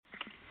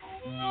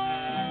Welcome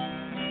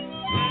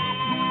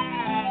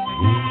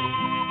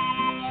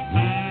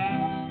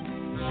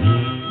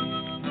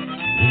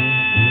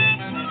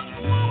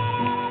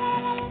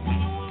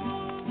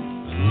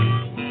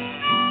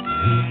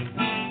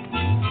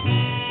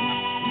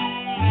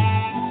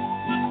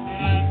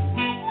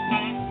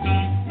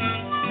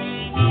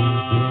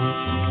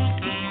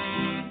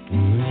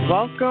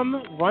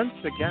once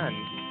again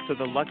to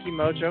the Lucky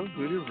Mojo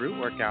Hoodoo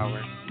Rootwork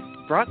Hour,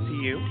 brought to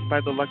you by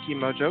the Lucky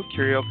Mojo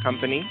Curio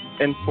Company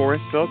in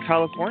Forestville,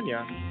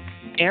 California,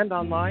 and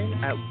online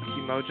at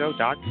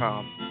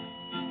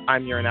luckymojo.com.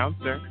 I'm your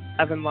announcer,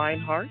 Evan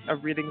Lionheart of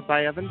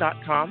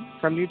readingsbyevan.com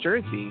from New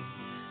Jersey,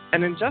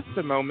 and in just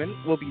a moment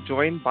we'll be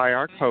joined by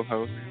our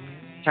co-hosts,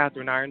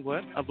 Catherine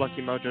Ironwood of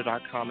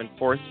luckymojo.com in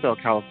Forestville,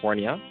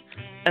 California,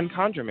 and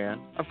ConjureMan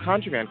of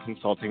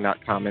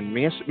ConjureManConsulting.com in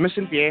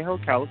Mission Viejo,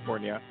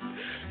 California.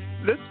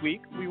 This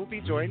week, we will be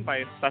joined by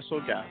a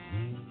special guest,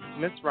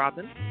 Miss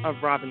Robin of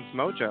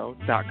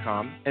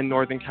RobinsMojo.com in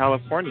Northern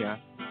California,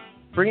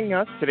 bringing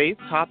us today's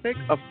topic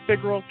of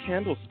Figural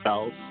candle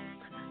spells.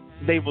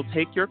 They will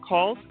take your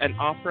calls and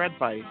offer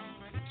advice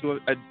to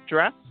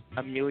address,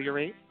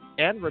 ameliorate,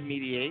 and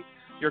remediate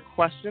your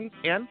questions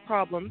and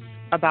problems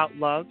about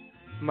love,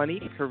 money,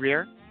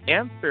 career,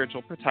 and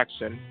spiritual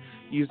protection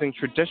using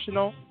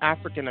traditional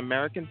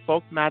African-American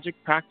folk magic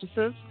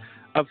practices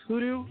of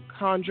hoodoo,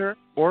 conjure,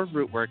 or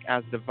rootwork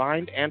as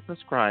divined and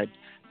prescribed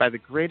by the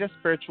greatest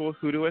spiritual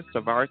hoodooists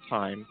of our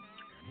time.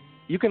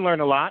 You can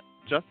learn a lot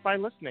just by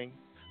listening,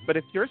 but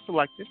if you're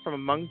selected from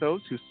among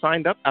those who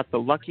signed up at the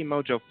Lucky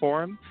Mojo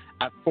forum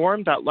at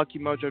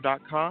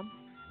forum.luckymojo.com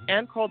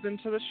and called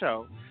into the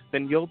show,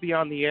 then you'll be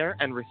on the air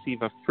and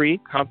receive a free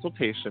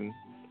consultation.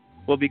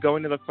 We'll be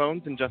going to the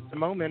phones in just a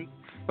moment,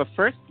 but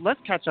first,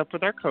 let's catch up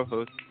with our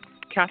co-hosts,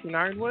 Catherine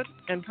Ironwood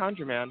and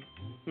ConjureMan.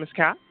 Miss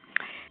Cat?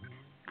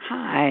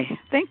 Hi.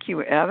 Thank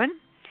you, Evan.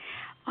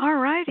 All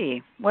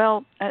righty.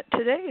 Well,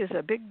 today is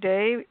a big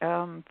day.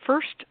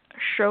 First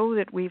show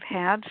that we've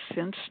had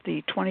since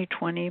the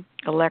 2020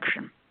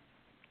 election.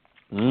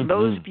 Mm-hmm.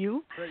 Those of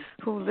you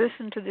who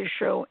listen to this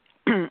show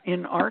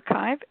in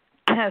archive,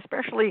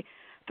 especially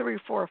 3,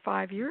 4, or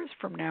 5 years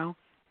from now,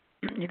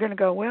 you're going to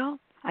go, well,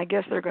 I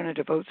guess they're going to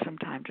devote some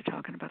time to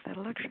talking about that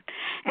election.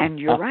 And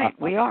you're right,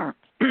 we are.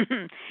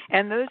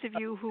 And those of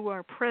you who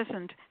are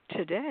present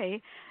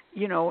today,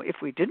 you know, if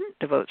we didn't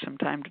devote some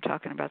time to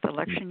talking about the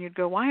election, you'd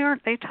go, why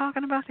aren't they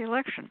talking about the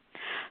election?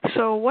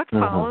 So what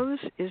follows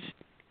is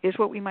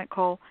what we might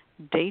call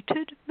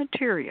dated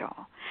material.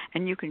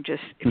 And you can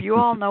just, if you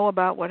all know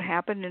about what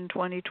happened in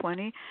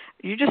 2020,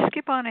 you just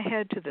skip on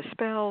ahead to the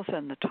spells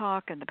and the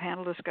talk and the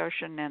panel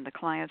discussion and the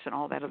clients and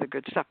all that other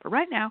good stuff. But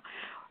right now,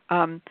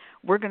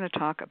 we're going to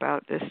talk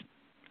about this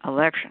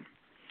election.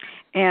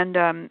 And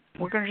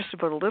we're going to just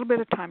devote a little bit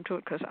of time to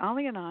it because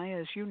Ali and I,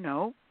 as you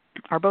know,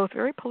 are both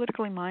very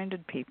politically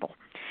minded people.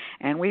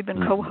 And we've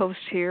been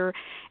co-hosts here,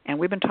 and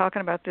we've been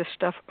talking about this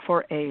stuff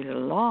for a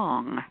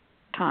long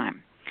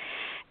time.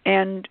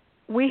 And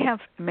we have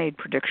made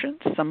predictions.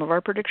 Some of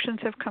our predictions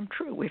have come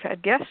true. We've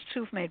had guests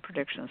who've made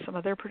predictions. Some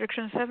of their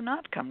predictions have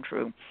not come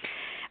true.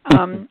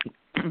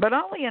 But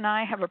Ali and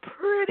I have a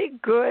pretty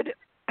good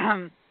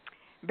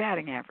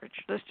batting average.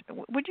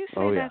 Would you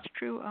say that's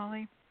true,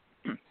 Ali?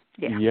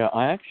 Yeah,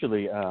 I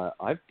actually,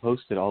 I've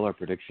posted all our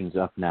predictions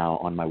up now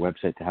on my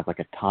website to have like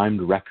a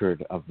timed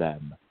record of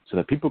them so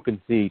that people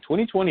can see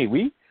 2020,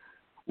 we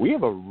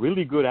have a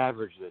really good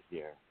average this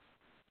year.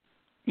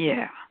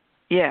 Yeah.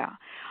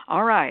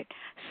 All right.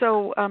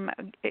 So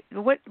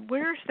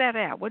where's that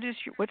at? What's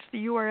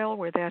the URL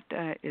where that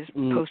is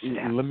posted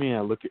at? Let me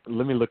look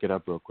it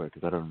up real quick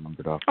because I don't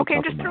remember it off the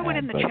top just of my throw head, it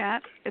in the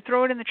chat.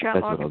 Throw it in the chat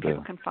log, and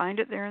people can find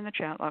it there in the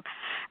chat log.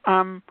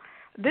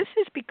 This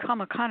has become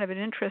a kind of an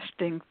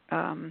interesting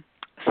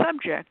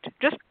subject,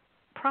 just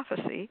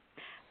prophecy,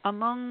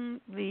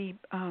 among the,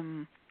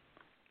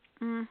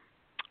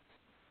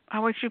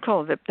 how would you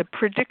call it, the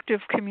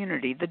predictive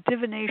community, the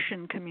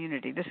divination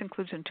community. This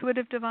includes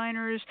intuitive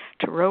diviners,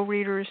 tarot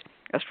readers,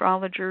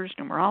 astrologers,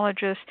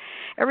 numerologists.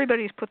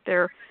 Everybody's put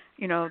their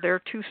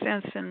 2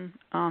 cents in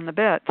on the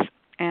bets,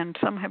 and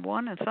some have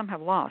won and some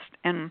have lost.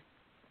 And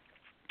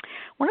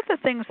one of the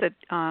things that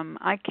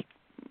I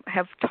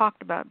have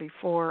talked about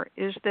before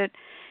is that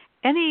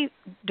any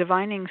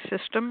divining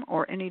system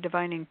or any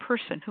divining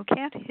person who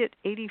can't hit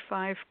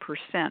 85%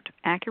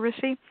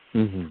 accuracy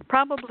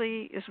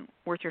probably isn't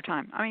worth your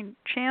time. I mean,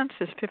 chance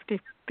is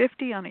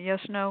 50-50 on a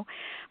yes-no,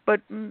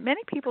 but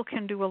many people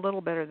can do a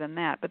little better than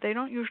that, but they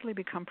don't usually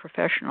become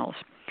professionals.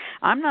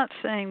 I'm not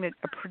saying that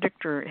a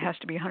predictor has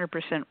to be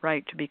 100%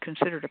 right to be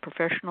considered a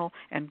professional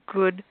and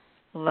good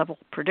level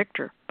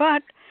predictor,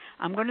 but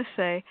I'm going to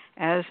say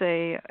as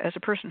a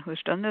person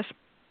who's done this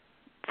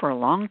for a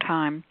long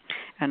time,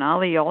 and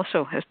Ali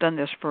also has done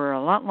this for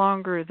a lot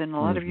longer than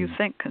a lot of you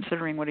think,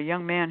 considering what a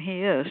young man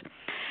he is.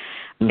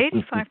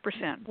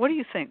 85%. What do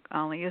you think,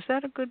 Ali? Is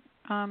that a good?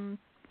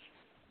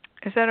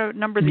 Is that a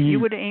number that you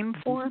would aim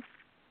for?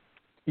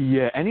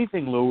 Yeah,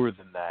 anything lower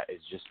than that is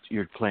just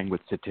you're playing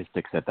with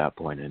statistics at that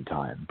point in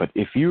time. But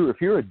if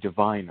you're a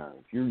diviner,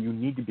 you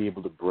need to be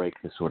able to break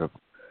the sort of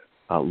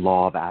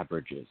law of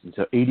averages, and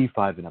so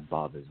 85 and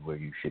above is where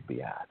you should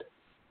be at.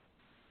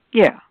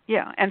 Yeah,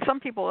 and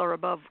some people are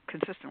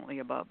consistently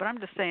above. But I'm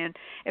just saying,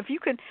 if you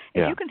can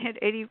hit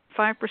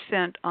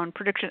 85% on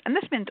prediction, and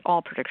this means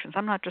all predictions.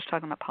 I'm not just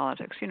talking about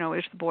politics. Is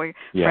the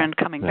boyfriend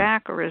coming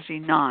back or is he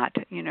not?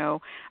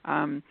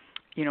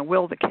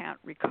 Will the cat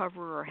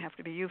recover or have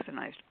to be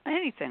euthanized?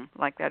 Anything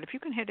like that. If you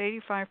can hit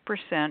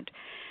 85%,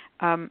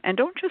 and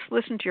don't just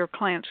listen to your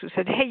clients who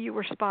said, "Hey, you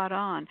were spot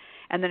on,"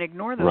 and then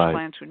ignore those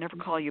clients who never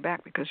call you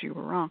back because you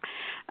were wrong.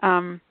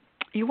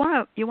 You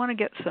want to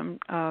get some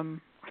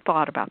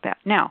thought about that.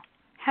 Now,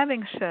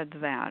 having said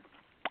that,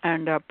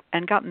 and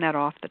gotten that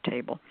off the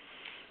table,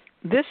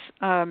 this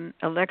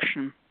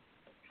election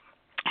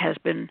has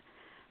been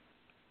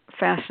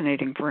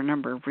fascinating for a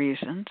number of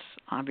reasons.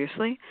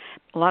 Obviously,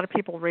 a lot of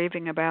people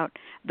raving about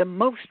the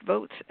most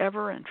votes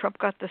ever, and Trump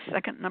got the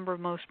second number of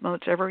most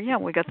votes ever. Yeah,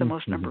 we got the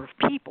most number of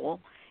people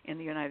in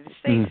the United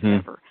States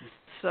ever.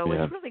 So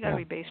it's really got to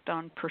be based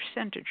on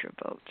percentage of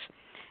votes.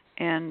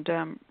 And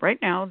right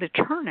now, the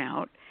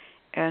turnout,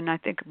 and I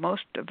think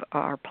most of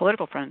our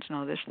political friends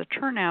know this, the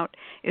turnout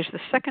is the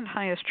second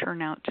highest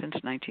turnout since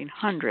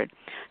 1900.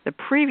 The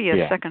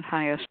previous second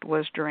highest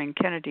was during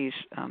Kennedy's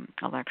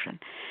election.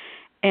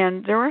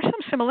 And there are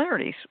some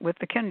similarities with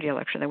the Kennedy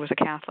election. There was a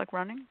Catholic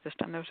running. This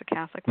time there was a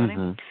Catholic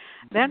running.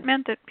 That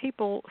meant that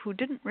people who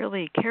didn't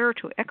really care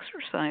to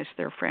exercise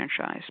their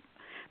franchise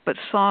but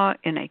saw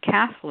in a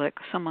Catholic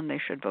someone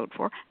they should vote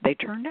for, they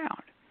turned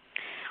out.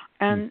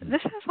 And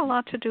this has a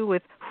lot to do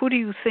with who do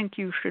you think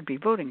you should be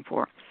voting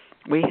for.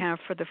 We have,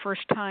 for the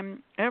first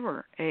time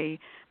ever, a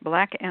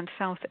Black and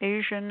South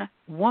Asian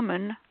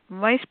woman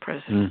vice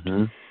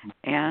president.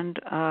 And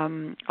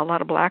a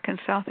lot of Black and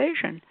South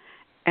Asian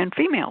and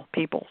female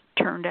people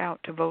turned out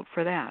to vote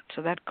for that.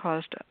 So that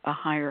caused a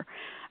higher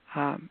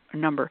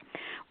number.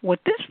 What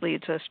this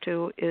leads us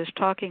to is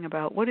talking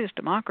about what is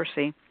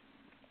democracy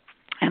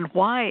and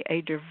why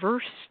a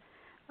diverse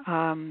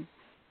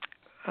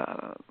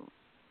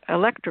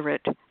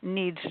electorate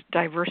needs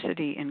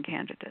diversity in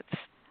candidates.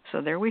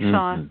 So there we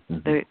saw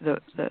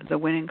the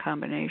winning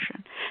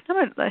combination. Now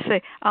let's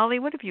say, Ali,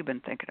 what have you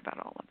been thinking about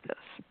all of this?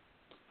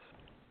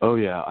 Oh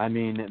yeah, I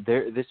mean,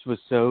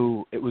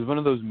 it was one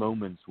of those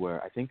moments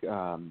where I think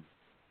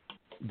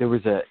there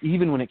was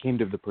even when it came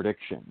to the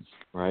predictions,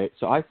 right?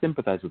 So I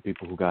sympathize with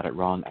people who got it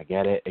wrong. I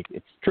get it.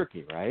 It's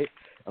tricky, right?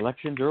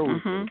 Elections are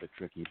always a little bit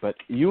tricky. But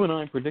you and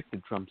I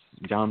predicted Trump's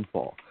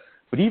downfall.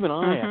 But even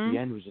I, at the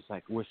end, was just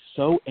like, we're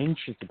so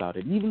anxious about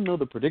it, even though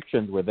the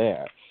predictions were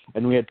there.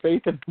 And we had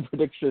faith in the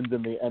predictions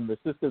and the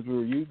systems we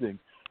were using.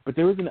 But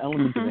there was an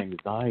element of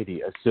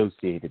anxiety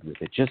associated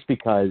with it just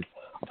because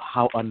of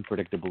how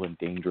unpredictable and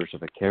dangerous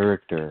of a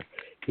character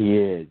he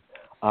is.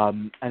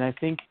 And I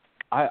think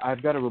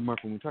I've got to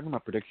remark, when we're talking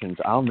about predictions,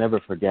 I'll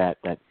never forget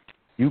that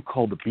you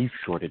called the beef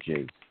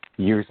shortages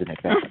years in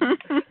advance.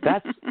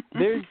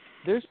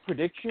 There's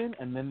prediction,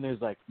 and then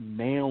there's like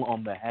nail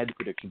on the head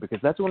prediction, because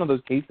that's one of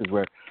those cases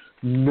where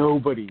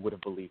nobody would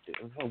have believed it.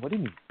 Oh, what do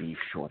you mean beef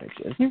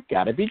shortages? You've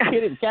got to be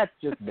kidding. Cat's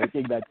just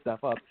making that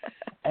stuff up.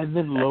 And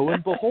then lo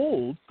and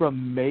behold,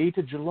 from May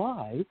to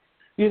July,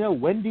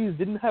 Wendy's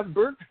didn't have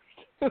burgers.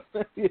 And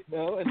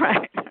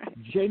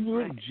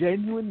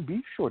genuine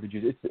beef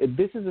shortages.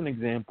 This is an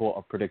example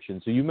of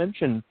prediction. So you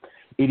mentioned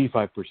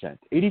 85%.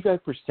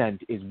 85%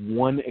 is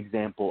one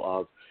example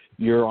of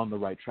you're on the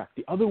right track.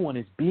 The other one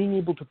is being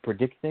able to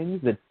predict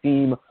things that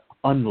seem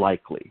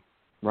unlikely,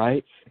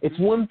 right? It's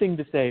one thing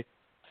to say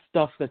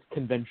stuff that's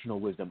conventional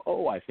wisdom.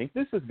 Oh, I think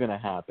this is going to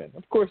happen.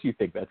 Of course you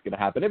think that's going to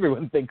happen.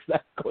 Everyone thinks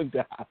that's going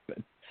to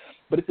happen.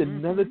 But it's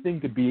another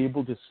thing to be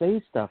able to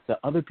say stuff that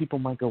other people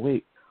might go,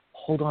 wait,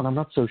 hold on, I'm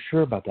not so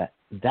sure about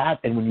that.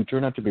 And when you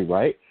turn out to be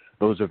right,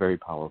 those are very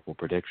powerful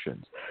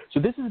predictions. So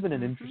this has been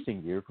an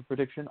interesting year for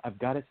prediction. I've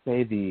got to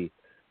say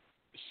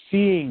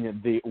seeing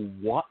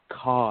what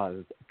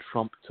caused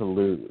Trump to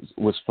lose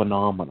was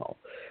phenomenal.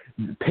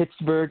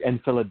 Pittsburgh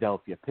and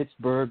Philadelphia.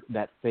 Pittsburgh,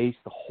 that faced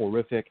the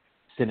horrific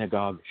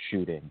synagogue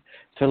shooting.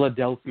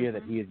 Philadelphia,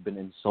 that he has been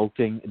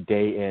insulting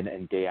day in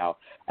and day out.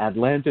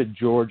 Atlanta,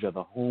 Georgia,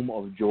 the home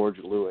of George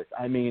Lewis.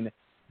 I mean,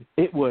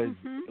 it was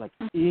like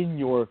in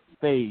your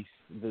face.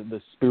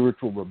 The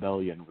spiritual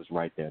rebellion was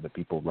right there. The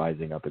people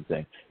rising up and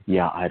saying,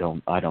 "Yeah, I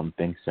don't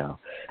think so."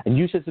 And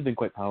you said something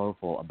quite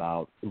powerful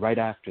about right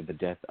after the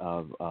death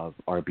of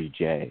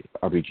RBG,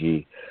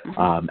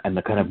 and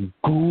the kind of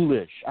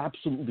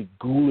absolutely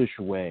ghoulish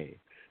way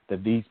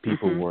that these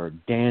people were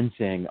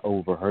dancing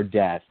over her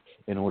death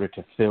in order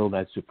to fill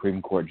that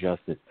Supreme Court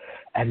justice.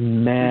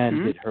 And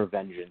man, did her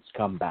vengeance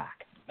come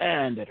back.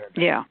 Man, did her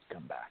vengeance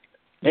come back.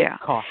 It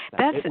cost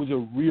that. It was a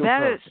real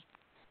curse.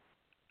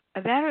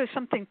 That is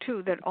something,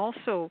 too, that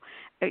also,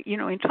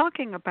 in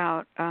talking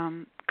about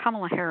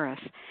Kamala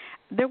Harris,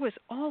 there was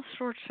all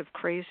sorts of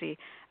crazy,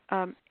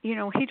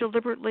 he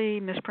deliberately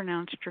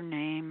mispronounced her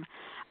name,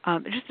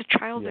 just a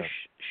childish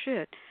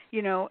shit.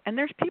 and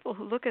there's people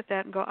who look at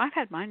that and go, I've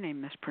had my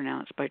name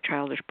mispronounced by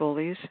childish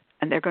bullies,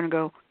 and they're going to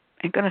go,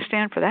 ain't going to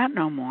stand for that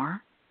no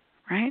more,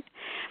 right?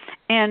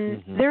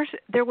 And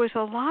there was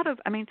a lot of,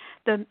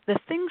 the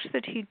things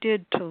that he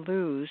did to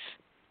lose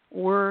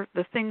were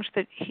the things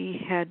that he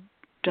had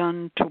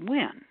done to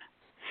win.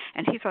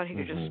 And he thought he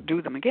could just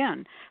do them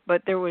again.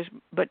 But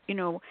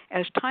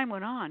as time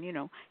went on,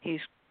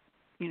 he's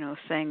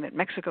saying that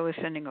Mexico is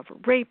sending over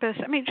rapists.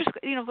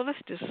 The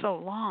list is so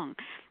long.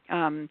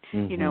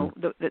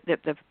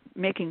 The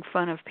making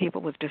fun of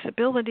people with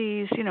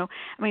disabilities.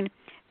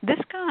 This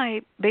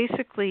guy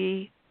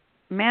basically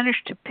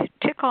managed to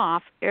tick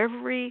off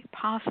every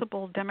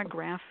possible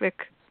demographic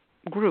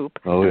group,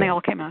 and they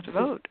all came out to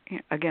vote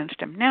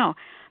against him. Now,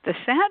 the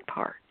sad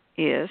part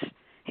is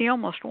he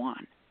almost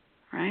won,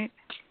 right?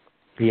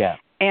 Yeah.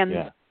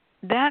 And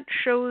that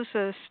shows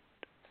us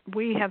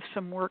we have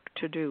some work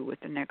to do with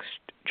the next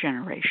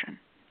generation.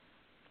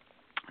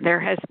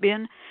 There has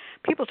been,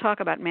 people talk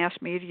about mass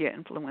media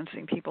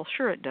influencing people.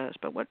 Sure it does,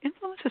 but what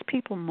influences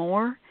people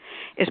more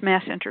is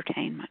mass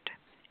entertainment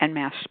and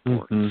mass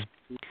sports.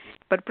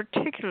 But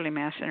particularly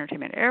mass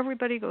entertainment.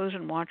 Everybody goes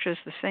and watches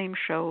the same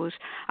shows.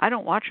 I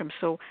don't watch them,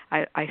 so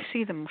I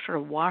see them sort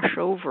of wash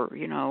over.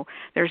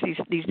 There's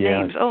these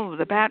names. Oh,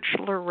 The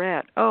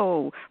Bachelorette.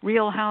 Oh,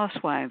 Real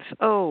Housewives.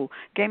 Oh,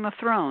 Game of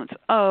Thrones.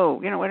 Oh,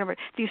 whatever.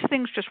 These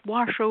things just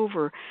wash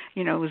over.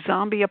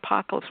 Zombie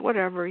apocalypse,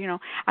 whatever.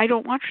 I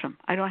don't watch them.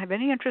 I don't have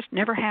any interest.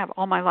 Never have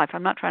all my life.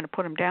 I'm not trying to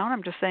put them down.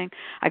 I'm just saying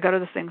I got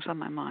other things on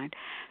my mind.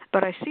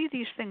 But I see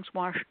these things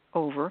wash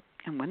over,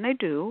 and when they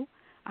do,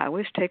 I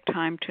always take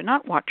time to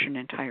not watch an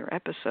entire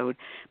episode,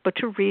 but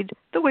to read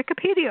the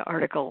Wikipedia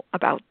article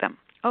about them.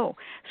 Oh,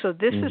 so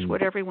this is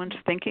what everyone's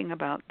thinking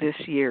about this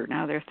year.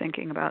 Now they're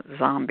thinking about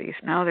zombies.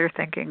 Now they're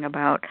thinking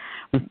about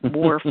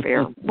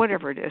warfare,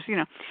 whatever it is,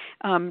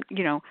 and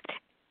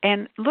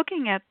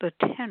looking at the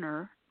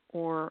tenor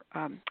or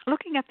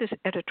looking at this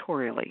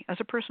editorially. As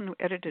a person who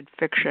edited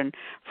fiction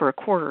for a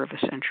quarter of a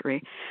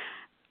century,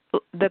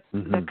 the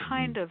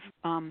kind of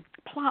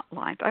plot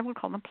lines, I would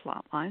call them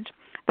plot lines,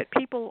 that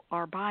people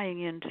are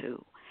buying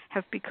into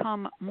have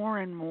become more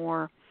and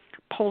more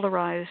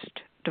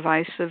polarized,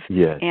 divisive,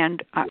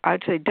 and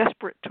I'd say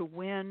desperate to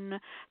win.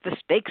 The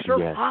stakes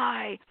are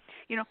high,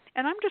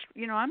 and I'm just,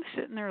 I'm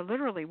sitting there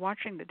literally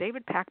watching the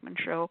David Pakman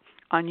show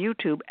on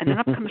YouTube, and then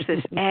up comes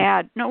this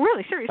ad. No,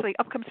 really, seriously,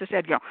 up comes this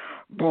ad,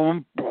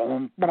 boom,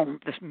 boom, boom,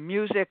 this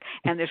music,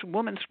 and this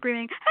woman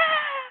screaming, ah!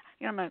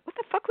 I'm like, what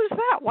the fuck was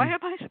that? Why are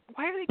they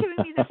giving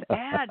me this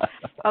ad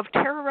of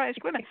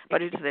terrorized women?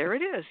 But there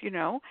it is,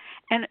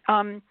 And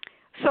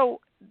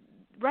so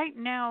right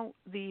now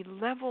the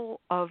level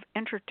of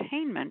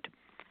entertainment,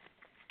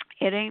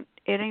 it ain't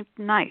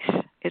nice.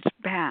 It's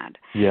bad.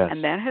 Yes.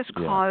 And that has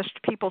caused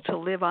people to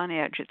live on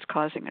edge. It's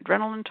causing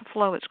adrenaline to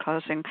flow. It's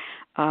causing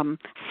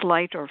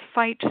flight or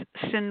fight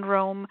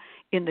syndrome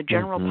in the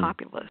general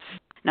populace.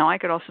 Now, I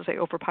could also say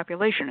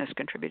overpopulation is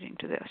contributing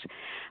to this.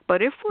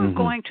 But if we're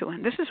going to,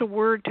 and this is a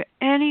word to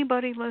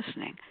anybody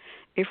listening,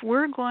 if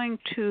we're going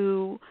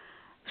to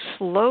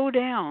slow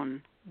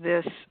down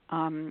this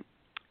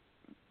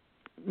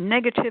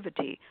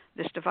negativity,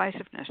 this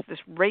divisiveness, this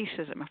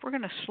racism, if we're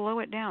going to slow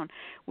it down,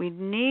 we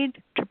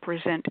need to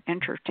present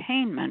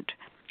entertainment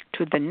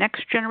to the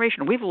next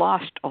generation. We've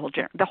lost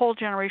the whole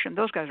generation.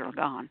 Those guys are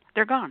gone.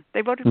 They're gone.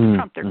 They voted for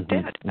Trump. They're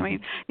dead.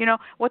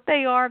 What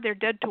they are, they're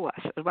dead to us.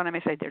 When I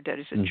may say they're dead,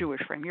 it's a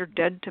Jewish frame. You're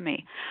dead to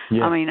me.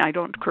 Yeah. I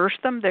don't curse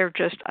them. They're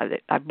just,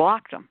 I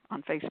blocked them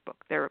on Facebook.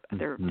 They're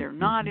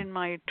not in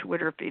my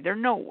Twitter feed. They're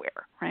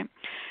nowhere, right?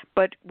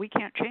 But we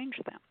can't change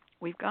them.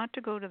 We've got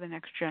to go to the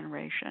next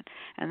generation,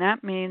 and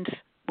that means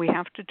we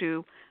have to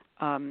do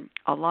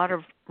a lot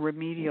of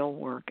remedial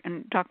work.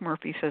 And Doc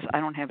Murphy says,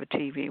 I don't have a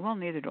TV. Well,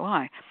 neither do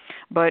I.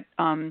 But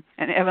and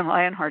Evan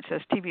Lionheart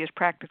says TV is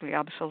practically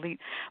obsolete.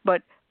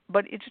 But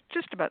it's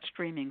just about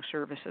streaming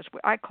services.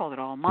 I call it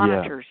all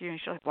monitors. You're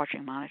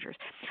watching monitors.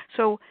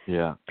 So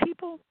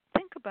people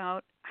think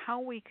about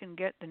how we can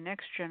get the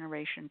next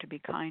generation to be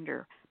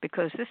kinder,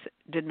 because this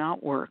did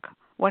not work.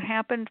 What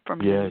happened from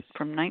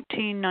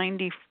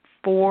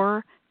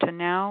 1994 to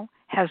now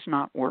has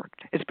not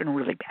worked. It's been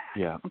really bad.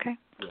 Yeah. Okay?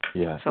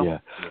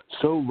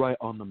 So right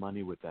on the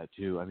money with that,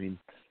 too.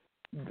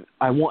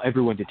 I want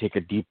everyone to take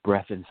a deep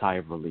breath and sigh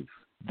of relief,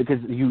 because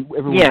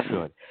everyone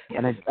should. Yes.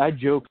 And I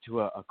joked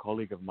to a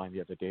colleague of mine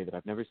the other day that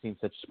I've never seen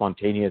such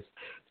spontaneous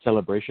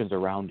celebrations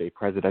around a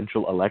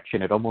presidential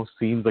election. It almost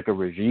seems like a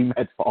regime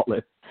had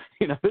fallen.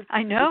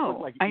 I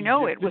know.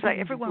 It was like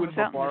everyone was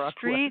out in the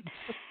street,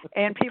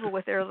 and people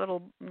with their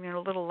little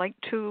light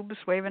tubes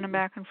waving them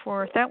back and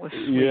forth. That was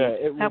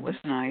sweet. That was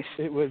nice.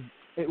 It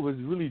was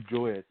really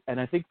joyous, and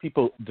I think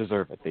people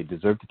deserve it. They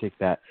deserve to take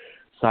that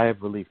sigh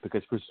of relief,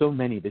 because for so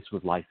many, this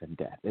was life and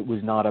death. It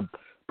was not a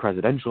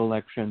presidential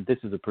election. This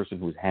is a person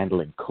who's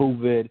handling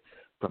COVID,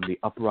 from the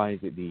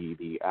uprising,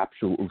 the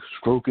actual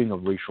stroking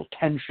of racial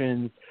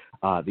tensions,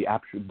 the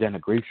actual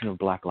denigration of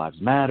Black Lives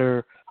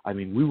Matter.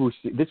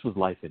 This was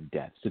life and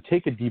death. So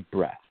take a deep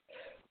breath.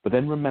 But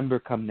then remember,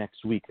 come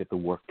next week, that the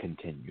work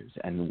continues.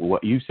 And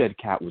what you said,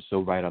 Kat, was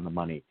so right on the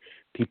money.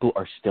 People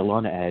are still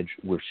on edge.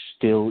 We're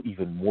still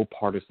even more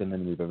partisan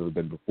than we've ever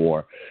been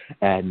before.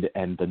 And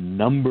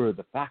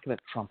the fact that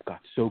Trump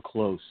got so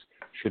close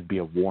should be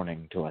a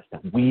warning to us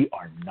that we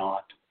are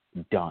not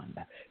done.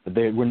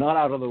 We're not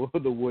out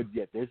of the woods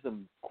yet. There's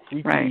some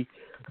creepy,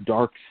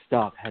 dark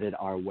stuff headed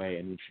our way,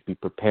 and we should be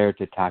prepared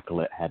to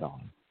tackle it head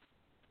on.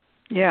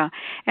 Yeah.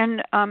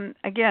 And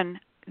again,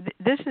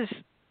 this is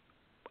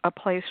a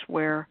place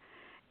where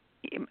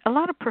a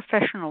lot of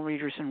professional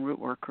readers and root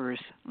workers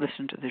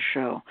listen to this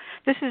show.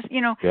 This is,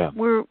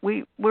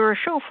 we're a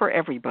show for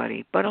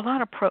everybody, but a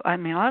lot of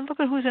look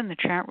at who's in the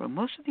chat room.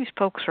 Most of these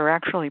folks are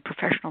actually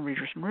professional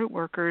readers and root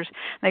workers.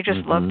 They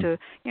just love to,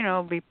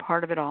 be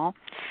part of it all.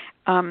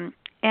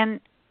 And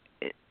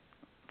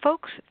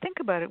folks, think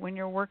about it when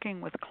you're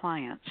working with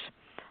clients.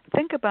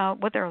 Think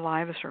about what their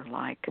lives are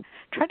like.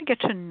 Try to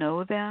get to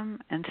know them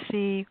and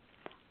see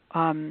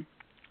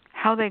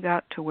how they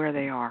got to where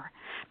they are.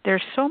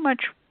 There's so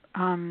much,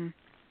 I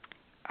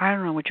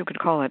don't know what you could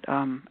call it,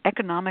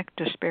 economic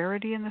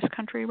disparity in this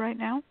country right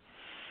now,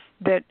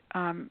 that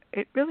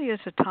it really is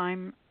a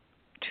time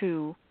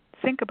to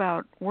think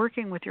about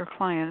working with your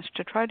clients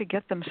to try to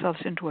get themselves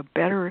into a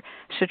better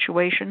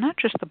situation, not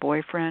just the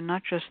boyfriend,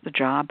 not just the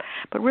job,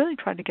 but really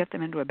try to get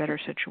them into a better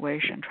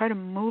situation. Try to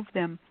move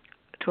them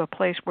to a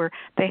place where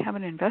they have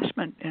an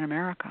investment in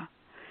America.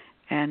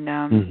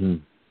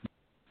 And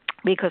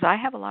because I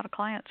have a lot of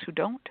clients who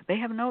don't. They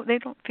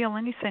don't feel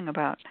anything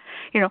about,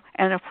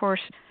 and of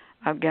course,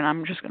 again,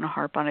 I'm just going to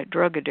harp on it,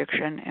 drug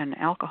addiction and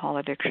alcohol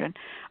addiction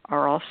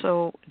are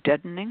also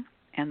deadening,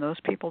 and those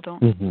people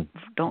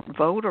don't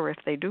vote, or if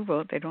they do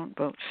vote, they don't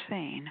vote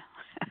sane.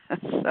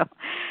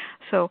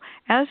 So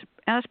as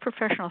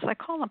professionals, I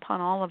call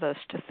upon all of us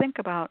to think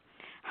about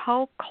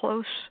how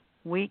close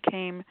we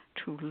came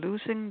to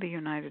losing the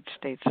United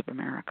States of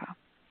America.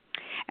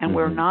 And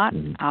we're not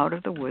out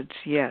of the woods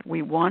yet.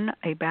 We won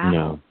a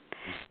battle,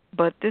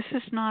 but this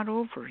is not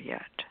over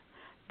yet.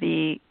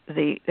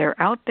 They're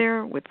out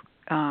there with,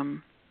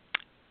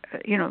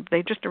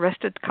 they just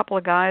arrested a couple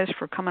of guys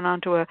for coming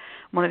onto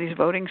one of these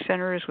voting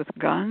centers with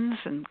guns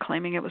and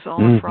claiming it was all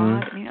a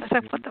fraud. I mean, I was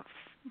like, what the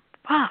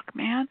fuck,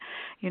 man?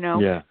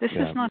 This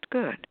is not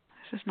good.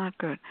 This is not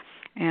good.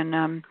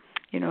 And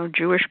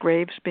Jewish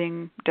graves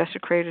being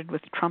desecrated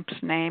with Trump's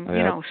name,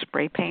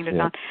 spray painted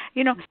on.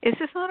 This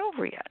is not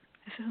over yet.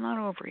 This is not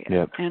over yet.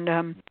 Yep.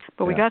 And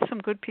but we got some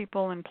good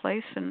people in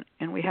place,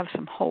 and we have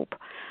some hope.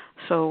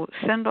 So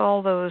send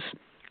all those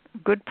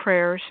good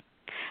prayers.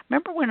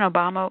 Remember when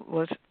Obama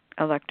was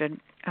elected,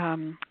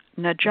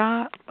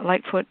 Najah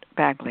Lightfoot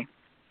Bagley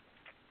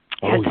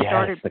had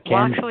started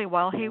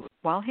while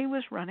he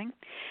was running,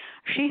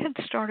 she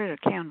had started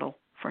a candle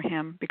for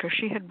him because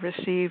she had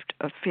received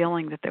a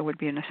feeling that there would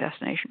be an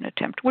assassination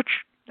attempt, which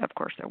of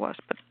course there was,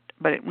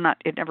 but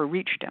it never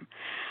reached him.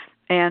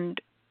 And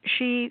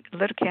she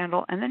lit a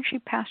candle, and then she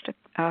passed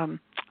a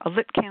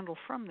lit candle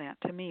from that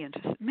to me and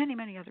to many,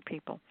 many other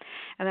people.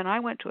 And then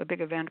I went to a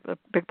big event, a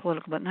big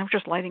political event, and I was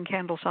just lighting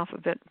candles off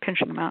of it,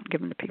 pinching them out and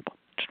giving them to people,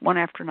 just one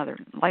after another.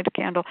 Light a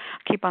candle,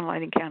 keep on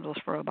lighting candles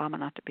for Obama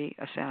not to be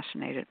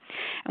assassinated.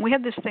 And we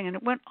had this thing, and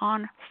it went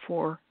on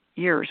for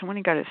years. And when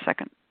he got his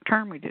second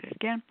term, we did it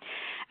again.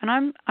 And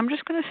I'm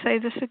just going to say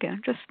this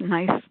again, just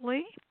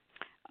nicely.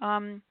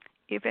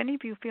 If any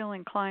of you feel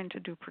inclined to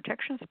do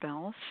protection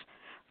spells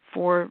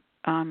for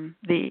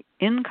the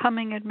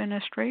incoming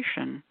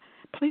administration,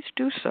 please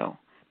do so,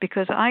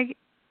 because I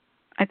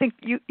think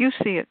you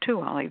see it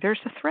too, Ollie. There's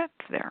a threat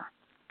there.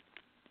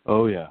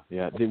 Oh yeah.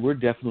 We're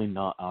definitely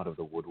not out of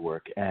the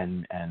woodwork,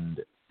 and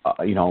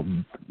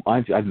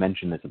I've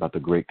mentioned this about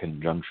the Great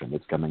Conjunction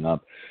that's coming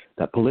up.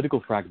 That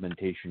political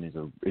fragmentation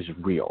is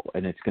real,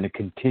 and it's going to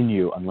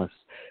continue unless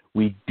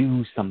we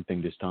do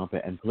something to stop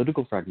it. And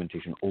political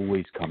fragmentation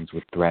always comes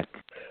with threats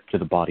to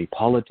the body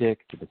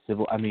politic, to the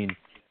civil. I mean,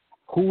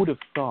 who would have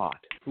thought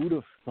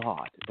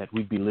that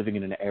we'd be living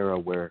in an era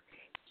where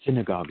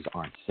synagogues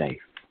aren't safe,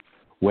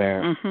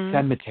 where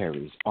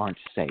cemeteries aren't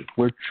safe,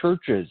 where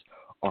churches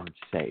aren't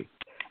safe?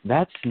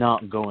 That's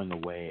not going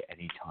away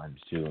anytime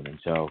soon. And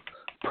so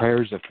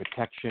prayers of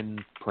protection,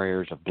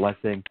 prayers of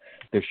blessing.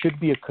 There should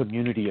be a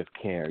community of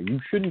care. You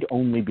shouldn't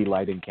only be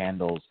lighting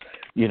candles,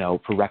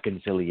 for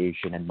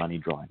reconciliation and money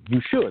drawing. You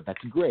should.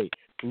 That's great.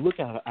 Look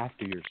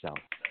after yourself.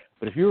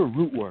 But if you're a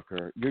root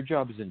worker, your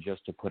job isn't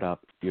just to put up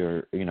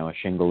a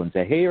shingle and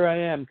say, hey, here I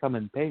am, come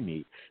and pay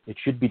me. It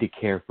should be to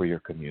care for your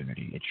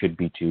community. It should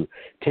be to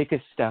take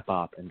a step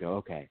up and go,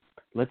 okay,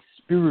 let's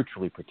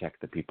spiritually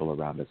protect the people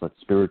around us. Let's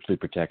spiritually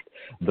protect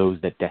those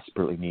that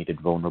desperately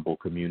needed, vulnerable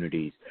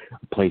communities,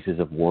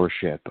 places of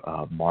worship,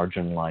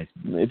 marginalized.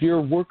 If you're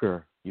a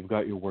worker, you've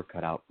got your work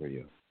cut out for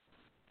you.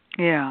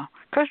 Yeah.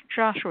 Cousin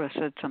Joshua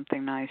said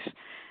something nice.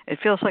 It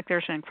feels like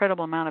there's an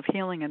incredible amount of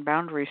healing and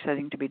boundary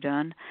setting to be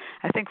done.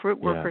 I think root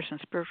workers and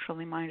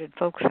spiritually minded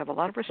folks have a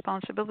lot of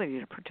responsibility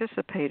to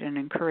participate and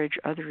encourage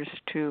others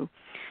to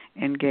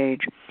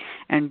engage.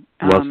 And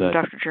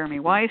Dr. Jeremy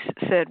Weiss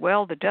said,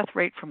 well, the death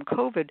rate from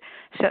COVID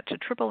set to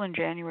triple in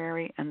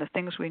January, and the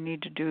things we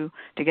need to do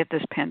to get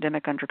this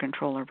pandemic under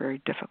control are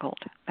very difficult.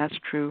 That's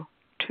true,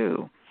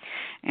 too.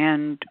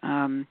 And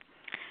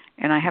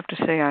I have to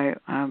say,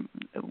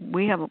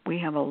 we have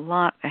a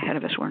lot ahead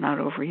of us. We're not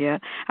over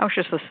yet. I was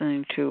just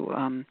listening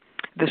to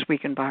This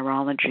Week in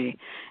Virology,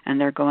 and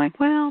they're going,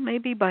 well,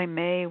 maybe by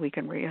May we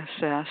can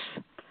reassess.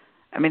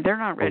 I mean, they're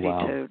not ready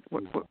to.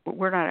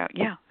 We're not out.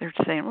 Yeah, they're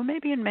saying, well,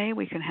 maybe in May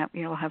we can have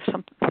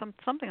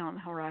something on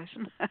the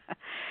horizon.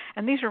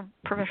 And these are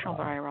professional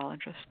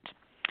virologists.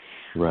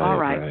 Right. All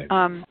right.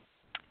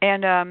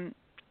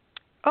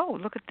 Oh,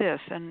 look at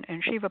this. And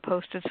Shiva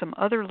posted some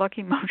other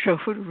Lucky Mojo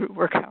Hoodoo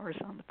Rootwork hours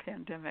on the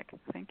pandemic.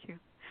 Thank you.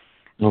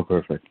 Oh,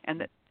 perfect.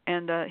 And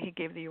he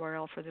gave the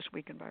URL for This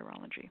Week in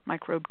Virology,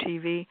 Microbe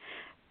TV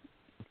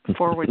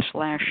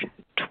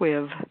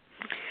 /TWIV.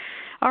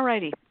 All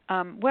righty.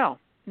 Well,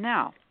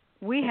 now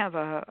we have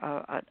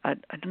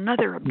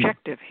another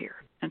objective here.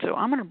 And so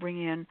I'm going to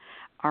bring in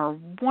our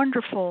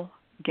wonderful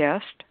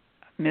guest,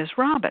 Ms.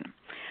 Robin.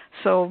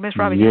 So, Ms.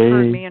 Robin, you've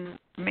heard me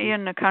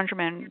and the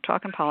ConjureMan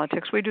talking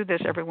politics. We do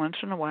this every once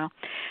in a while.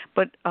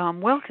 But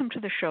welcome to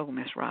the show,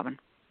 Ms. Robin.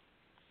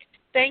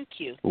 Thank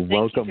you.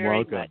 Welcome. Thank you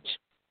very much.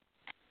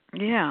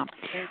 Yeah.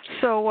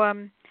 So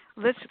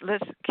let's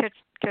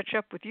catch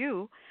up with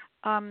you.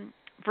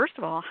 First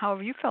of all, how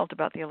have you felt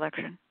about the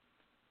election?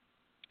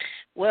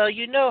 Well,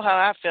 you know how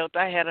I felt.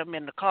 I had him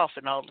in the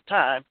coffin all the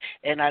time,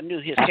 and I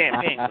knew his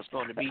campaign was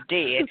going to be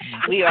dead.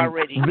 We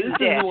already knew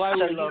that. So,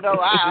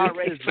 I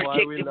already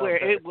predicted where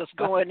it was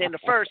going in the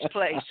first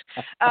place.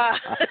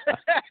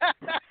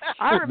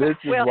 This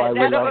is why we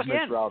love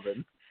Miss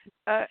Robin.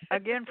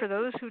 Again, for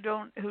those who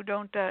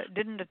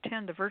didn't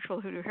attend the virtual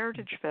Hoodoo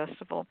Heritage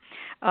Festival,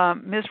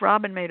 Ms.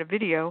 Robin made a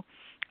video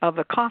of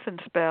a coffin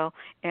spell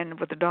and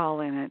with a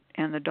doll in it,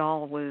 and the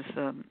doll was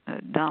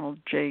Donald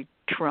J.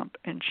 Trump,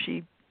 and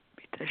she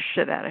beat the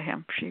shit out of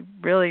him. She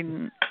really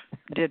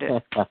did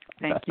it.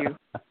 Thank you.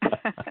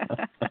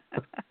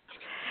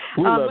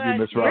 We love you,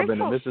 Miss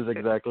Robin, and this is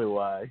exactly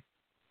why.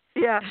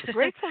 Yeah,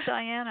 Grateful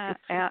Diana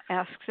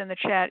asks in the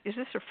chat, is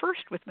this a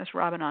first with Miss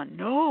Robin on?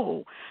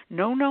 No.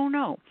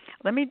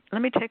 Let me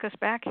take us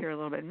back here a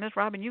little bit. Miss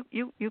Robin, you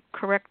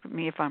correct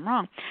me if I'm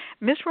wrong.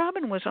 Miss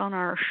Robin was on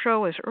our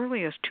show as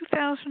early as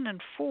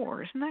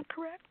 2004. Isn't that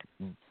correct?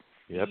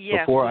 Yep.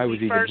 Yeah, before I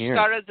was even here.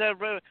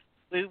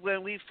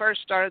 When we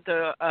first started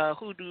the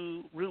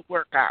Hoodoo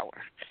Rootwork Hour,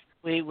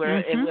 it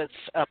was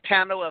a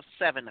panel of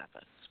 7 of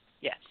us.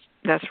 Yes.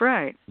 That's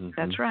right. Mm-hmm.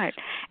 That's right.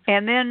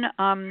 And then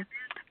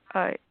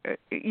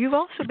you've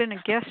also been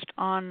a guest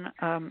on,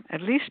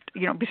 at least,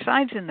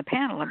 besides in the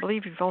panel, I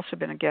believe you've also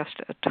been a guest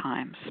at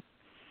times.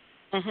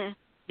 Mm-hmm.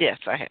 Yes,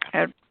 I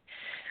have.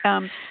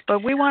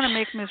 But we want to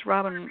make Ms.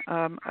 Robin,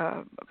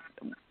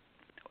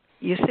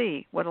 you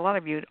see, what a lot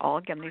of you,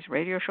 these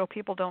radio show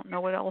people don't know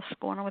what else is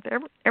going on with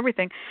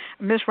everything.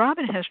 Ms.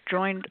 Robin has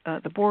joined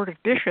the Board of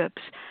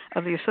Bishops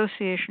of the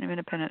Association of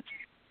Independent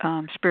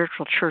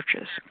Spiritual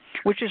Churches,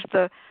 which is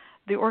the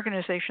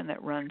organization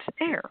that runs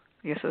AIR,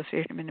 the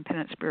Association of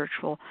Independent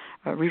Spiritual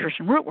Readers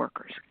and Root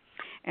Workers.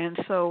 And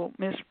so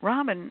Ms.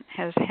 Robin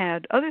has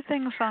had other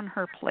things on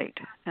her plate.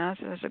 Now,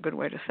 that's a good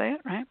way to say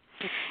it, right?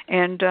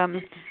 And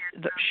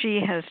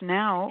she has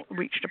now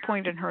reached a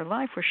point in her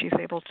life where she's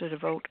able to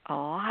devote a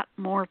lot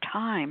more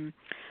time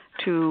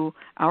to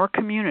our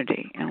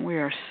community. And we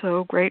are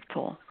so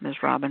grateful,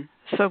 Ms. Robin,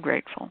 so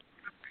grateful.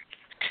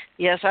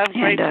 Yes, I'm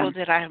grateful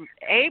that I'm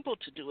able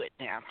to do it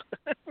now.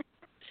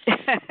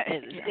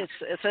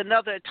 It's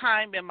another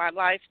time in my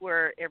life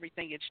where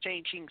everything is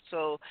changing,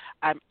 so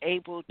I'm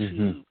able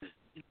to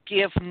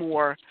give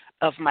more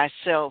of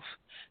myself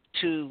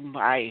to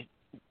my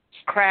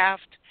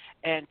craft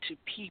and to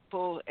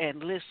people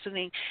and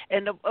listening.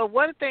 And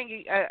one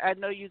thing I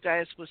know you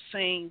guys were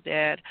saying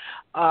that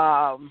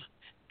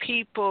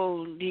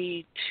people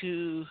need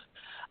to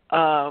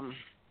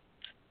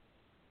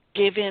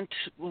give in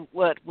to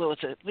what was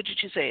it? What did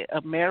you say?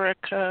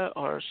 America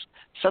or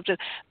something?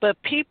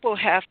 But people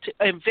have to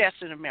invest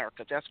in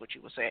America. That's what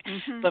you were saying.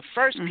 Mm-hmm. But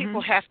first,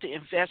 people have to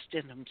invest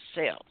in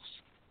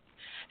themselves.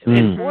 Mm-hmm.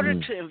 In order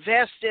to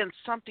invest in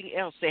something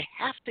else, they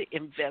have to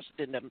invest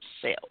in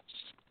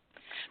themselves,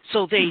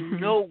 so they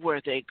know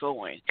where they're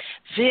going.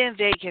 Then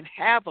they can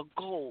have a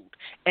goal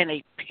and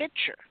a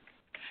picture.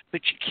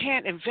 But you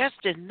can't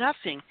invest in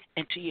nothing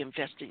until you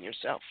invest in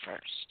yourself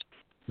first.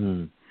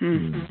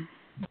 Mm-hmm.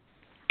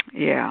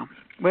 Yeah,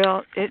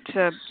 well,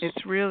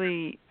 it's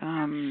really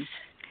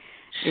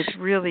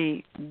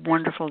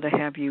wonderful to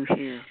have you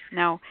here.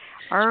 Now,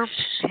 our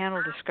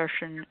panel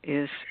discussion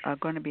is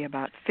going to be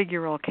about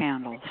figural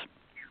candles.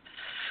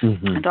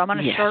 Mm-hmm. And so I'm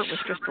going to start with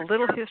just a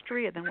little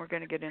history, and then we're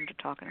going to get into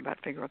talking about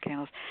figural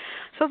candles.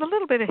 So the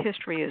little bit of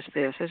history is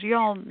this. As you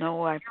all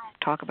know, I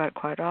talk about it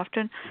quite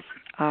often.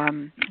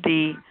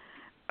 The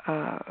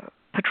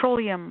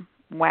petroleum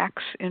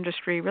wax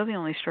industry really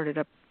only started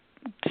up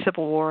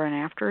Civil War and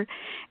after,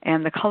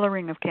 and the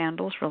coloring of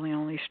candles really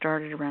only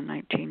started around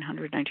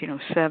 1900,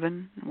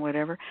 1907,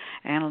 whatever,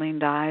 aniline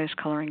dyes,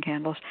 coloring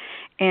candles.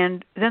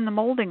 And then the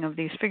molding of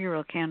these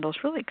figural candles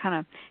really kind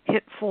of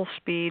hit full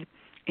speed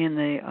in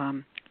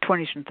the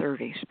 20s and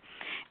 30s.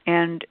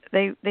 And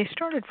they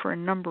started for a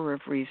number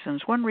of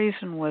reasons. One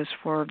reason was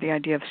for the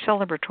idea of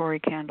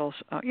celebratory candles,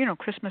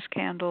 Christmas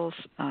candles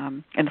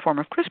in the form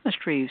of Christmas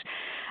trees,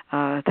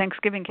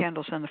 Thanksgiving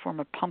candles in the form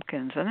of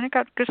pumpkins. And then it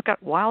just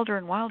got wilder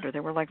and wilder.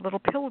 There were like little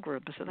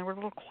pilgrims, and there were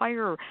little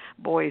choir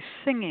boys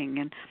singing,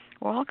 and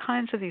all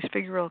kinds of these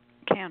figural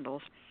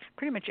candles.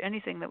 Pretty much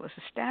anything that was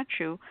a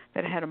statue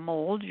that had a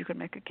mold, you could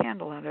make a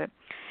candle out of it.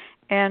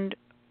 And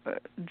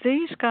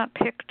these got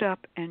picked up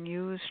and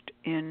used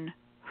in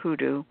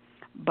Hoodoo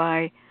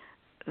by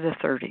the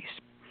 30s.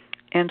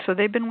 And so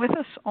they've been with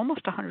us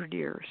almost 100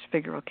 years,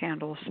 figural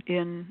candles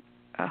in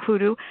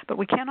Hoodoo, but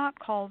we cannot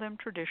call them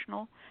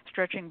traditional,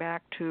 stretching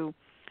back to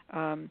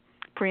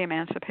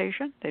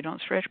pre-emancipation. They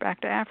don't stretch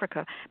back to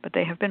Africa, but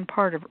they have been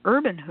part of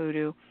urban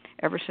Hoodoo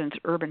ever since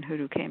urban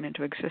Hoodoo came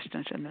into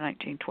existence in the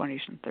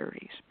 1920s and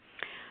 30s.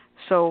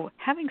 So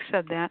having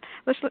said that,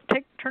 let's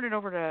turn it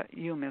over to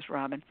you, Ms.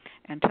 Robin,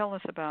 and tell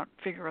us about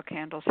figural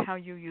candles, how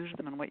you use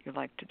them, and what you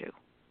like to do.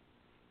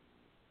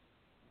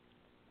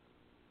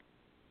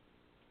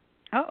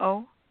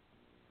 Uh-oh.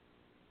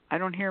 I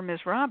don't hear Ms.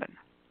 Robin.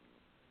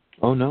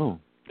 Oh, no.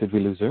 Did we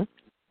lose her?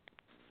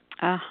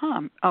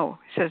 Uh-huh. Oh,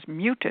 it says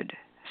muted,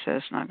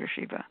 says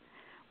Nagashiva.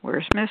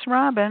 Where's Miss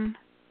Robin?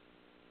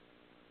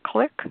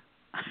 Click.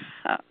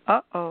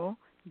 Uh-oh.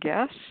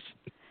 Guess.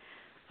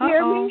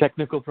 Hear me?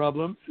 Technical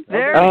problem?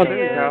 There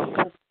you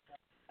go.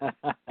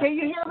 Can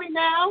you hear me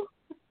now?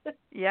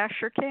 Yeah,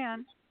 sure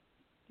can.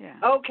 Yeah.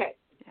 Okay.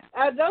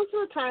 Yeah. Those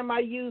are the time I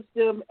use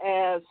them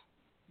as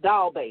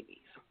doll babies.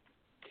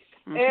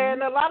 Mm-hmm.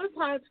 And a lot of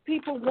times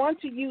people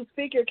want to use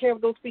figure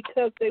candles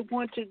because they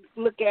want to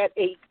look at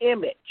a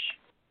image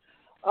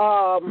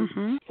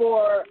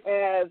for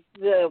as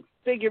the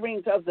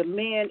figurines of the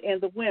men and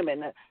the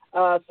women.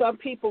 Some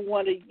people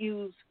want to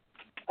use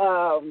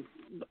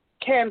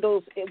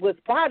candles with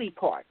body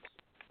parts,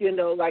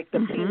 like the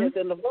penis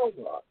and the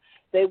vulva.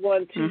 They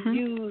want to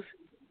use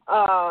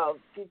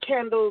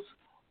candles,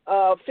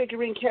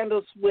 figurine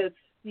candles with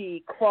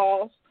the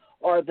cross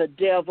or the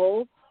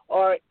devil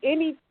or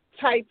any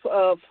type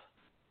of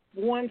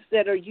ones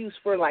that are used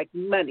for like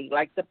money,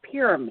 like the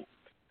pyramid.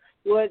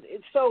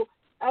 So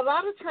a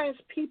lot of times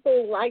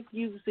people like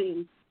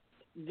using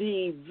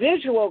the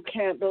visual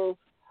candles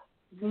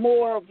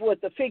more with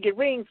the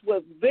figurines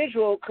with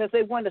visual because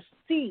they want to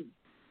see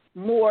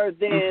more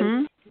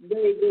than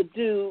they would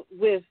do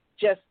with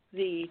just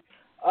the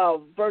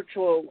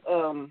virtual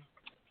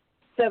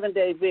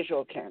 7-day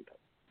visual candle.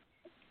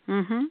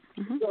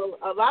 So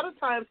a lot of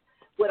times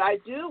what I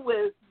do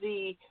with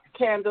the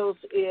candles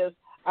is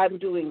I'm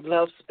doing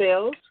love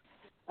spells.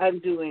 I'm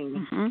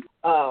doing,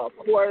 of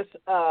course,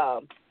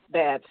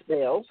 bad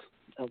spells.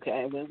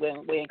 Okay, we ain't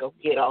going to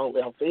get all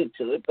else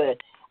into it, but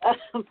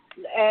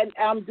and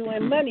I'm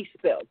doing money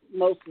spells,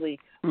 mostly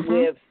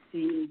with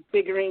the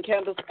figurine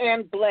candles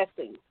and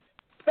blessings,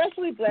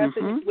 especially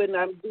blessings when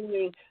I'm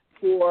doing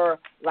for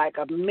like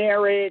a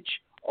marriage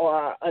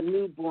or a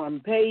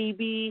newborn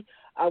baby.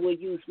 I will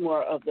use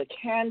more of the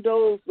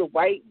candles, the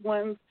white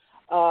ones,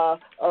 or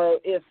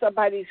if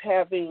somebody's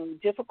having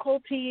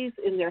difficulties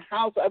in their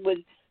house, I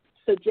would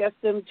suggest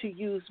them to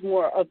use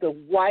more of the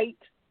white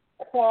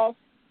cross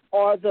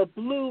or the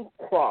blue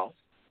cross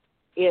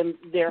in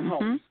their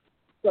homes,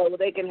 so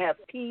they can have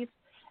peace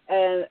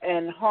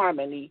and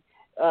harmony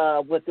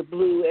with the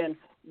blue and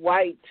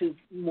white to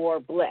more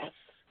bless.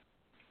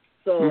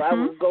 So I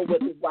will go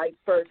with the white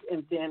first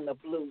and then the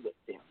blue with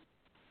them.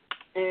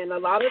 And a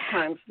lot of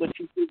times what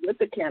you do with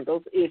the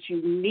candles is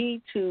you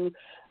need to,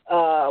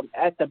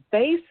 at the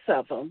base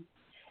of them,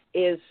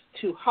 is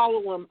to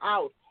hollow them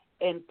out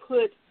and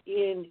put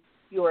in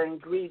your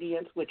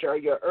ingredients, which are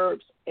your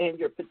herbs and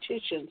your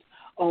petitions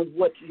on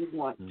what you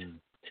want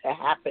to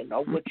happen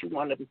or what you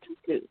want them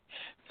to do.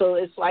 So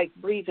it's like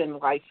breathing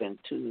life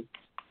into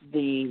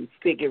the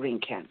figurine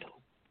candle.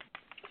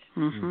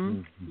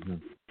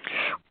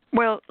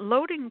 Well,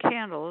 loading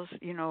candles,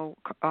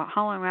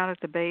 hollowing out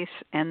at the base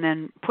and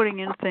then putting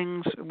in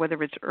things,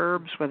 whether it's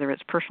herbs, whether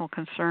it's personal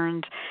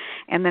concerns,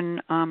 and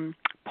then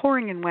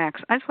pouring in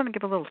wax. I just want to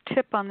give a little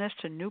tip on this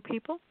to new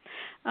people.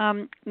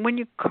 When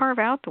you carve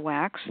out the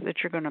wax that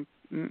you're going to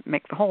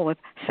make the hole with,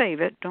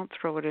 save it. Don't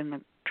throw it in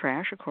the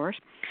trash, of course.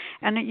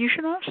 And you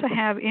should also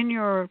have in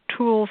your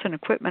tools and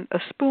equipment a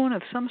spoon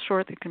of some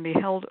sort that can be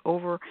held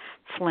over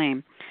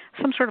flame,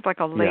 some sort of like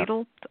a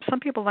ladle. Yeah. Some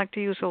people like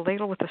to use a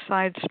ladle with a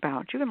side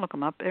spout. You can look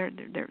them up. They're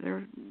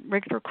a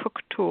regular cook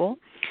tool.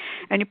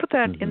 And you put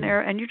that in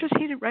there, and you just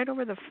heat it right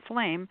over the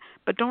flame,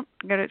 but don't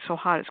get it so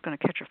hot it's going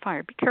to catch a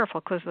fire. Be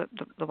careful because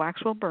the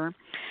wax will burn.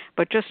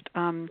 But just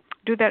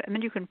do that, and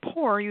then you can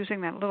pour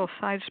using that little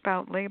side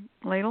spout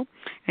ladle,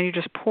 and you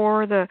just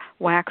pour the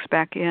wax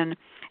back in.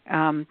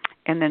 and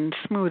then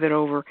smooth it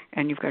over,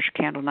 and you've got your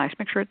candle nice.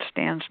 Make sure it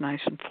stands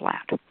nice and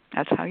flat.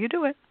 That's how you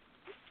do it.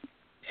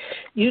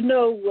 You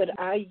know what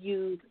I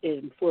use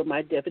for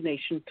my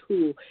divination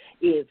tool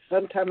is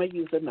sometimes I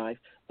use a knife,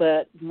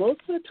 but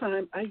most of the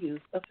time I use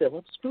a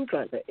Phillips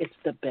screwdriver. It's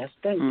the best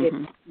thing.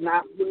 Mm-hmm. It's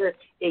not where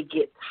it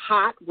gets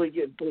hot, where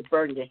you will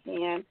burn your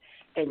hand,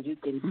 and you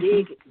can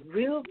dig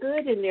real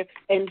good in there,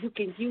 and you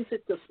can use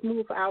it to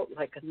smooth out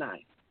like a knife.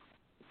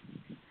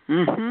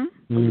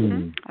 Mm-hmm.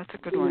 Mm-hmm. That's a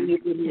good one.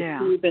 Yeah.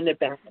 Smoothing it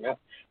back up.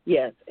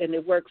 Yes, and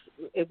it works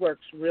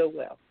real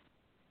well.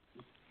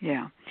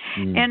 Yeah.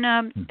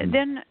 And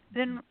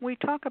then we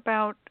talk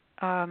about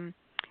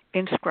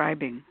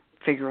inscribing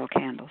figural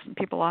candles, and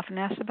people often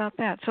ask about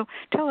that. So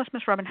tell us,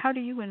 Miss Robin, how do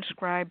you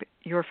inscribe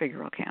your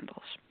figural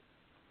candles?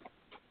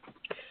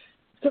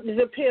 So it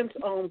depends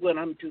on what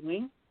I'm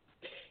doing.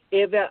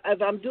 If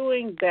I'm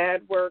doing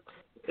bad work,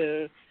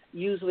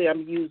 usually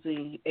I'm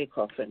using a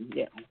coffin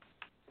nail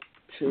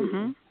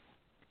to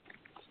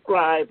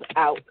scribe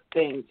out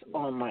things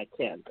on my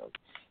candle.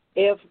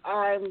 If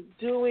I'm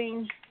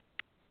doing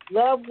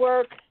love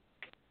work,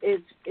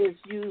 it's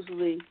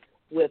usually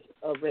with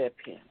a red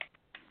pen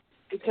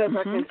because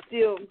I can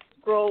still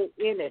scroll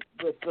in it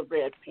with the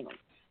red pen.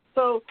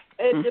 So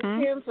it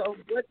depends on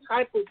what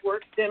type of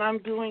work that I'm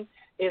doing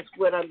is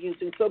what I'm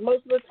using. So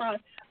most of the time,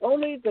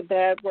 only the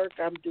bad work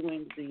I'm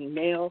doing the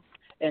nail,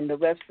 and the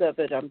rest of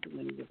it I'm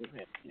doing with the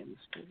red pen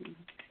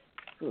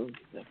through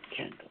the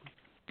candle.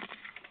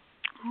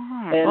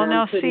 All right. Well,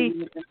 now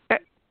see.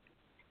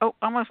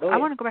 I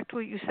want to go back to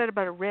what you said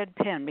about a red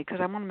pen because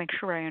I want to make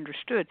sure I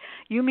understood.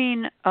 You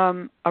mean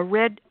a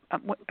red?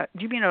 Do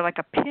you mean like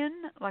a pen,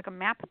 like a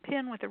map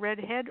pen with a red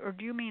head, or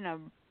do you mean a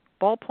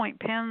ballpoint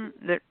pen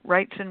that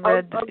writes in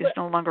red is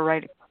no longer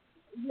writing?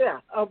 Yeah,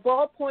 a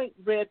ballpoint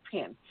red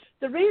pen.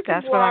 The reason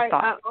That's why what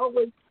I thought.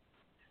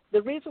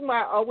 The reason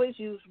why I always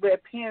use red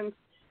pens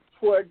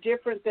for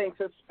different things,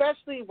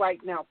 especially right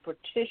now,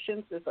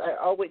 partitions, as I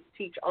always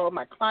teach all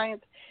my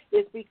clients,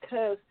 is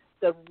because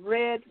the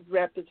red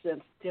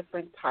represents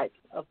different types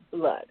of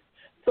blood.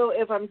 So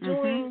if I'm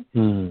doing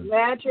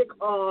magic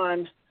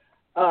on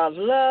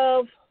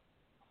love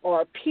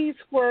or peace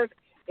work,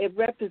 it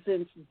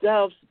represents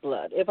dove's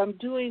blood. If I'm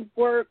doing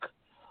work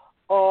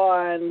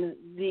on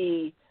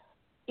the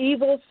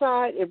evil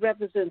side, it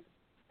represents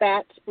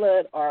bat's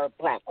blood or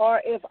black.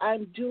 Or if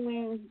I'm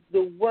doing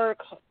the work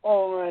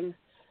on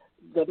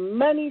the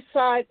money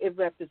side, it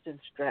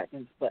represents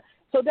dragon's blood.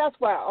 So that's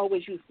why I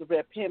always use the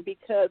red pen,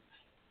 because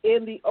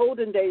in the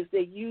olden days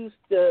they used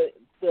the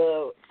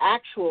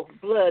actual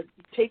blood,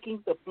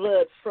 taking the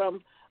blood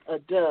from a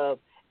dove,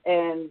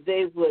 and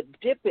they would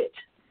dip it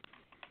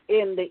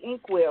in the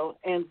inkwell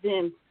and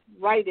then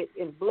write it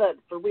in blood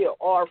for real,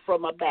 or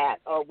from a bat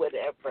or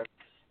whatever.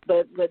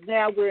 But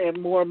now we're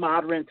in more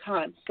modern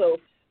times, so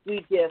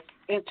we just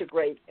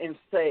integrate and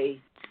say,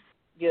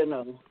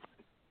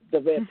 the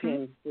red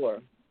pen for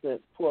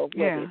what it's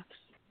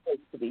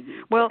supposed to be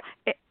used. Well,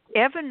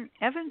 Evan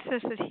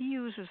says that he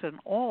uses an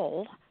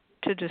awl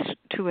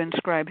to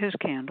inscribe his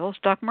candles.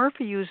 Doc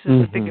Murphy uses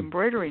a big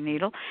embroidery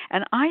needle,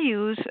 and I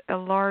use a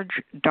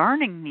large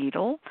darning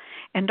needle.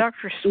 And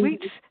Dr.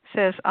 Sweets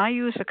says I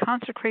use a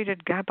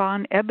consecrated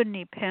Gabon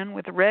ebony pen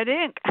with red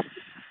ink.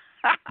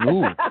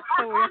 Ooh.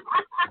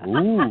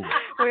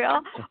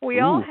 So we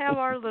all have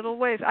our little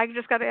ways. I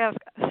just got to ask.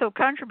 So,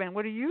 Contraband,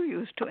 what do you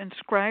use to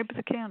inscribe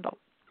the candle?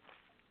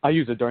 I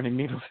use a darning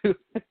needle too.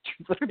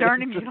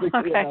 Darning needle,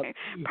 okay.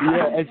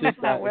 Yeah, it's just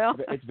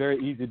it's very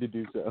easy to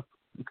do so.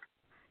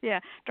 Yeah,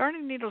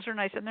 darning needles are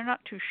nice, and they're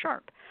not too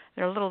sharp.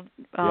 They're a little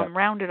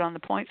rounded on the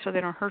point, so they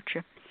don't hurt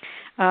you.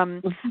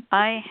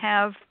 I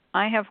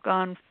have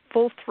gone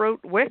full throat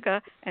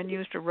Wicca and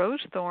used a rose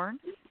thorn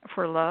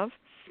for love,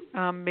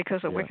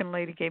 because a Wiccan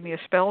lady gave me a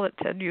spell that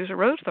said use a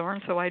rose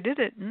thorn, so I did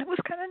it, and it was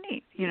kind of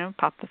neat.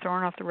 Pop the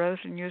thorn off the rose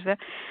and use that.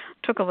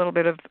 Took a little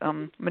bit of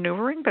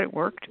maneuvering, but it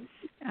worked.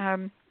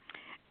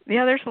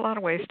 There's a lot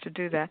of ways to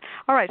do that.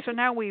 All right, so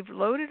now we've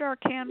loaded our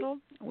candle.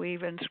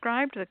 We've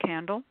inscribed the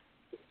candle.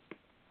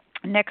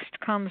 Next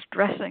comes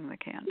dressing the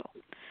candle.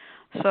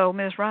 So,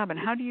 Ms. Robin,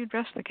 how do you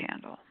dress the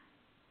candle?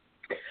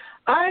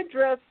 I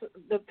dress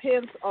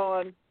depends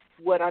on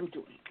what I'm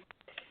doing.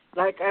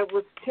 Like I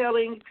was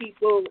telling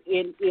people,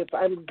 if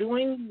I'm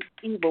doing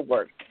evil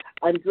work,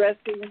 I'm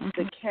dressing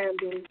the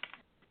candle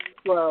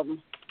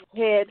from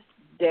head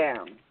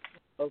down,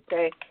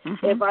 okay?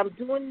 If I'm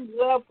doing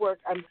love work,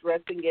 I'm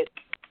dressing it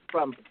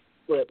from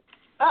foot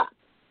up.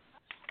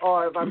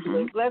 Or if I'm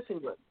doing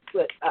blessing work,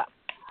 foot up.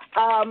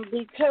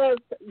 Because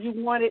you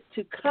want it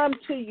to come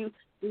to you.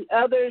 The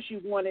others,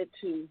 you want it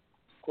to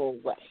go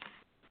away.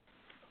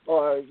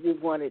 Or you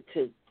want it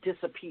to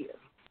disappear.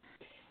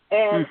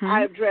 And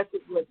I dress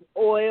it with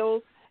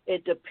oils.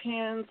 It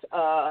depends.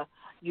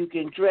 You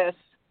can dress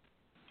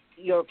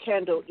your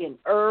candle in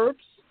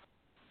herbs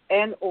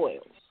and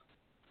oils.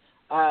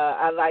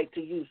 I like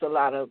to use a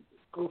lot of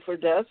gopher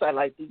dust. I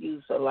like to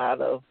use a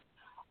lot of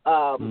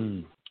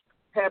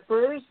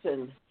peppers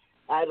and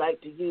I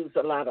like to use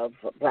a lot of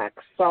black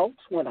salt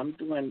when I'm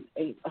doing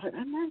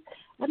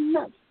I'm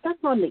not stuck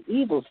on the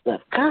evil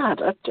stuff.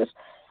 God, I just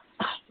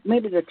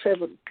maybe the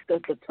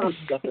Trump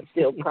stuff is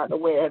still kind of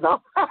wearing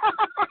off.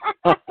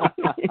 I'm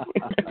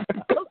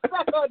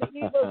stuck on the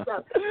evil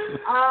stuff.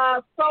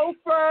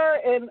 Sulfur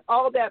and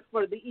all that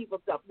for the evil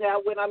stuff. Now,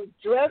 when I'm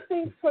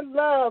dressing for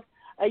love,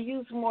 I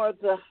use more of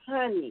the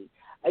honey.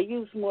 I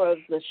use more of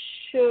the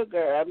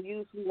sugar. I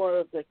use more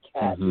of the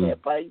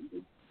catnip. I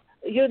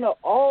use,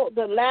 all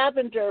the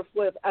lavender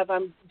if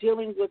I'm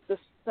dealing with the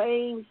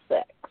same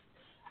sex.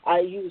 I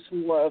use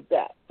more of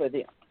that for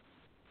them.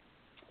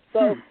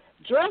 So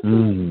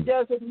dressing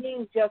doesn't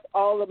mean just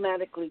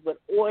automatically with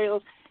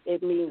oils.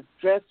 It means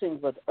dressing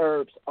with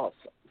herbs also.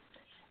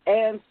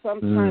 And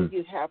sometimes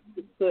you have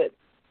to put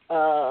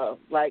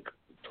like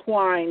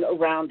twine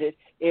around it,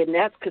 and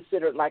that's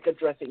considered like a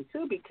dressing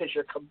too because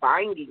you're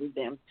combining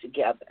them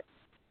together.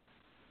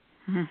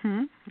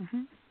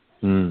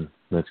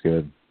 That's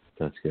good.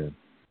 That's good.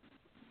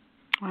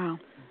 Wow.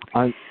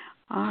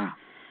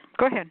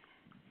 Go ahead.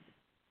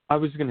 I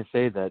was going to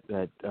say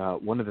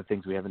that one of the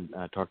things we haven't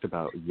talked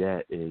about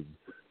yet is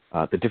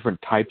the different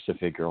types of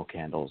figural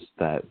candles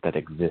that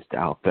exist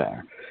out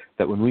there.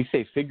 That when we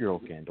say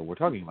figural candle, we're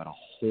talking about a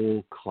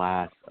whole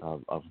class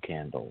of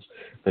candles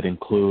that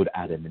include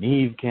Adam and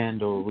Eve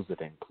candles,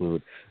 that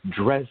include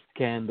dressed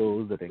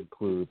candles, that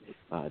include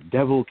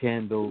devil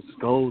candles,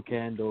 skull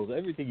candles,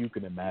 everything you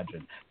can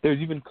imagine. There's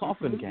even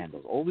coffin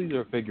candles. All these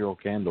are figural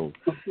candles.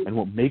 And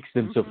what makes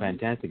them so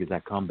fantastic is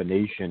that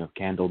combination of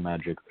candle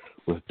magic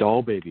with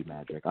doll baby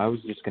magic. I was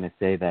just going to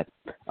say that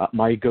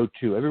my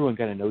go-to, everyone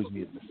kind of knows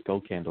me as the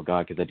skull candle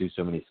guy because I do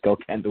so many skull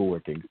candle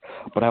workings,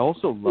 but I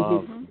also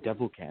love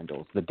devil candles.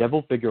 The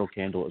devil figural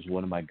candle is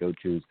one of my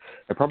go-tos.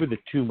 They're probably the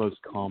two most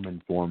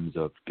common forms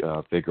of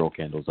figural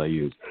candles I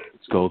use,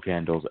 skull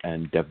candles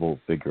and devil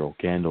figural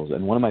candles.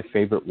 And one of my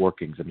favorite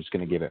workings, I'm just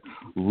going to give it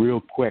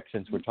real quick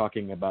since we're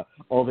talking about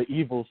all the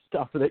evil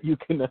stuff that you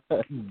can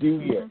do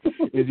here,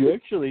 is you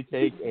actually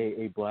take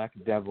a black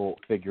devil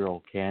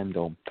figural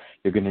candle.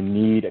 You're going to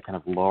need a kind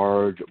of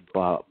large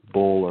bowl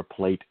or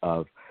plate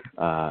of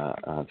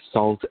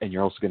salt, and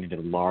you're also going to need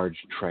a large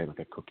tray, like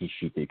a cookie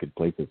sheet that you could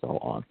place this all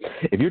on.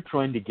 If you're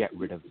trying to get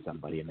rid of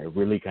somebody and they're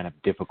really kind of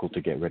difficult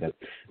to get rid of,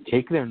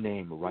 take their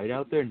name, write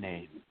out their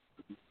name,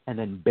 and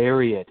then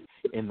bury it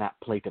in that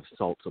plate of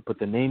salt. So put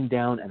the name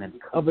down and then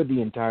cover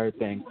the entire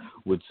thing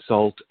with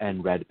salt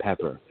and red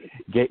pepper.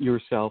 Get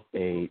yourself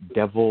a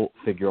devil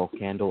figural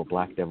candle, a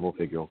black devil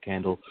figural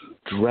candle.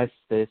 Dress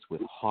this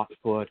with hot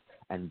foot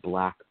and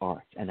black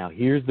art. And now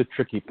here's the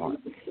tricky part.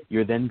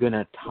 You're then going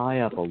to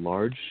tie up a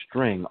large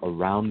string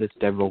around this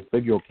devil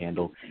figural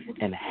candle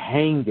and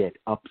hang it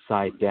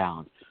upside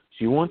down.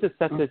 So you want to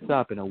set this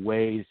up in a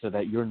way so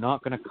that you're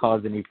not going to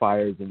cause any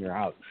fires in your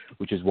house,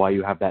 which is why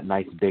you have that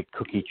nice big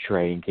cookie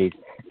tray in case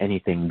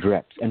anything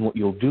drips. And what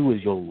you'll do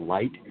is you'll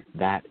light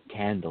that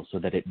candle so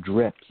that it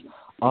drips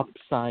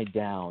upside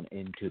down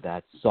into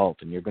that salt.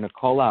 And you're going to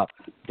call out,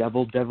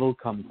 devil, devil,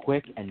 come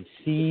quick and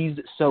seize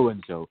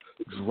so-and-so.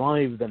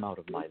 Drive them out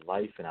of my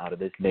life and out of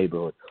this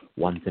neighborhood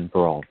once and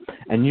for all.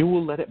 And you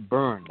will let it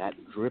burn, that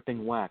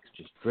dripping wax.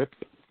 Just drip,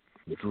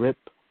 drip,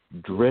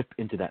 drip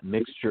into that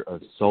mixture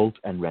of salt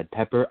and red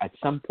pepper. At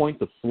some point,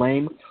 the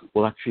flame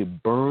will actually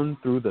burn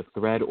through the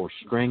thread or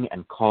string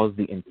and cause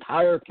the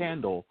entire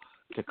candle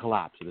to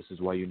collapse. So this is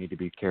why you need to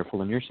be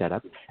careful in your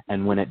setup.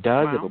 And when it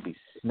does, it'll be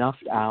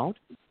snuffed out,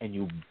 and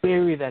you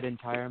bury that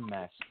entire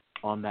mess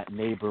on that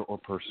neighbor or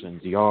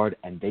person's yard,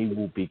 and they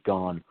will be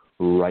gone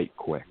right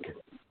quick.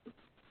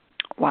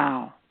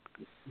 Wow.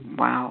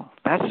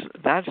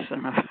 That's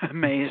an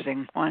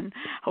amazing one.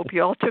 Hope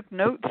you all took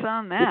notes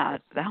on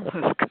that. That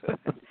was good.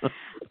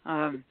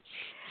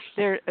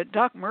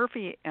 Doc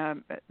Murphy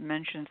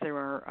mentions there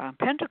are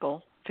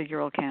pentacle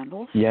figural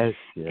candles. Yes.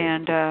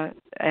 And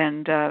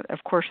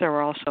of course there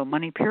are also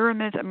money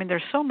pyramids. I mean,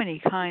 there's so many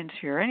kinds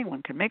here.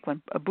 Anyone can make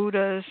one.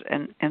 Buddhas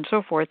and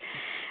so forth.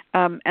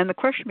 And the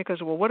question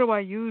becomes, well, what do I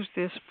use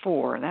this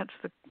for? That's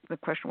the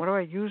question. What do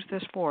I use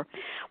this for?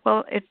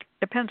 Well, it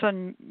depends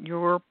on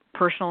your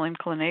personal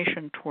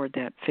inclination toward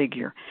that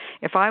figure.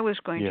 If I was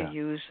going to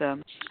use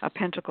a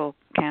pentacle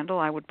candle,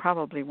 I would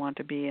probably want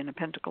to be in a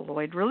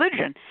pentacleoid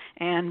religion,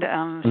 and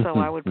so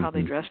I would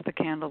probably dress the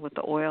candle with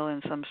the oil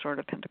in some sort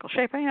of pentacle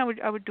shape. I mean,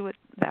 I would do it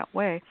that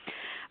way.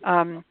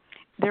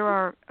 There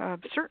are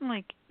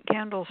certainly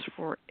candles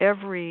for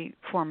every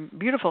form.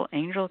 Beautiful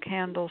angel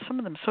candles. Some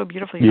of them so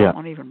beautiful you don't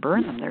want to even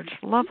burn them. They're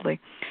just lovely.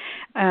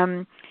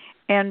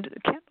 And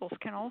candles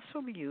can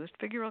also be used,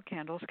 figural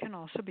candles can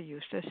also be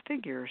used as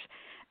figures.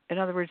 In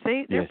other words,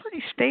 they're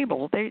pretty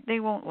stable. They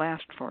won't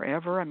last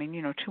forever. I mean,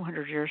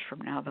 200 years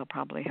from now, they'll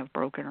probably have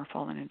broken or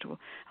fallen into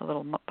a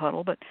little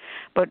puddle.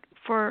 But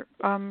for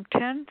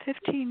 10,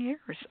 15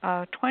 years,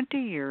 20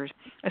 years,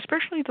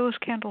 especially those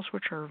candles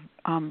which are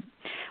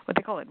what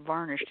they call it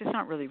varnished. It's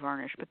not really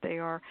varnished, but they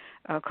are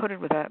coated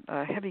with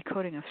a heavy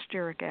coating of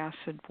stearic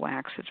acid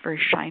wax. It's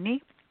very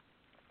shiny.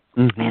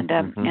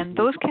 And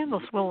those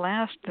candles will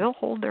last. They'll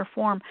hold their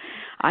form.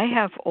 I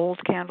have old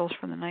candles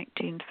from the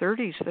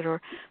 1930s that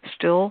are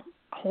still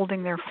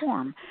holding their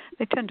form.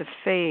 They tend to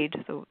fade,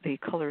 the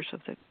colors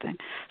of the thing.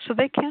 So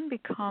they can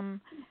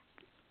become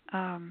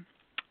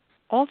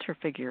altar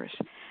figures.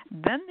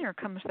 Then there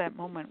comes that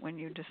moment when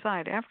you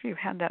decide, after you've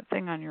had that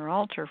thing on your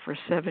altar for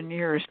 7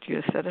 years, do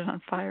you set it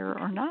on fire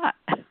or not?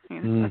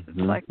 It's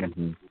like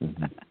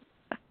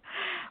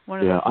one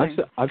of those things.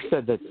 I've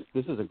said that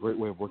this is a great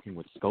way of working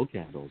with skull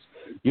candles.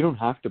 You don't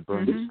have to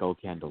burn the skull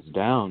candles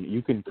down.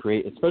 You can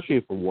create,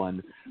 especially for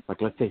one, like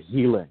let's say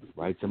healing,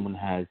 right? Someone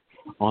has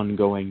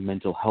ongoing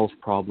mental health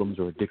problems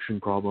or addiction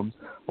problems.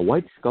 A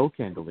white skull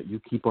candle that you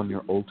keep on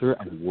your altar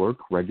and work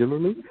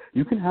regularly,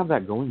 you can have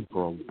that going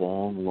for a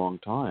long, long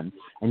time,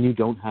 and you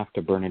don't have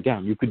to burn it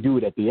down. You could do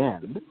it at the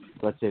end.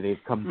 Let's say they've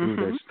come through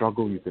their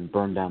struggle, you can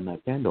burn down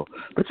that candle.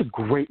 But it's a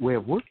great way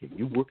of working.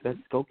 You work that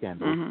skull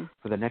candle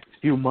for the next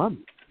few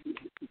months.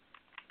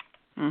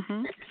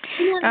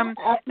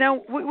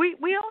 Now,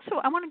 we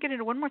also, I want to get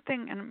into one more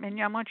thing,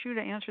 and I want you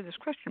to answer this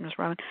question, Ms.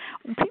 Robin.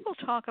 When people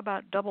talk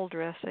about double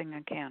dressing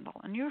a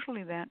candle, and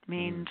usually that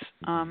means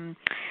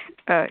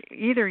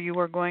either you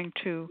are going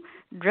to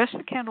dress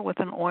the candle with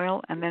an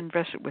oil and then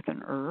dress it with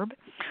an herb,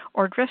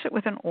 or dress it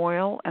with an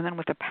oil and then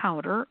with a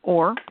powder,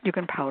 or you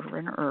can powder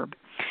an herb.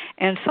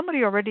 And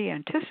somebody already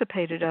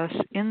anticipated us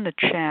in the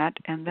chat,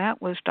 and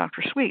that was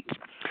Dr. Sweets,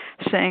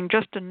 saying,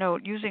 just a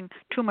note, using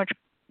too much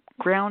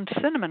ground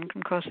cinnamon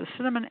can cause the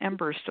cinnamon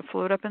embers to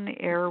float up in the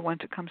air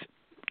once it comes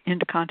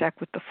into contact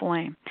with the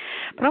flame.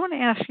 But I want to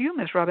ask you,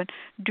 Ms. Robin,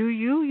 do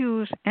you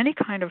use any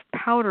kind of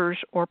powders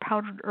or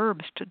powdered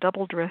herbs to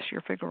double dress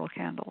your Figural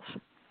candles?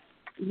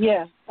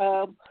 Yes.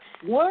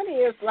 One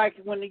is like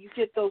when you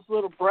get those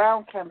little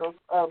brown candles,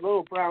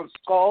 little brown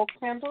skull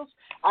candles,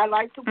 I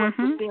like to work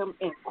with them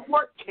in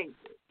quart cases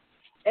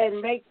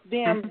and make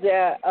them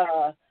that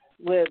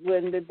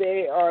when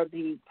they are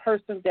the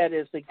person that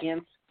is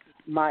against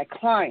my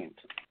client.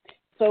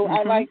 So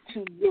I like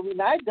to, when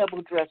I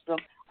double dress them,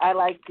 I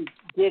like to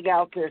dig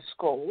out their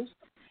skulls,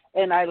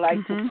 and I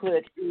like to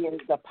put in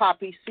the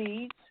poppy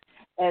seeds,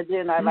 and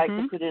then I like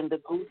to put in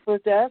the gopher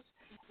dust,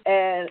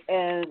 and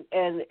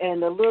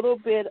a little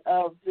bit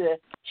of the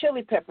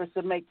chili peppers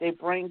to make their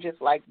brain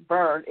just like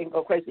burn and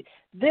go crazy.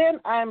 Then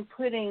I'm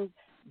putting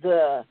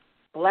the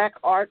black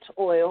arch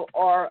oil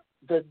or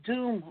the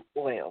doom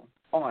oil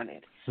on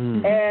it.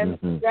 And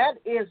that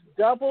is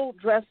double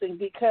dressing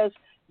because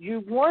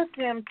you want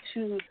them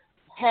to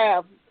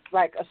have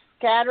like a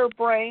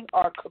scatterbrain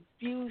or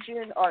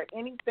confusion or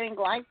anything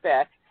like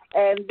that.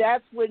 And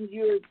that's when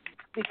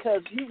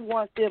because you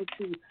want them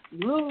to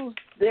lose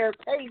their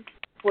taste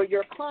for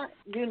your client,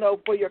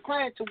 for your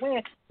client to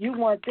win. You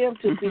want them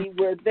to be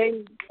where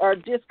they are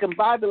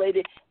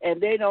discombobulated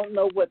and they don't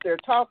know what they're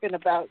talking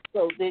about.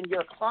 So then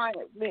your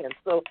client wins.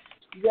 So,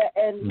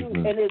 and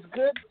it's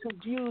good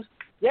to use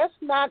just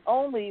not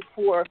only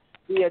for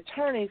the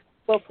attorneys,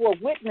 but for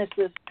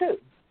witnesses too.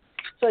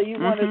 So you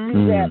want to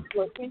do that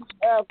for each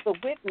of the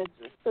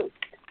witnesses too.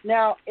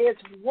 Now,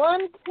 it's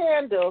one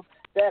candle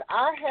that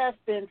I have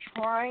been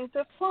trying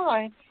to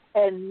find,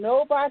 and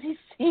nobody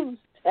seems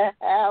to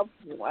have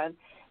one,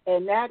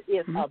 and that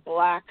is a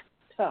black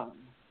tongue.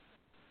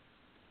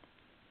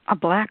 A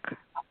black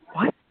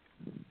what?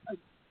 A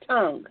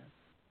tongue.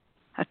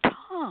 A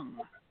tongue.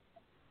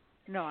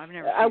 No, I've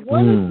never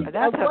seen it.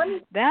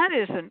 That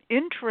is an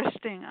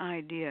interesting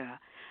idea.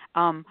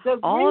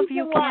 All of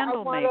you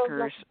candle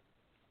makers.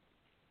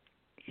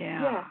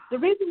 Yeah. The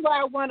reason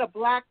why I want a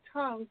black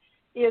tongue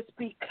is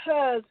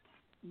because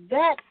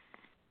that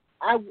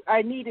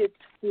I need it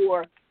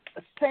for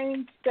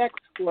same sex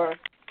for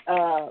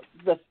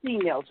the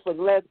females, for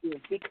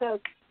lesbians, because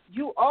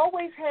you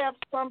always have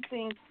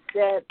something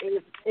that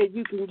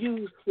you can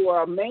use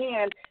for a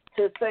man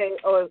to say,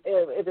 or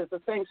if it's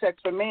the same sex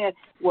for man,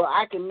 well,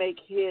 I can make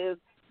you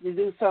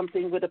do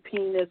something with a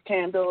penis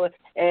candle,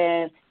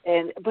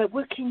 but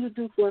what can you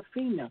do for a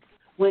female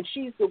when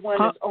she's the one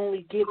that's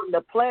only getting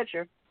the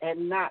pleasure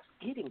and not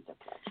getting the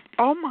pleasure?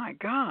 Oh my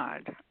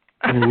God!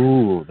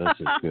 Ooh, that's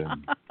good.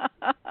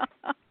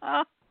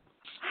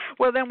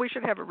 Well, then we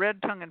should have a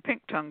red tongue and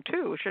pink tongue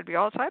too. It should be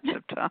all types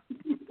of tongue.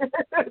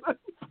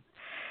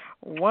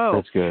 Whoa,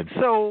 that's good.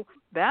 So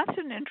that's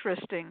an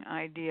interesting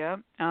idea.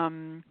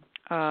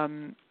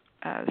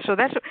 So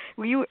that's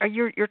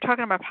you're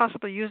talking about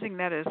possibly using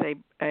that as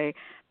a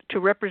to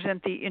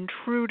represent the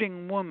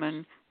intruding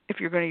woman if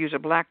you're going to use a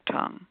black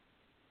tongue.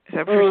 Is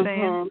that what you're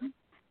saying?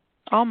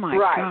 Oh my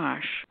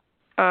gosh.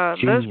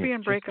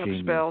 Lesbian breakup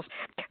spells.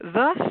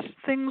 Thus,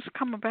 things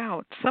come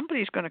about.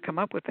 Somebody's going to come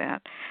up with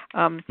that.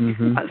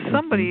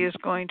 Somebody is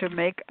going to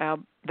make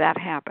that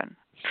happen.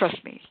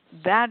 Trust me,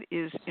 that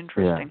is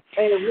interesting.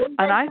 Yeah.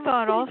 And I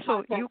thought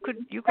also you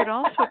could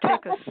also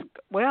take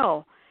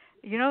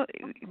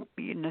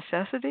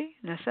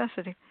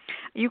necessity.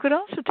 You could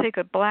also take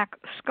a black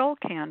skull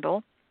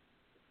candle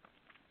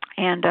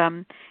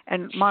and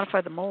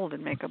modify the mold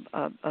and make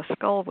a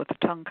skull with the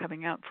tongue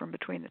coming out from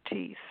between the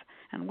teeth.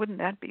 And wouldn't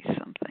that be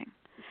something?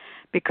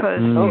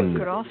 Because you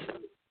could also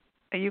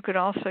you could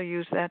also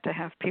use that to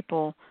have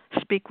people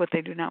speak what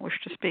they do not wish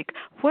to speak.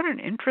 What an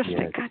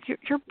interesting, God,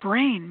 your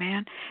brain,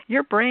 man.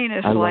 Your brain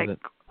is love it.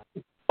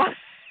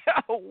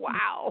 Oh,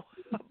 wow.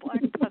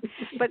 Black pun.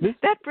 But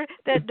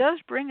that does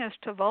bring us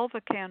to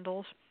vulva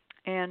candles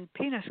and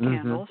penis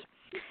candles.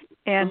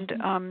 And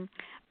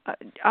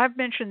I've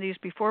mentioned these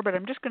before, but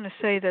I'm just going to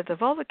say that the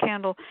vulva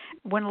candle,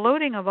 when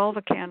loading a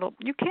vulva candle,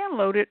 you can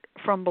load it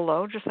from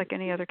below, just like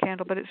any other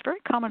candle, but it's very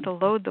common to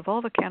load the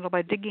vulva candle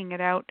by digging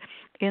it out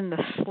in the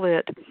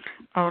slit.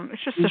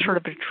 It's just a sort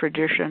of a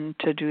tradition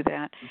to do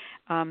that.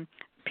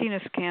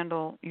 Penis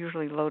candle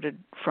usually loaded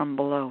from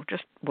below,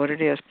 just what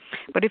it is.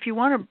 But if you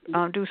want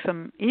to do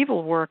some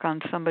evil work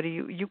on somebody,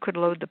 you could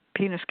load the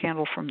penis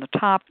candle from the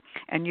top,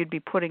 and you'd be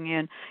putting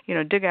in,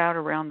 dig out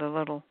around the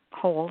little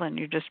hole, and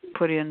you just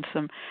put in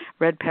some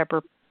red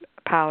pepper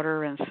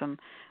powder and some,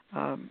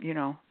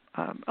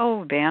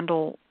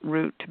 vandal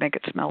root to make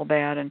it smell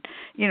bad, and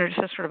just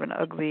a sort of an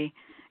ugly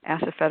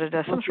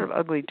asafoetida, some sort of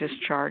ugly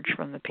discharge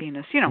from the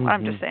penis.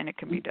 I'm just saying it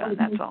can be done.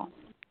 That's all.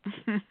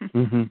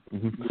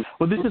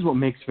 Well, this is what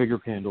makes figure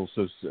candles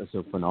so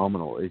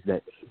phenomenal, is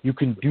that you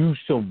can do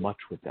so much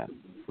with them,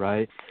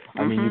 right?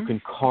 I mean, you can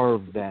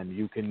carve them,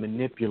 you can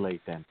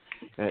manipulate them.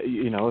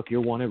 If you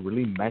want to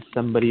really mess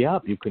somebody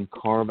up, you can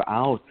carve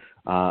out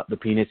the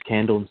penis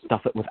candle and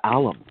stuff it with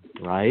alum,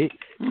 right?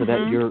 So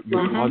that you're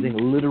causing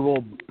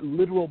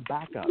literal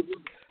backups.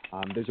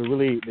 There's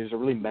a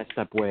really messed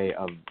up way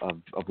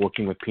of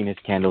working with penis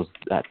candles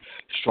that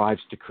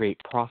strives to create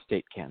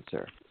prostate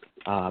cancer.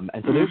 And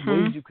so there's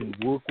ways you can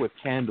work with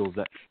candles,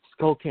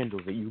 skull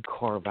candles that you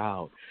carve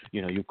out.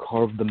 You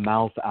carve the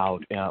mouth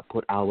out,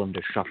 put alum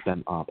to shut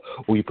them up,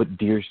 or you put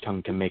deer's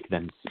tongue to make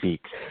them speak.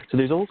 So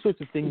there's all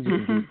sorts of things you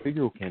can do with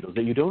figural candles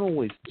that you don't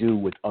always do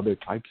with other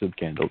types of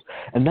candles.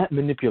 And that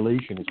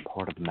manipulation is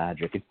part of the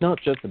magic. It's not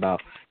just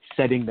about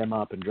setting them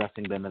up and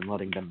dressing them and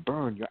letting them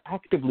burn. You're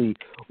actively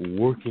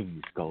working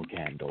these skull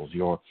candles.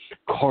 You're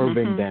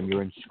carving them.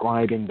 You're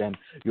inscribing them.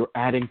 You're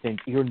adding things.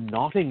 You're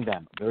knotting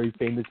them. A very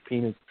famous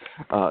penis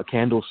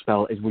candle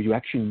spell is where you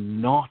actually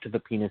knot the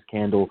penis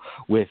candle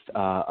with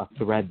a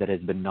thread that has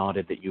been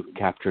knotted that you've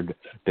captured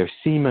their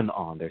semen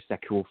on, their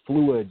sexual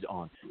fluids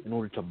on, in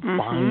order to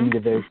bind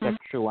their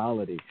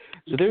sexuality.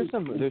 So there's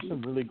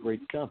some really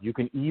great stuff. You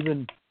can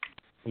even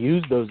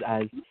use those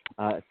as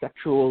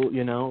sexual,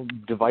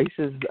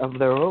 devices of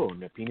their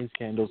own. Penis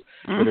candles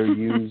that are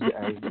used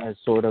as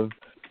sort of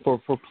for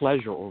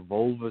pleasure, or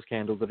vulva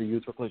candles that are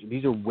used for pleasure.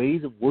 These are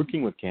ways of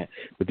working with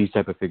these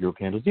type of figural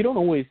candles you don't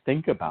always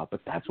think about,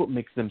 but that's what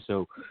makes them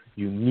so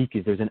unique,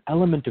 is there's an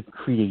element of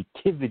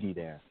creativity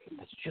there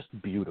that's just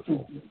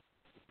beautiful.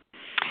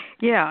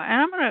 Yeah,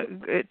 and I'm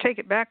going to take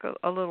it back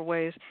a little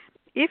ways.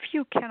 If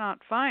you cannot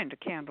find a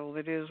candle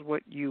that is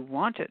what you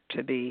want it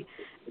to be,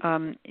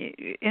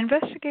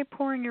 investigate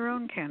pouring your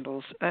own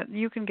candles.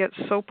 You can get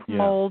soap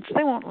molds.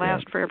 They won't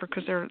last forever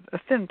because they're a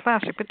thin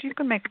plastic, but you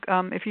can make,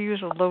 if you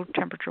use a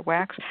low-temperature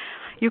wax,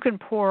 you can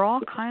pour all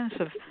kinds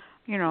of,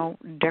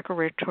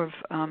 decorative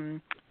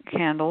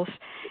candles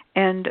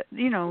and,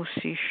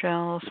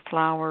 seashells,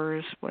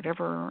 flowers,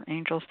 whatever,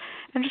 angels,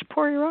 and just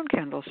pour your own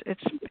candles.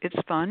 It's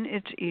fun.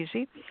 It's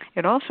easy.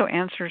 It also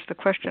answers the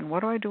question, what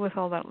do I do with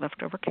all that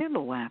leftover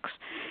candle wax?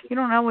 You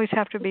don't always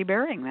have to be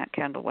burying that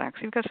candle wax.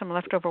 You've got some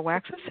leftover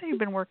wax. Let's say you've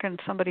been working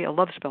somebody a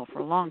love spell for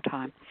a long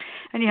time,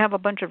 and you have a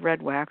bunch of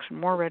red wax and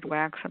more red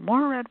wax and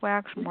more red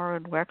wax and more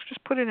red wax.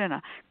 Just put it in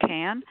a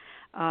can.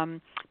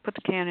 Put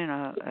the can in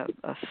a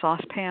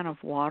saucepan of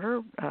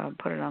water.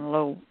 Put it on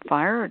low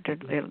fire to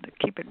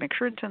keep it. Make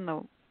sure it's in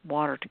the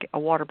water to get a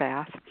water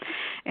bath,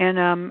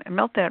 and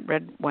melt that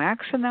red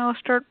wax. And now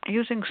start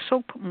using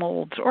soap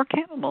molds or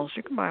candle molds.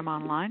 You can buy them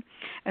online,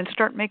 and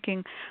start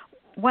making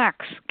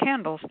wax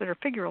candles that are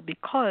figural,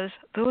 because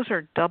those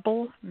are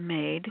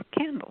double-made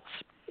candles.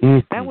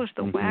 That was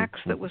the wax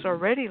that was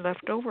already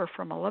left over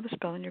from a love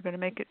spell, and you're going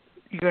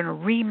to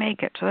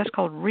remake it. So that's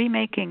called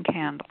remaking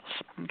candles,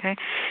 okay?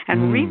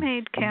 And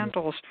remade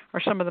candles are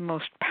some of the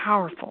most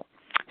powerful.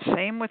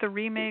 Same with a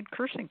remade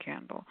cursing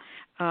candle.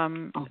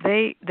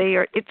 They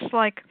are. It's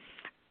like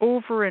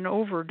over and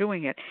over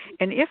doing it.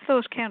 And if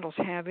those candles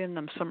have in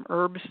them some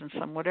herbs and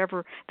some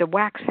whatever, the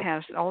wax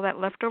has all that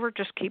left over,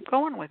 just keep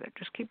going with it.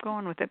 Just keep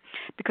going with it,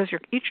 because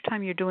each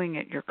time you're doing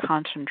it, you're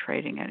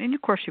concentrating it. And,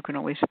 of course, you can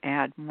always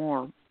add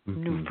more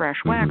new fresh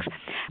wax.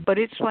 But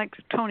it's like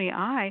Tony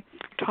I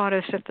taught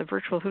us at the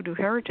Virtual Hoodoo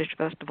Heritage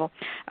Festival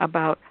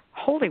about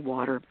holy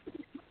water.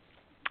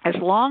 As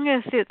long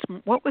as it's,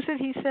 what was it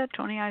he said?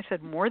 Tony I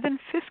said more than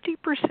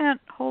 50%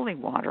 holy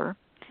water.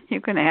 You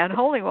can add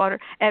holy water,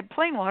 add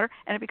plain water,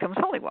 and it becomes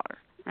holy water,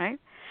 right?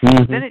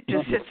 Then it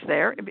just sits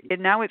there,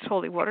 and now it's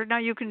holy water. Now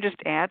you can just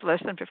add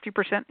less than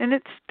 50%, and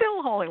it's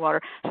still holy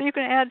water. So you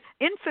can add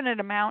infinite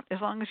amount as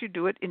long as you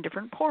do it in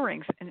different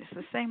pourings, and it's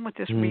the same with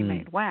this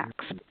remade wax.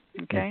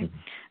 Okay,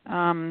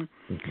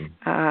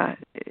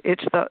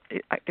 it's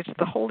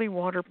the holy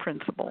water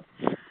principle.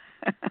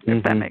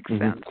 If that makes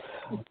sense.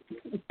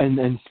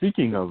 And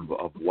speaking of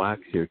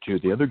wax here too,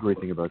 the other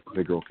great thing about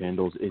figural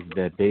candles is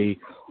that they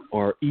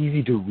are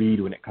easy to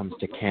read when it comes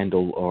to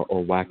candle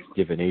or wax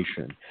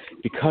divination.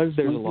 Because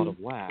there's a lot of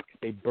wax,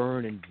 they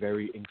burn in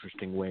very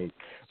interesting ways.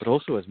 But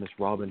also, as Miss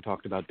Robin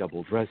talked about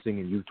double dressing,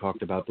 and you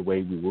talked about the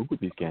way we work with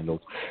these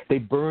candles, they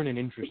burn in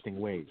interesting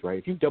ways, right?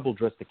 If you double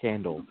dress the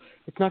candle,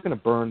 it's not going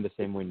to burn the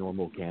same way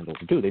normal candles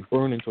do. They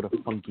burn in sort of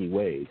funky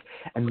ways.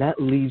 And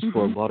that leaves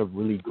for a lot of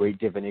really great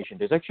divination.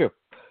 There's actually a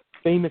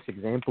famous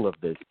example of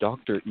this.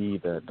 Dr. E,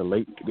 the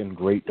late and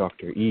great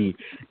Dr. E,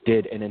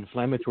 did an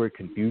inflammatory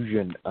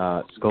confusion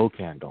skull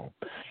candle.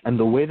 And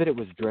the way that it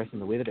was dressed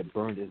and the way that it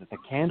burned is that the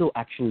candle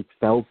actually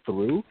fell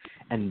through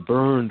and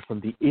burned from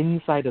the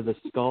inside of the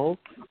skull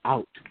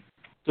out.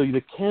 So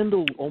the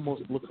candle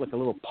almost looks like a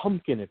little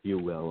pumpkin, if you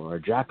will, or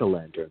a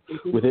jack-o'-lantern,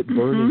 with it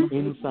burning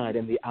inside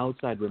and the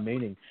outside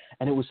remaining.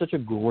 And it was such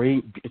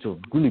it's a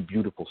really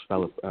beautiful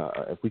spell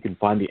if we can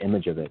find the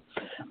image of it.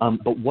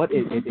 But what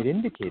it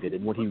indicated,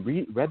 and what he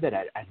read that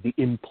as the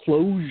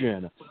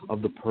implosion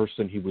of the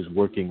person he was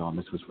working on.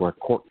 This was for a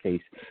court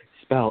case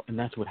spell, and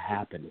that's what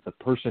happened. The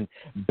person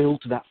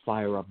built that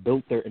fire up,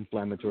 built their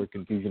inflammatory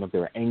confusion up. They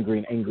were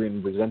angry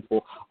and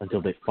resentful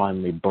until they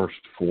finally burst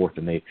forth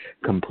and they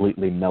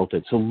completely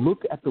melted. So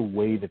look at the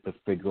way that the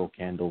Figural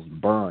candles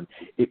burn.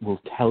 It will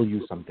tell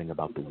you something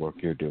about the work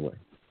you're doing.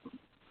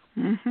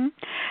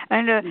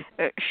 And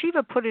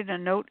Shiva put in a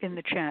note in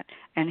the chat,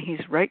 and he's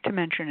right to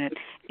mention it.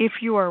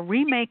 If you are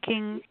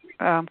remaking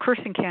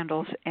cursing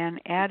candles and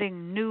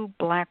adding new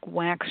black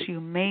wax, you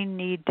may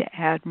need to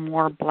add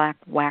more black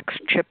wax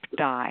chip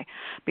dye,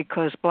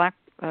 because black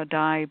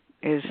dye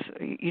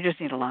you just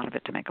need a lot of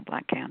it to make a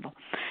black candle.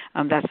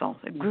 That's all.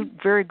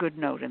 Very good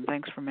note, and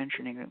thanks for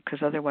mentioning it, because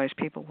otherwise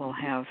people will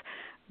have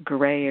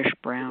grayish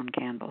brown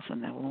candles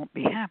and they won't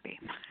be happy.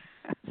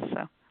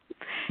 So.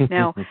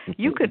 Now,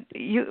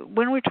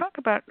 when we talk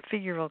about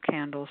figural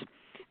candles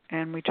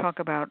and we talk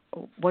about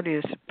what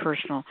is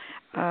personal,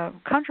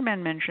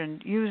 ConjureMan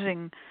mentioned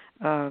using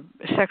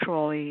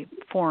sexually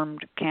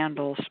formed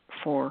candles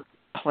for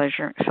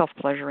pleasure,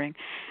 self-pleasuring,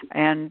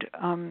 and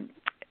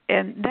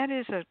that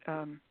is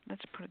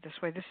let's put it this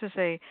way. This is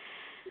a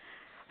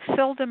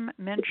seldom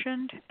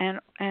mentioned,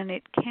 and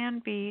it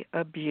can be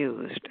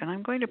abused. And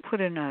I'm going to put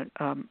in a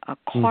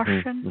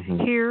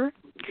caution here.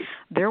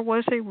 There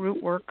was a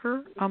root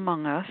worker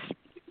among us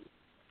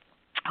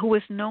who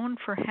was known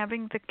for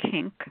having the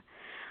kink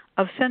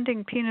of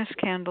sending penis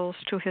candles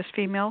to his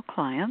female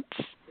clients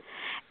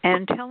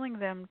and telling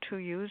them to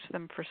use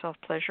them for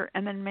self-pleasure,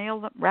 and then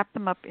wrap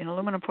them up in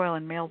aluminum foil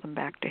and mail them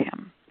back to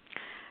him.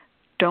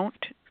 Don't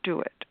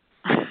do it.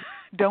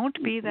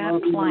 Don't be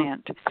that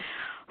client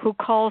who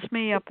calls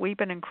me up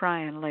weeping and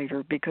crying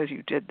later because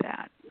you did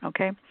that.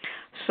 Okay,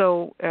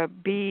 so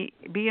be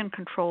in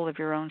control of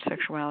your own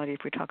sexuality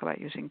if we talk about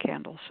using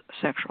candles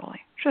sexually.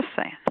 Just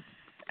saying.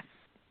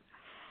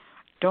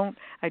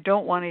 I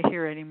don't want to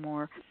hear any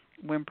more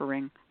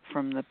whimpering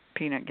from the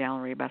peanut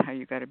gallery about how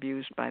you got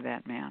abused by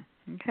that man.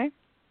 Okay.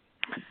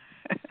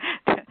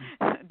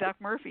 Doc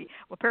Murphy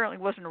apparently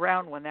wasn't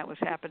around when that was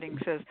happening,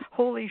 says,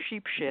 holy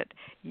sheep shit.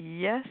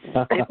 Yes,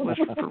 it was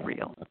for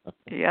real.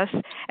 Yes.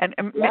 And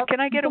can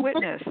I get a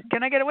witness?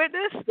 Can I get a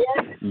witness?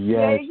 Yes.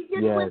 Yes.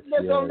 You get a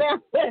witness on that.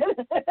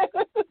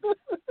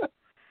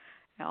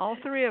 Now, all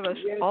three of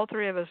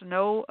us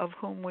know of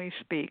whom we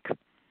speak.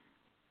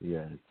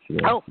 Yes.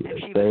 Oh, yes.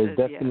 And There's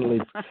says definitely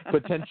yes.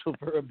 potential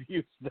for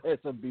abuse there,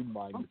 so be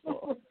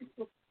mindful.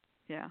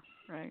 Yeah,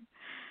 right.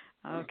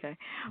 Okay.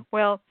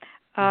 Well,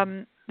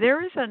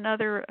 there is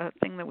another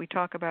thing that we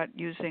talk about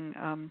using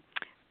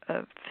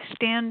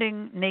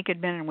standing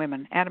naked men and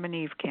women, Adam and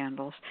Eve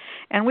candles.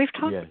 And we've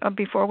talked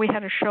before, we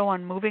had a show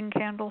on moving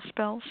candle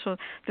spells, so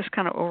this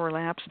kind of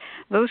overlaps.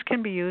 Those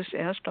can be used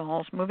as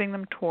dolls, moving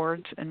them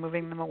towards and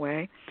moving them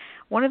away.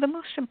 One of the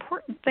most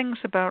important things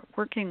about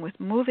working with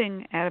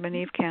moving Adam and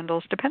Eve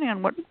candles, depending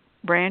on what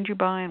brand you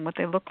buy and what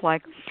they look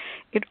like,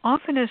 it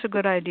often is a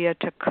good idea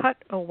to cut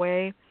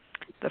away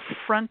the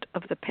front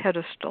of the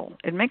pedestal.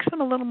 It makes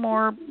them a little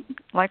more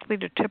likely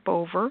to tip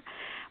over,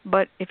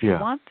 but if you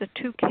want the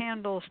two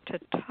candles to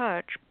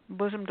touch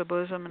bosom to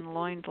bosom and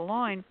loin to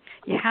loin,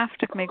 you have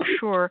to make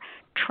sure,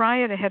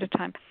 try it ahead of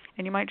time,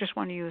 and you might just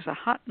want to use a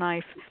hot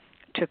knife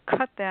to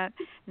cut that.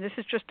 And this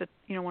is just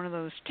one of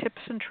those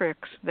tips and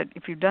tricks that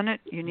if you've done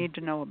it, you need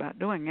to know about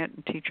doing it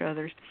and teach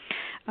others,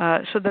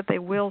 so that they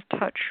will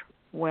touch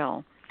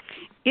well.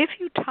 If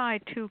you tie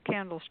two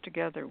candles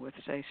together with,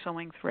 say,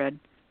 sewing thread,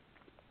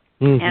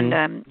 and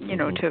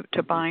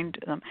to bind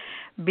them,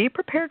 be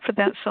prepared for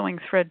that sewing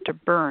thread to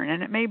burn,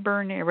 and it may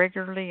burn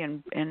irregularly,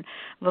 and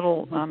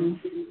little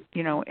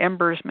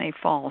embers may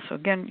fall. So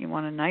again, you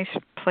want a nice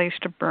place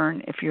to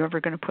burn if you're ever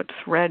going to put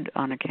thread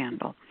on a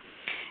candle.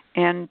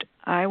 And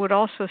I would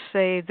also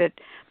say that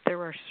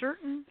there are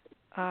certain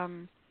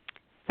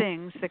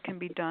things that can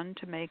be done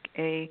to make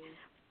a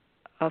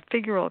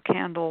figural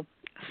candle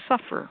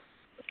suffer.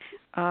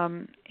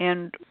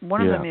 And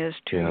one of them is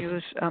to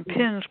use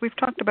pins. We've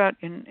talked about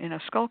in a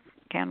skull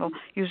candle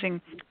using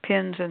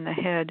pins in the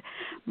head.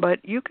 But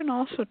you can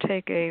also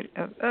take a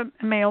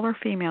male or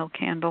female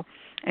candle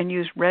and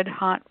use red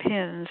hot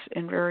pins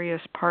in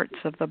various parts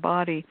of the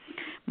body,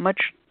 much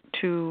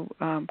to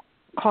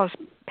cause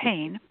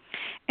pain.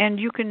 And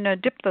you can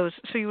dip those.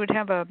 So you would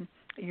have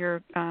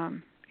your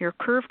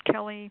curved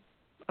Kelly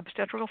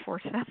obstetrical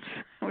forceps,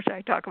 which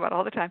I talk about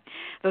all the time.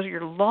 Those are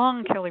your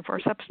long Kelly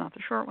forceps, not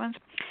the short ones.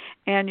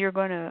 And you're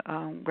going to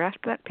grasp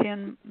that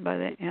pin by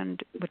the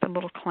end with a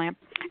little clamp,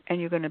 and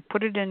you're going to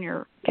put it in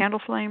your candle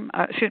flame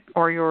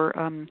or your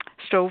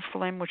stove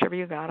flame, whichever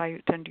you got.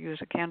 I tend to use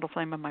a candle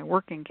flame on my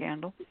working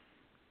candle.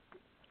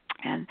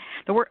 And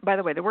by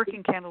the way, the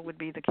working candle would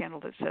be the candle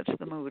that sets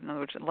the mood. In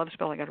other words, a love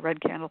spell, I got a red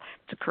candle.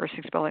 It's a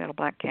cursing spell, I got a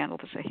black candle.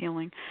 That's a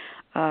healing.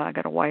 I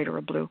got a white or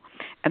a blue.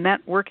 And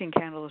that working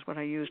candle is what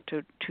I use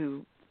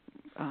to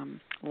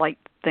light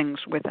things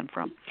with and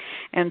from.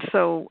 And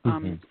so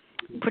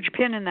put your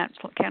pin in that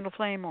candle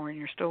flame or in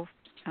your stove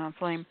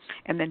flame,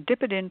 and then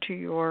dip it into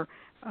your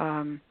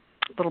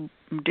little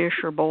dish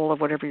or bowl of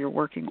whatever your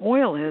working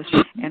oil is,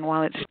 and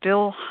while it's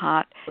still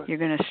hot, you're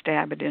going to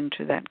stab it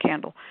into that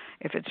candle.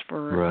 If it's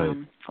for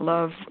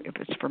love, if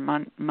it's for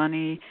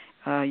money,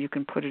 you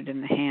can put it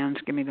in the hands,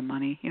 give me the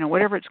money,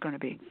 whatever it's going to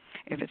be.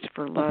 If it's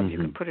for love, you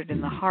can put it in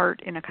the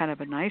heart in a kind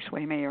of a nice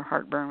way. May your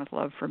heart burn with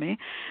love for me.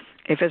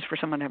 If it's for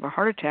someone to have a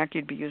heart attack,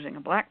 you'd be using a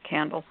black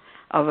candle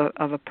of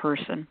a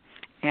person.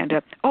 And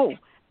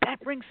that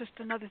brings us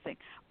to another thing.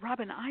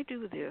 Robin, I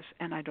do this,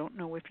 and I don't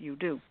know if you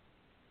do,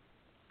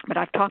 but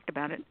I've talked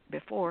about it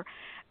before.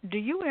 Do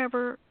you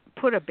ever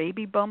put a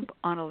baby bump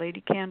on a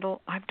lady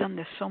candle? I've done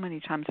this so many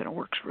times and it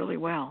works really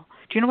well.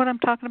 Do you know what I'm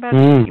talking about?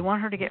 You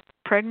want her to get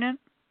pregnant?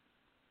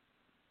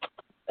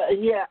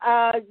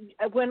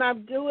 When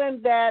I'm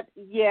doing that,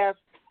 yes,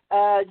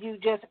 you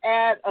just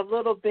add a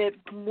little bit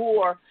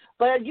more.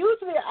 But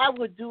usually I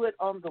would do it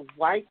on the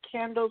white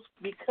candles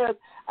because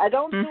I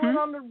don't do it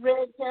on the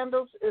red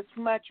candles as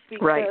much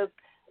because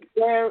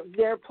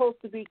they're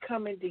supposed to be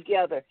coming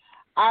together.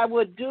 I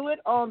would do it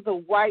on the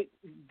white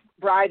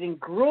bride and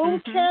groom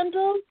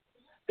candles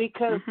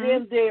because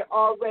then they're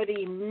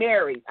already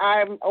married.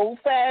 I'm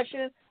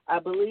old-fashioned. I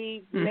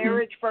believe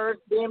marriage first,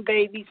 then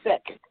baby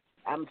second.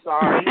 I'm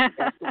sorry.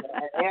 That's what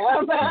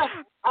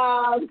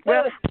I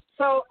am.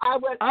 So I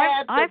would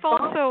add I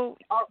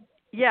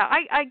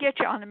get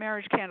you on the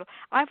marriage candle.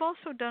 I've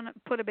also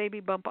put a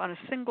baby bump on a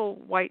single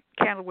white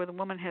candle where the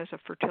woman has a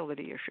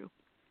fertility issue.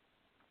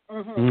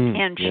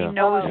 And she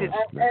knows it's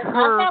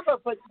her. I have a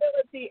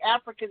fertility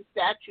African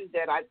statue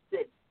that I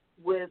sit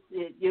with,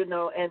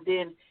 and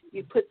then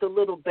you put the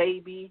little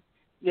baby,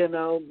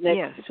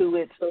 next to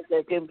it so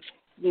they can,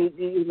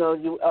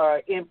 you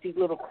are empty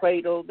little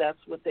cradle. That's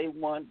what they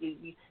want.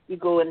 You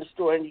go in the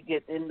store and you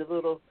get in the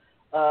little,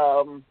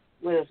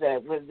 what is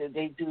that? Where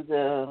they do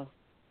the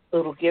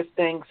little gift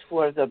things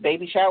for the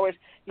baby showers.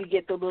 You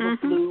get the little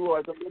blue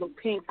or the little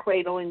pink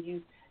cradle,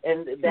 and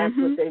that's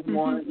what they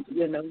want.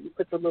 You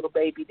put the little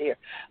baby there.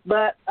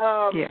 But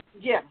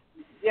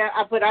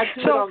but I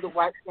do it on the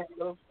white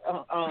candles.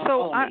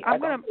 I'm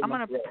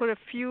gonna put a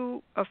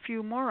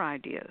few more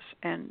ideas,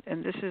 and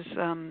this is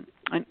and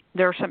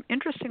there are some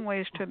interesting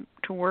ways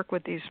to work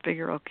with these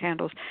figural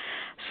candles.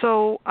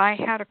 So I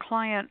had a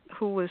client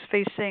who was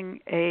facing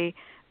a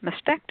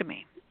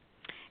mastectomy,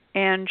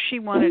 and she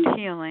wanted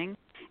healing,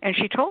 and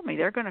she told me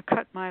they're going to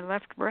cut my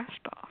left breast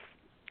off.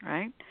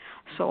 Right?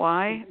 So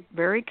I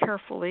very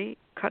carefully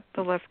cut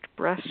the left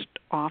breast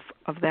off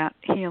of that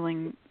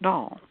healing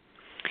doll.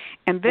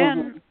 And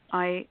then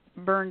I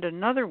burned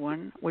another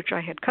one, which I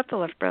had cut the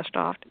left breast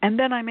off, and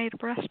then I made a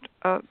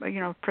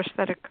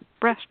prosthetic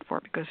breast for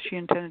it because she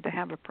intended to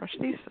have a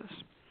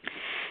prosthesis.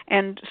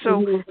 And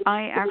so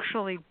I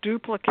actually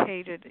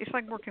duplicated, it's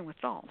like working with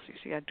dolls, you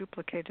see, I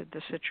duplicated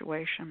the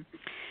situation.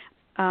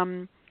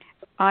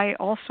 I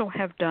also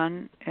have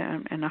done,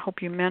 and I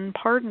hope you men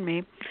pardon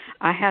me,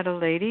 I had a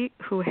lady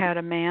who had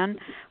a man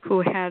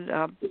who had,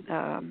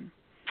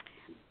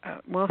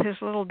 his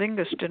little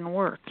dingus didn't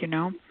work,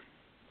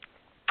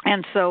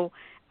 And so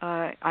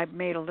I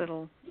made a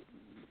little,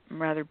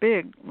 rather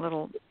big,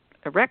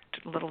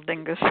 erect little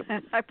dingus,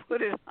 and I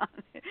put it on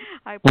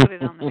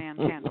the man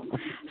candle.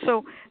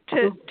 So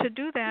to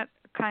do that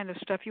kind of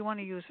stuff, you want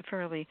to use a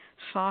fairly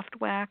soft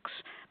wax.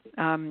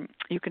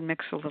 You can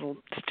mix a little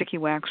sticky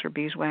wax or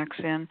beeswax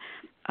in.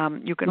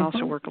 You can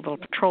also work a little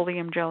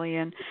petroleum jelly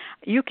in.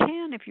 You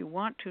can, if you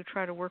want to,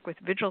 try to work with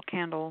vigil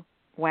candle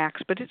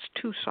wax, but it's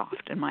too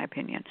soft in my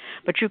opinion.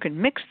 But you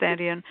can mix that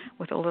in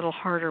with a little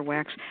harder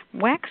wax.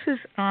 Wax is,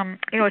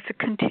 it's a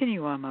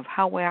continuum of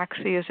how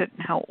waxy is it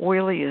and how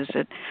oily is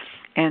it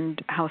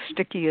and how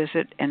sticky is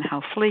it and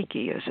how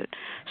flaky is it.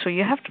 So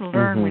you have to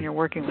learn when you're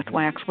working with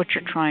wax what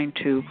you're trying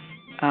to,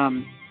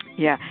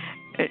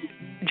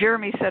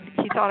 Jeremy said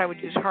he thought I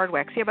would use hard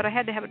wax. Yeah, but I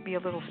had to have it be a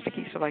little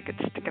sticky so I could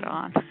stick it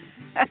on.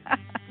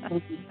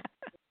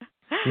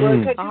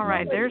 All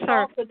right, there's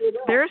our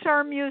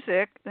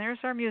music.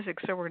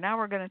 So we're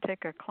going to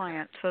take a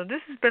client. So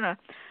this has been a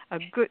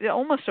good,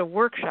 almost a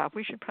workshop.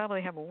 We should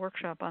probably have a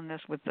workshop on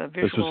this with the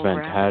visual. This was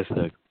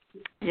fantastic.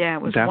 Yeah,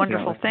 it was Definitely.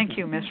 wonderful. Thank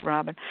you, Miss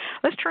Robin.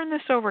 Let's turn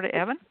this over to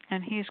Evan,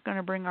 and he's going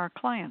to bring our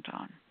client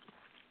on.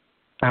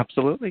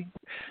 Absolutely.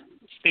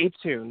 Stay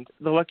tuned.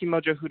 The Lucky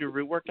Mojo Hoodoo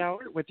Rootwork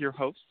Hour with your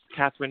hosts,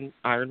 Catherine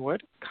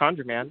Ironwood,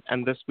 ConjureMan,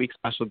 and this week's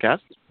special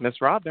guest,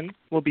 Miss Robin,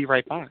 will be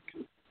right back.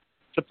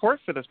 Support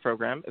for this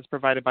program is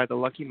provided by the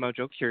Lucky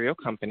Mojo Curio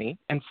Company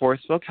in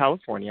Forestville,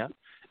 California,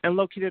 and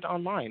located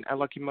online at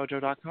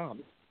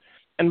luckymojo.com,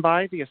 and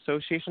by the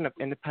Association of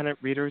Independent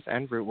Readers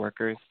and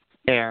Rootworkers,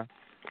 AIR,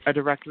 a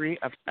directory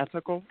of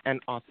ethical and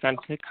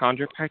authentic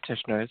conjure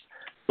practitioners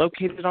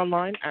located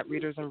online at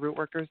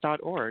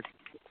readersandrootworkers.org,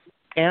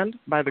 and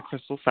by the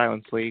Crystal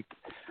Silence League,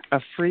 a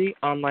free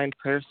online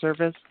prayer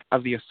service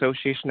of the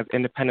Association of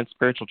Independent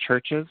Spiritual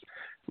Churches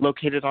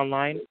located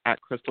online at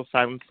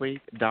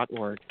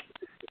crystalsilenceleague.org.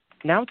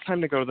 Now it's time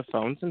to go to the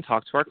phones and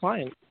talk to our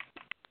client.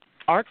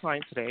 Our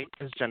client today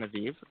is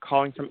Genevieve,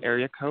 calling from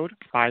area code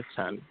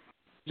 510.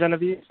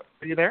 Genevieve,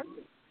 are you there?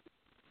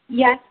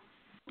 Yes.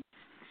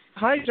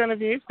 Hi,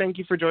 Genevieve. Thank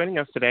you for joining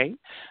us today.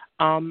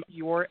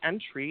 Your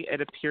entry,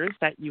 it appears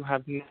that you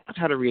have not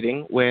had a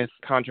reading with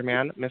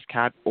ConjureMan, Miss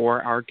Cat,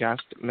 or our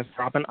guest, Miss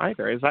Robin,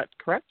 either. Is that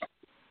correct?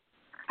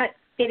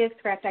 It is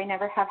correct. I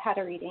never have had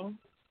a reading.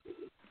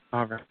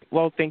 All right.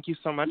 Well, thank you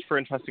so much for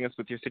entrusting us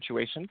with your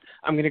situation.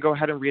 I'm going to go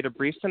ahead and read a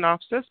brief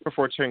synopsis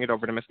before turning it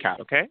over to Miss Cat,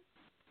 okay?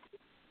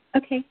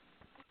 Okay.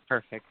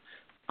 Perfect.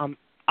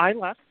 I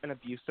left an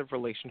abusive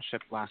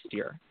relationship last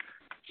year.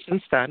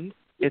 Since then,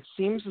 it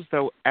seems as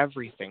though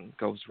everything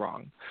goes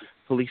wrong.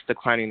 Police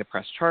declining to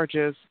press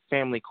charges,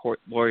 family court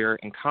lawyer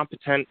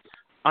incompetent,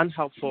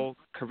 unhelpful,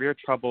 career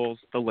troubles,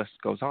 the list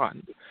goes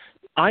on.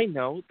 I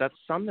know that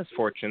some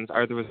misfortunes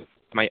are the result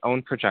of my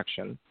own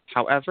projection.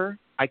 However,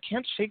 I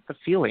can't shake the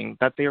feeling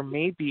that there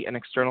may be an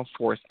external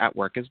force at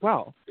work as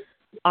well.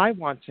 I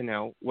want to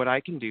know what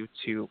I can do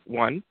to,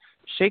 1,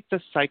 shake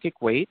the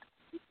psychic weight,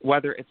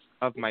 whether it's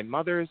of my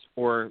mother's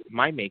or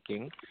my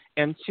making,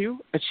 and 2,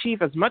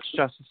 achieve as much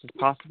justice as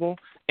possible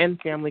in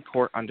family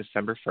court on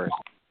December 1st.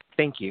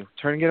 Thank you.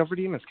 Turning it over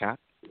to you, Ms. Cat.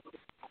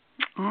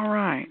 All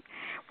right.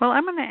 Well,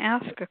 I'm going to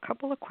ask a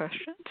couple of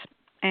questions,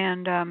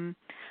 and I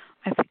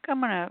think I'm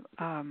going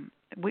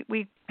to,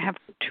 we have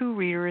 2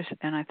 readers,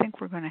 and I think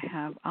we're going to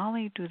have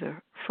Ollie do the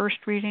first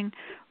reading,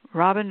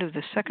 Robin do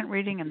the second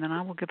reading, and then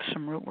I will give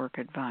some rootwork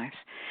advice.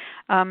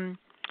 I'm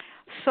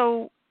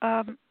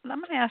going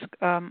to ask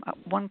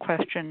one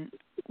question.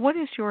 What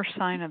is your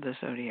sign of the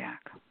zodiac?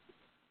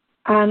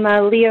 I'm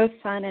a Leo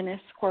sun and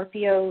a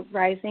Scorpio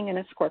rising and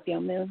a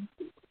Scorpio moon.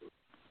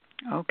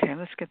 Okay,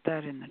 let's get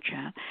that in the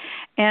chat.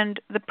 And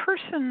the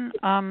person,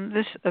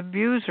 this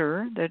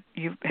abuser that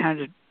you've had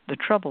the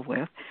trouble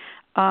with,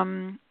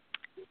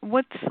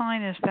 what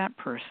sign is that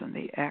person,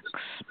 the ex?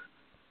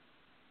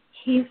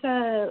 He's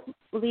a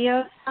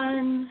Leo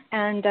sun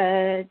and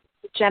a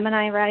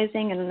Gemini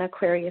rising and an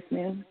Aquarius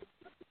moon.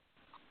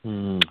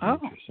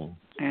 Interesting.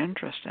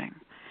 Interesting.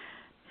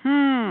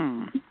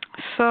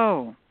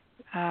 So,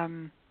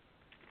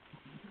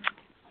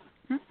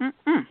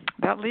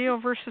 that Leo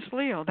versus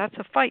Leo, that's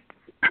a fight.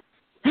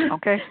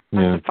 Okay,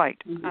 that's a fight.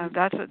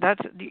 That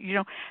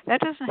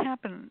doesn't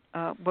happen.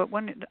 But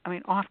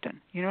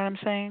often. You know what I'm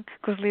saying?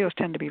 Because Leos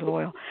tend to be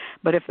loyal.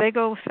 But if they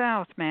go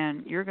south,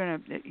 man, you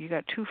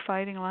got 2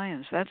 fighting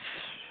lions. That's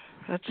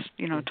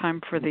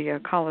time for the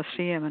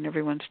Coliseum and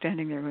everyone's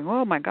standing there going,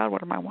 oh, my God,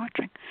 what am I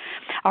watching?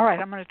 All right,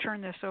 I'm going to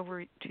turn this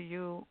over to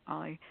you,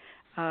 Ollie,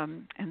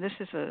 and this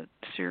is a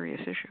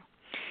serious issue.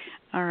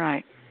 All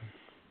right.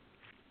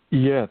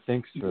 Yeah,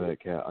 thanks for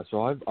that, Kat.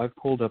 So I've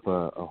pulled up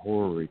a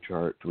horary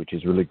chart, which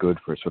is really good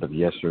for sort of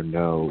yes or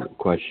no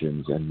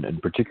questions,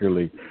 and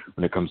particularly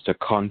when it comes to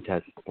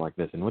contests like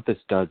this. And what this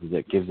does is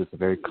it gives us a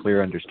very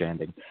clear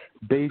understanding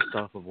based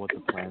off of what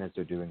the planets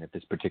are doing at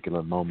this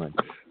particular moment.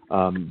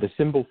 The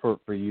symbol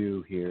for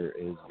you here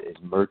is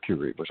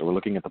Mercury. So we're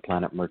looking at the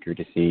planet Mercury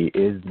to see,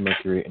 is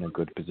Mercury in a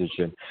good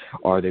position?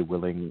 Are they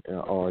willing?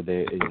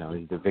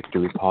 Is the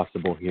victory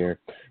possible here?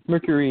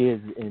 Mercury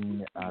is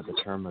in the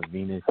term of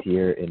Venus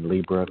here in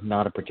Libra,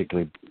 not a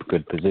particularly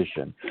good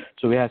position.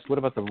 So we asked, what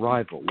about the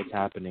rival? What's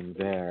happening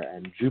there?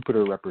 And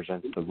Jupiter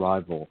represents the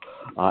rival,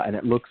 and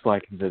it looks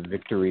like the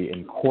victory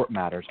in court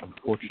matters,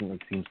 unfortunately,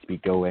 seems to be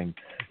going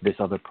this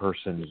other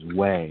person's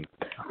way.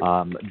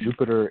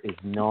 Jupiter is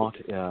not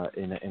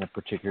in a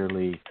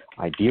particularly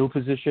ideal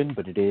position,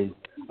 but it is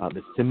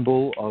the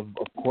symbol of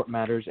court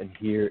matters, and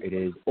here it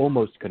is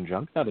almost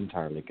conjunct, not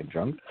entirely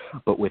conjunct,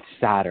 but with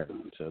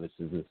Saturn. So this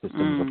is the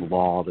systems of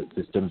law, the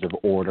systems of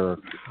order,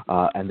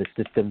 and the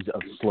systems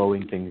of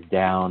slowing things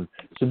down.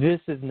 So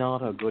this is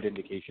not a good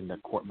indication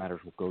that court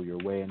matters will go your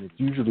way, and it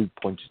usually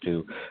points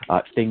to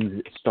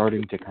things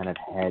starting to kind of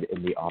head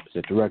in the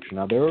opposite direction.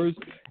 Now, there is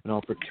an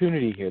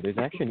opportunity here. There's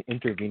actually an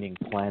intervening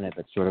planet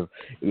that sort of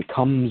it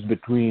comes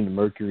between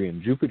Mercury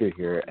and Jupiter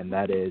here, and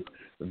that is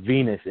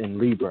Venus in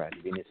Libra.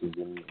 And Venus is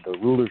in the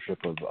rulership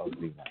of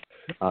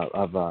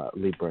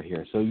Libra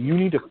here. So you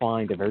need to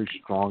find a very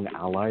strong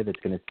ally that's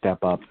going to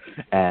step up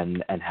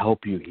and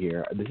help you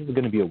here. This is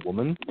going to be a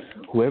woman.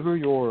 Whoever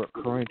your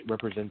current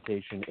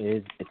representation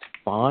is, it's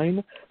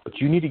fine, but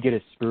you need to get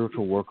a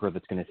spiritual worker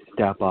that's going to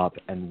step up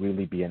and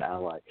really be an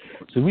ally.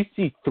 So we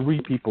see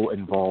three people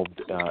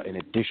involved in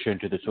addition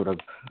to the sort of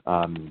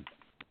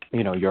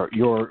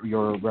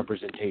your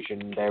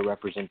representation, their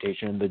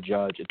representation, the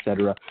judge,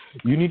 etc.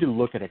 You need to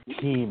look at a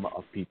team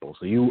of people.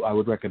 So I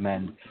would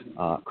recommend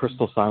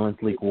crystal silence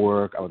leak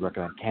work. I would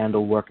recommend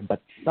candle work,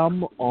 but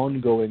some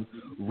ongoing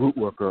root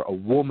worker, a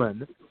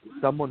woman,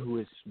 someone who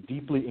is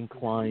deeply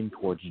inclined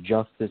towards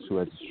justice, who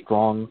has a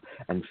strong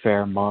and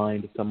fair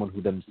mind, someone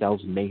who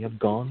themselves may have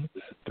gone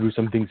through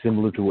something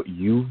similar to what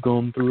you've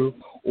gone through,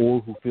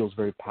 or who feels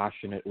very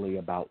passionately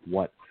about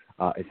what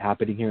is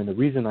happening here. And the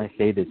reason I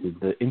say this is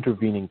the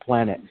intervening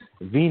planet,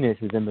 Venus,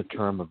 is in the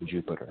term of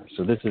Jupiter.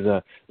 So this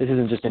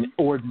isn't just an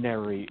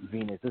ordinary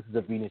Venus. This is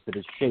a Venus that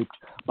is shaped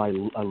by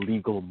a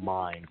legal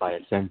mind, by a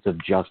sense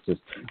of justice,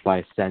 by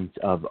a sense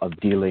of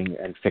dealing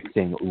and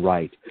fixing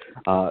right.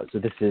 So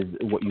this is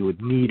what you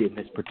would need in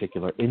this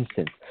particular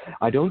instance.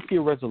 I don't see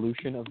a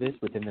resolution of this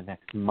within the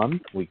next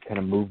month. We kind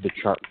of move the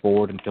chart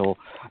forward until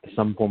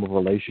some form of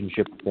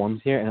relationship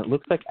forms here, and it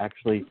looks like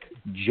actually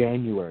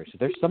January. So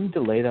there's some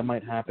delay that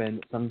might happen,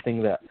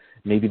 something that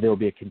maybe there'll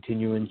be a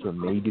continuance, or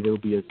maybe there'll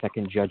be a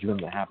second judgment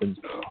that happens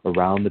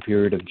around the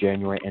period of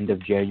January, end of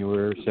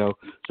January or so.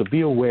 So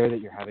be aware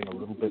that you're having a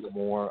little bit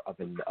more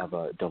of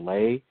a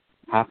delay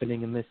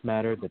happening in this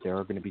matter, that there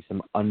are going to be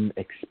some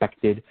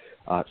unexpected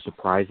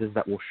surprises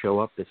that will show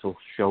up. This will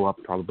show up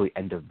probably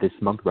end of this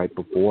month, right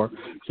before.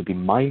 So be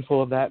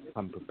mindful of that.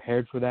 I'm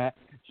prepared for that.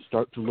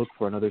 Start to look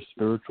for another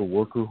spiritual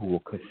worker who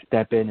will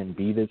step in and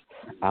be this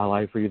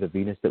ally for you, the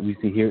Venus that we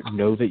see here.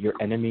 Know that your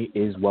enemy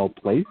is well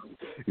placed.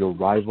 Your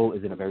rival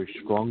is in a very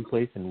strong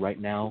place, and right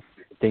now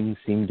things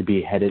seem to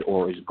be headed,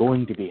 or is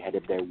going to be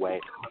headed their way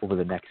over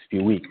the next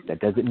few weeks. That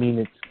doesn't mean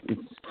it's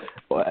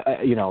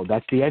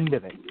that's the end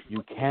of it.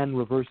 You can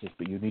reverse this,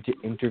 but you need to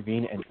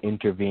intervene, and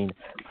intervene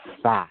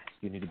fast.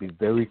 You need to be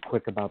very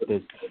quick about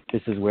this.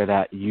 This is where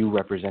that you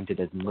represented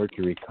as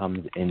Mercury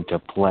comes into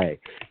play.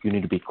 You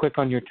need to be quick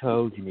on your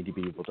toes. You need to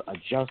be able to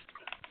adjust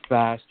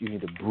fast. You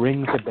need to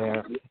bring to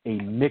bear a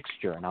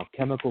mixture, an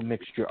alchemical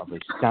mixture of a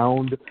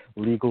sound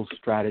legal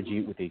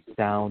strategy with a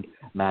sound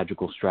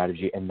magical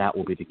strategy, and that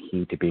will be the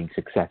key to being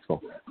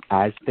successful.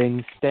 As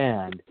things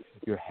stand,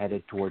 you're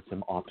headed towards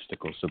some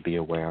obstacles, so be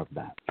aware of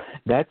that.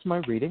 That's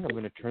my reading. I'm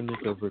going to turn this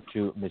over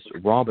to Miss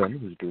Robin,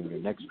 who's doing your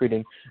next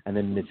reading, and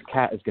then Miss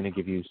Kat is going to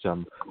give you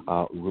some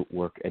root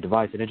work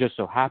advice. And it just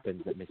so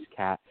happens that Miss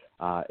Kat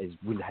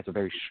has a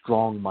very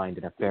strong mind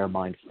and a fair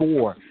mind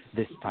for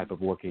this type of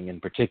working in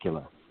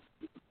particular.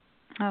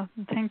 Oh,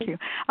 thank you.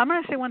 I'm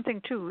going to say one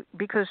thing, too,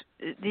 because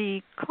the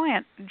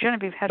client,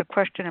 Genevieve, had a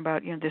question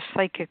about, this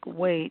psychic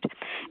weight.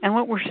 And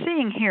what we're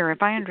seeing here,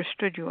 if I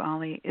understood you,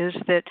 Ali, is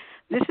that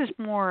this is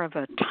more of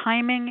a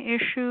timing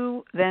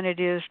issue than it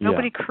is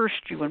nobody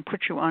cursed you and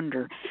put you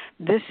under.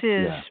 This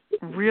is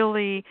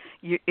really,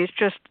 it's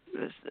just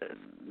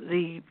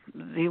the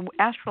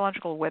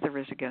astrological weather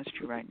is against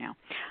you right now.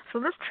 So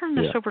let's turn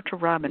this over to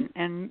Robin.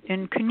 And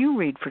can you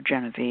read for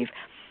Genevieve?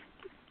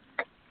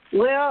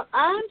 Well,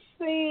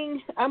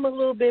 I'm a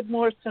little bit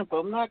more simple.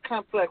 I'm not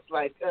complex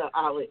like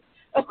Ali.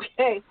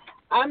 Okay,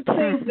 I'm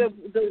saying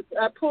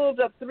I pulled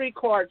up 3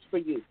 cards for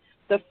you.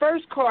 The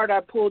first card I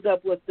pulled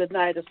up was the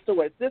Knight of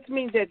Swords. This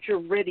means that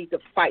you're ready to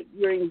fight.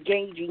 You're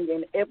engaging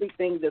in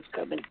everything that's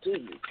coming to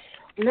you.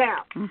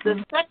 Now,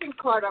 the second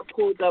card I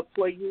pulled up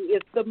for you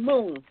is the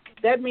Moon.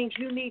 That means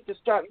you need to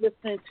start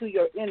listening to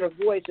your inner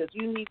voices.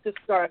 You need to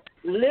start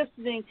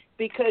listening,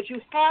 because you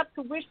have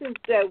tuitions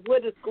that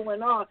what is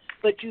going on,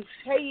 but you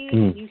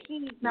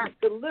need not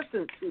to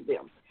listen to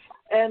them.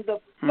 And the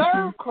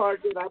third card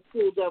that I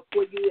pulled up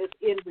for you is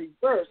in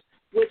reverse,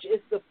 which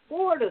is the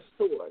Four of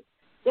Swords.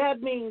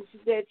 That means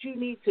that you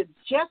need to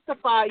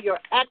justify your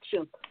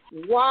actions,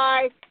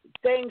 why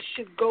things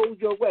should go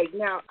your way.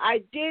 Now,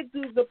 I did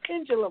do the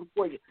pendulum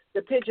for you.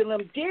 The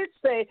pendulum did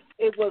say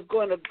it was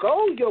going to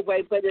go your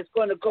way, but it's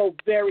going to go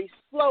very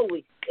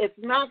slowly. It's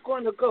not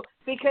going to go,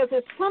 because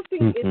it's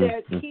something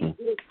that he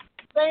is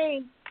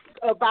saying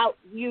about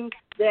you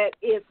that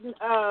is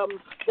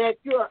that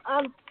you're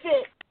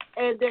unfit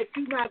and that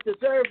you're not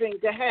deserving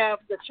to have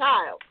the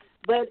child.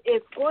 But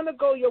it's going to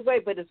go your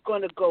way, but it's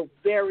going to go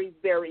very,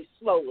 very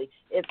slowly.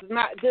 It's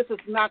not. This is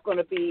not going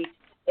to be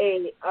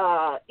a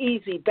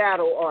easy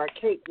battle or a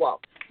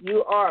cakewalk.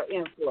 You are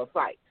in for a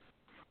fight.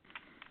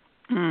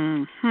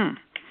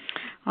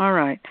 All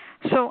right.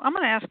 So I'm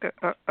going to ask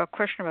a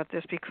question about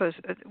this, because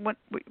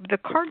the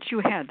cards you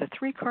had, the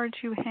 3 cards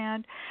you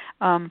had,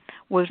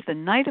 was the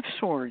Knight of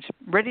Swords,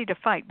 ready to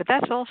fight. But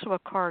that's also a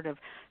card of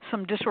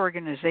some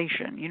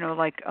disorganization,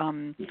 like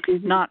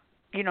not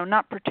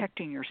not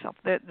protecting yourself.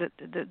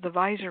 The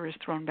visor is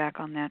thrown back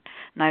on that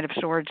Knight of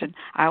Swords, and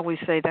I always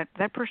say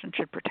that person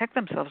should protect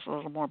themselves a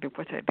little more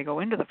before they go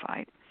into the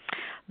fight.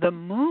 The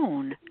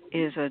Moon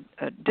is a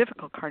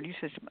difficult card. You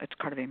said it's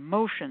a card of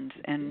emotions,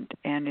 and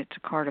it's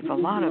a card of a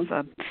lot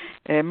of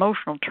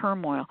emotional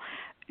turmoil.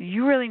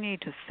 You really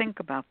need to think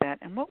about that.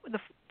 And what was the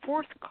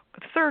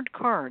third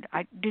card?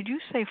 Did you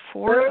say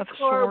Four of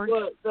Swords?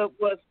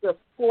 Was the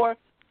Four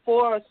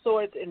of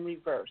Swords in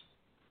reverse.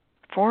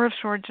 Four of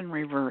Swords in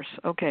reverse.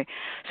 Okay.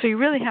 So you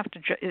really have to,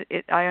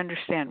 I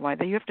understand why.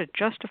 You have to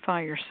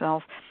justify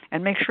yourself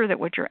and make sure that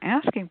what you're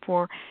asking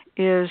for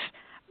is,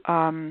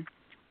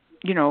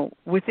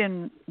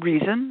 within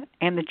reason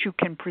and that you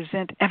can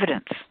present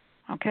evidence.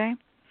 Okay?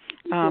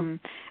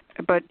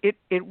 But it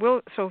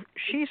will, so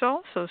she's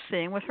also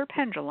seeing with her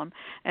pendulum,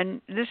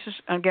 and this is,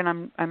 again,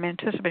 I'm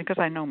anticipating because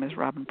I know Ms.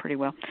 Robin pretty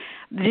well.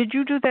 Did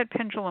you do that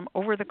pendulum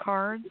over the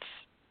cards?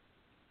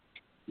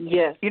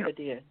 Yes, I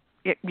did.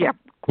 Yeah,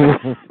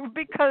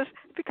 because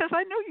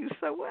I know you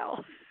so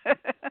well.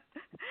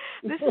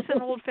 This is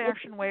an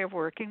old-fashioned way of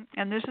working,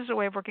 and this is a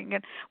way of working.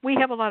 Again, we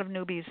have a lot of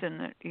newbies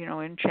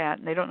in chat,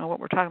 and they don't know what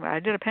we're talking about. I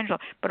did a pendulum,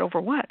 but over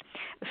what?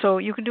 So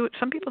you can do it.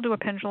 Some people do a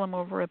pendulum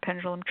over a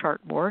pendulum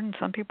chart board, and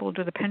some people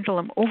do the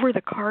pendulum over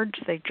the cards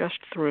they just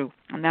threw,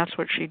 and that's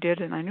what she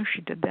did. And I knew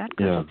she did that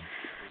because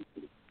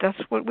that's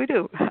what we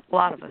do. A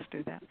lot of us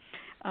do that.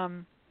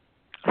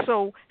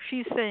 So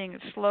she's saying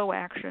slow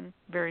action,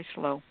 very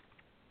slow.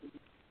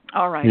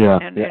 All right. Yeah.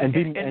 And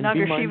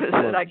Nagashiva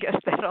said, I guess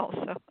that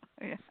also.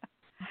 Yeah.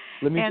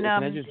 Can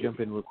I just jump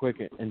in real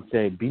quick and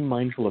say, be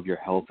mindful of your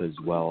health as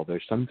well.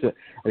 There's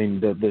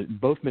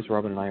both Miss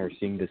Robin and I are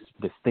seeing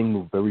this thing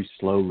move very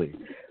slowly,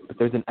 but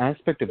there's an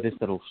aspect of this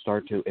that'll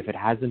start to, if it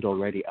hasn't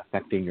already,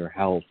 affecting your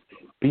health.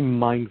 Be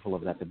mindful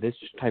of that this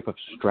type of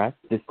stress,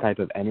 this type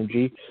of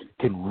energy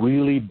can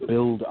really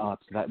build up.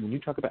 So that when you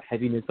talk about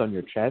heaviness on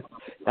your chest,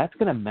 that's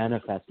going to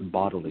manifest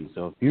bodily.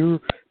 So if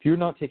you're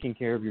not taking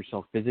care of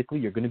yourself physically,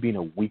 you're going to be in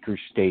a weaker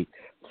state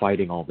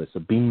fighting all this.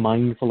 So be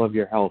mindful of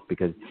your health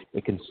because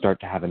it can start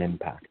to have an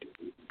impact.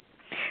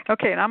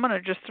 Okay, and I'm going to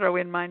just throw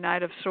in my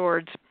Knight of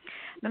Swords.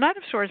 The Knight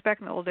of Swords,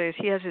 back in the old days,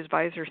 he has his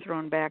visor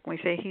thrown back. We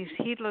say he's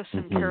heedless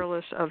and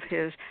careless of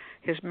his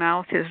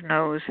mouth, his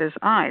nose, his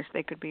eyes.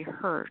 They could be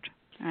hurt.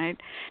 Right?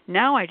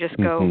 Now I just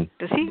go,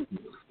 is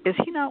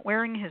he not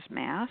wearing his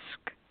mask?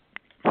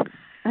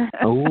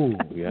 Oh,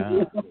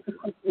 yeah.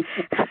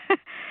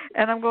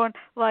 And I'm going,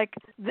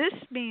 this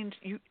means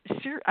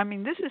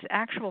this is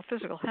actual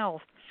physical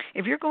health.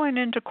 If you're going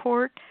into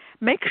court,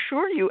 make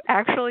sure you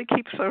actually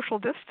keep social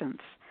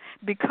distance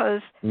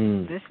because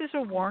this is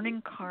a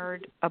warning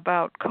card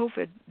about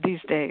COVID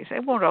these days.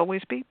 It won't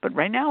always be, but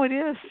right now it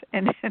is.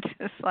 And it's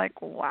just like,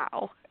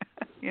 wow,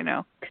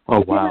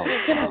 Oh, wow.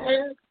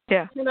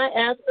 Can I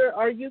ask her,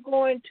 are you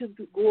going to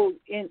go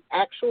in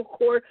actual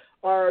court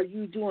or are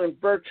you doing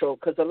virtual?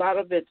 Because a lot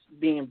of it's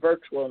being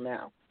virtual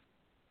now.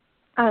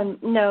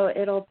 No,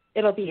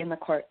 it'll be in the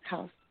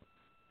courthouse.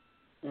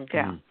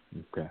 Yeah.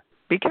 Okay.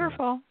 Be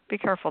careful. Be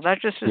careful.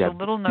 That just is a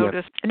little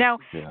notice. Now,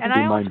 and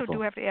I also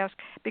do have to ask,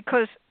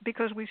 because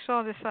we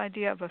saw this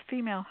idea of a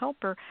female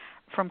helper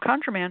from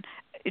ConjureMan,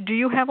 do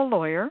you have a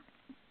lawyer?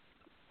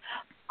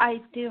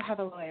 I do have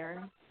a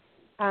lawyer.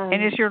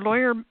 And is your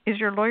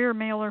lawyer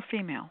male or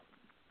female?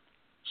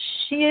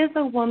 She is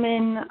a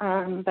woman,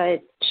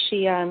 but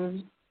she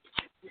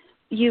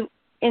you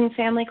in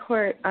family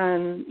court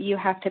you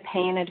have to pay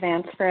in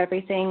advance for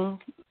everything.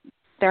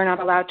 They're not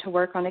allowed to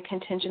work on a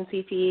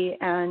contingency fee,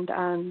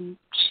 and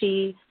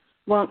she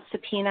won't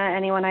subpoena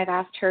anyone I've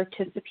asked her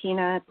to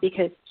subpoena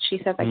because she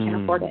says I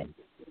can't afford it.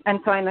 And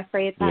so I'm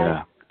afraid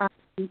that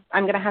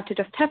I'm going to have to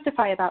just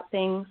testify about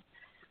things,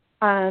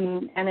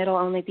 and it'll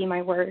only be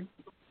my word.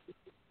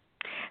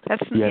 That's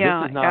this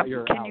is not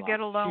your can ally. you get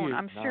a loan?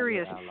 I'm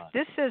serious.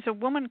 This says a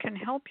woman can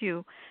help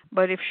you,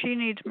 but if she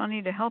needs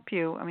money to help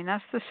you,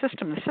 that's the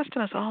system. The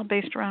system is all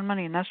based around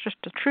money, and that's just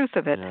the truth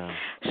of it. Yeah.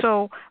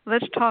 So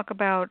let's talk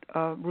about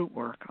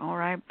Rootwork, all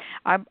right?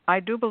 I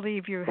do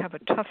believe you have a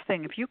tough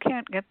thing. If you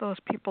can't get those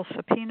people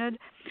subpoenaed,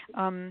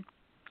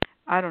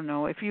 I don't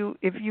know. If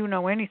you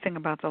know anything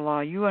about the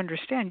law, you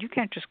understand you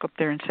can't just go up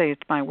there and say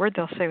it's my word.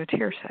 They'll say it's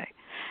hearsay,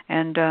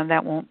 and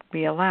that won't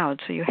be allowed.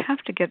 So you have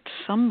to get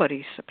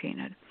somebody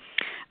subpoenaed.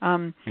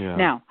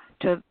 Now,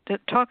 to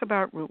talk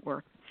about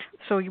Rootwork.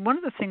 So one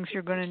of the things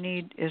you're going to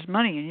need is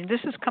money, and this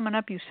is coming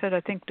up. You said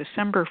I think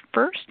December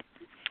 1st.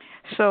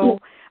 So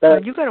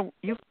you got to.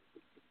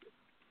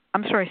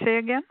 I'm sorry. Say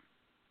again.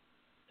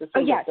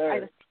 Yes.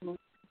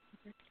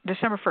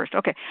 December 1st.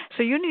 Okay.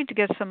 So you need to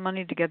get some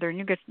money together, and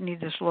you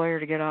need this lawyer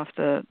to get off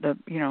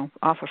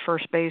off of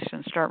first base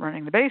and start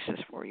running the bases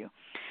for you.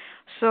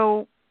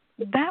 So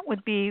that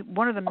would be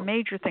one of the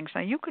major things.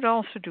 Now, you could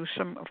also do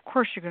of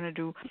course, you're going to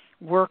do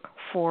work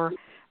for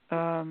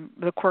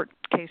the court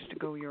case to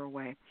go your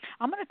way.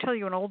 I'm going to tell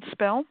you an old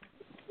spell,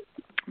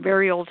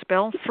 very old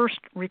spell, first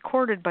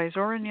recorded by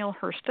Zora Neale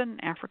Hurston,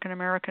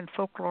 African-American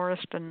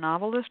folklorist and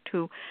novelist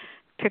who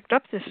picked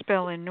up this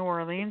spell in New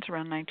Orleans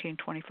around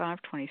 1925-26,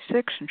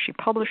 and she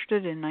published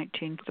it in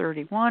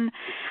 1931.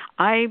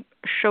 I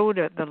showed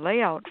the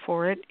layout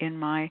for it in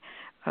my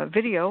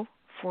video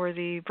for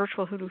the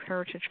Virtual Hoodoo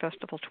Heritage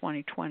Festival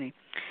 2020.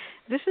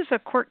 This is a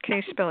court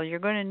case spell. You're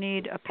going to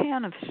need a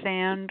pan of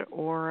sand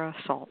or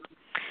salt.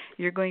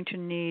 You're going to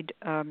need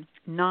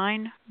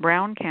 9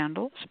 brown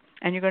candles,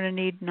 and you're going to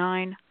need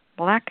 9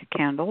 black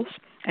candles,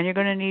 and you're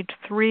going to need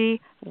 3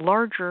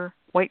 larger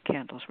white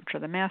candles, which are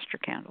the master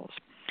candles.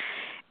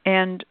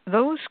 And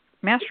those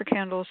master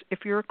candles,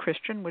 if you're a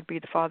Christian, would be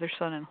the Father,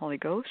 Son, and Holy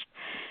Ghost.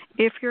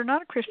 If you're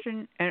not a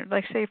Christian, and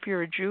like say if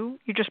you're a Jew,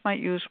 you just might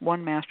use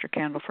 1 master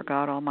candle for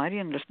God Almighty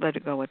and just let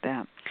it go with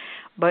that.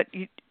 But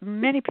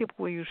many people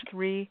will use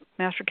 3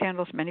 master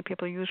candles. Many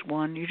people use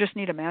 1. You just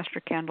need a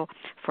master candle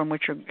from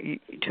which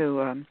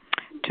to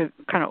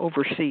kind of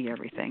oversee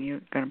everything.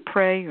 You're going to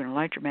pray. You're going to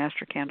light your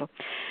master candle.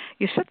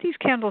 You set these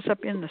candles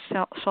up in the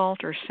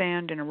salt or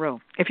sand in a row.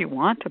 If you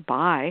want to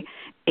buy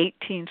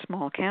 18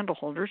 small candle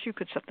holders, you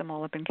could set them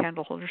all up in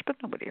candle holders, but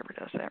nobody ever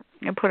does that.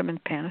 And put them in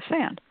a pan of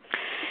sand.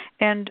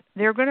 And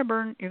you're going to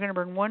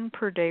burn 1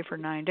 per day for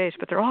 9 days,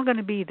 but they're all going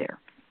to be there.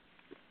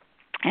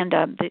 And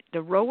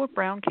the row of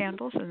brown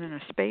candles and then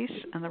a space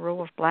and the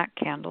row of black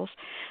candles,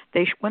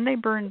 when they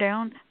burn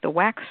down, the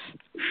wax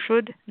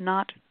should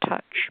not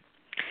touch.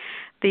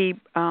 The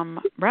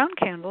brown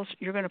candles,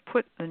 you're going to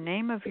put the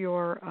name of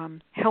your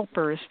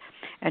helpers,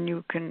 and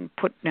you can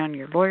put down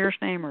your lawyer's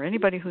name or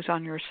anybody who's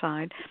on your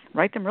side.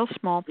 Write them real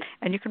small,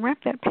 and you can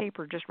wrap that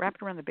paper, just wrap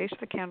it around the base of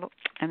the candle,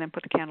 and then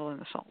put the candle in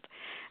the salt.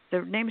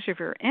 The names of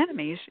your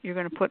enemies, you're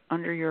going to put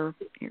under your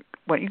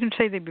you can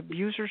say the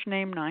abuser's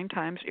name 9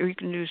 times, or you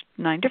can use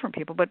 9 different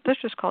people, but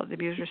let's just call it the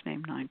abuser's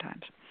name 9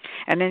 times,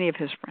 and any of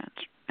his friends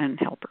and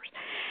helpers.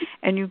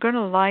 And you're going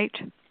to light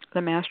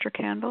the master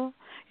candle.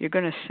 You're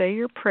going to say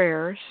your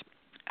prayers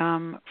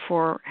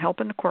for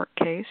help in the court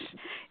case.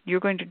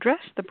 You're going to dress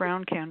the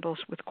brown candles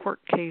with court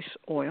case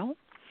oil,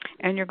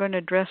 and you're going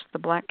to dress the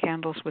black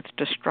candles with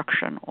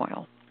destruction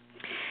oil.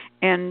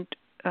 And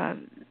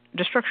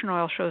destruction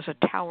oil shows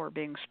a tower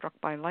being struck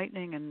by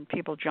lightning and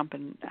people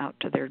jumping out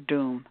to their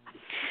doom.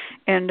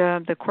 And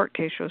the court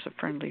case shows a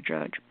friendly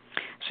judge.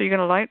 So you're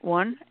going to light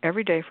 1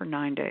 every day for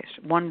 9 days.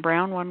 1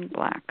 brown, 1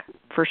 black.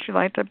 First you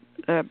light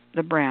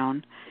the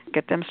brown,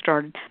 get them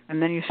started,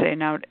 and then you say,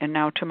 now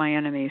to my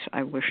enemies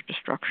I wish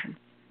destruction.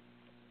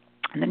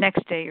 And the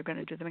next day you're going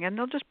to do them again.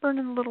 They'll just burn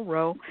in a little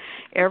row.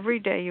 Every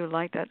day you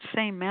light that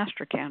same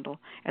master candle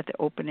at the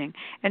opening.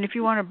 And if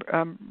you want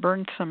to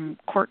burn some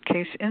court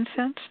case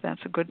incense,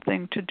 that's a good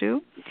thing to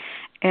do.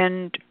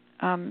 And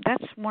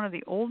that's one of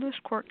the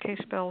oldest court case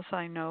spells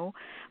I know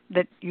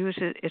that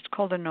uses, it's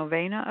called a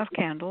novena of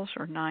candles,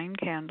 or 9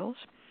 candles.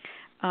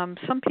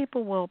 Some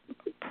people will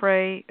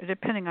pray,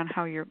 depending on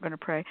how you're going to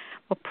pray,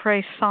 will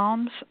pray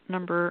Psalms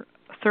number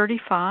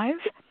 35,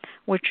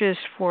 which is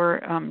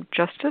for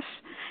justice,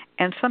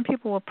 and some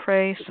people will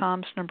pray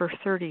Psalms number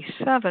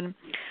 37,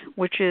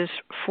 which is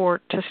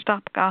to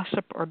stop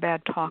gossip or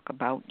bad talk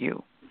about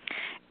you.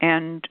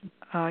 And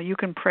you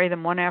can pray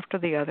them one after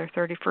the other,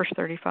 first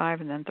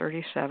 35 and then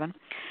 37.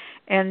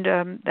 And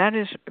that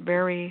is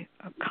very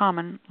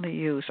commonly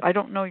used. I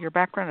don't know your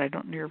background. I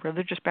don't know your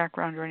religious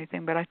background or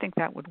anything, but I think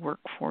that would work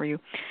for you,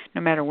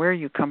 no matter where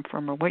you come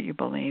from or what you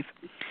believe.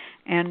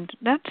 And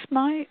that's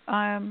my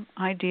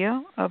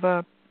idea of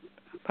a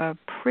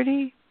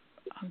pretty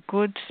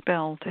good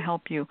spell to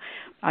help you.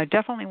 I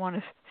definitely want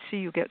to see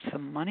you get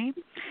some money.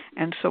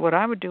 And so what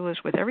I would do is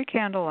with every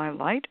candle I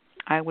light,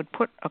 I would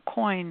put a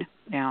coin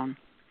down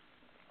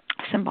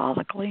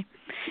symbolically.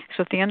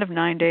 So at the end of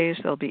 9 days,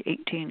 there'll be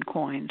 18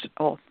 coins.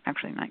 Oh,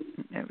 actually, 9.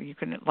 You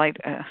can light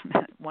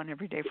 1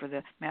 every day for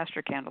the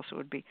master candle, so it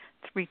would be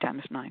 3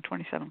 times 9,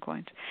 27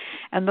 coins.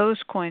 And those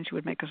coins you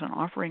would make as an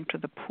offering to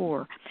the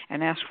poor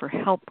and ask for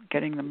help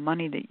getting the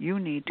money that you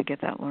need to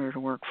get that lawyer to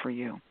work for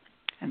you.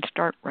 And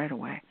start right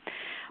away.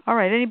 All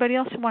right, anybody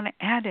else want to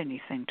add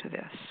anything to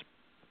this?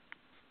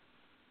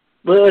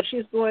 Well, if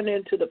she's going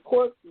into the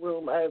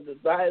courtroom, I've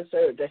advised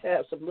her to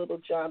have some Little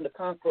John the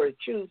Conqueror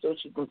chew so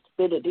she can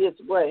spit it his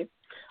way.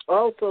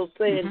 Also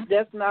saying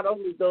that's not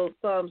only those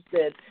Psalms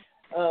that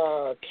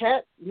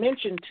Kat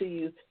mentioned to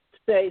you,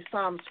 say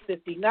Psalms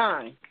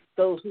 59,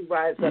 those who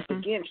rise up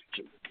against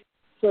you.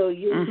 So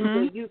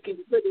you can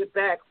put it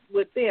back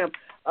with them.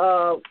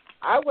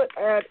 I would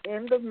add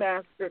in the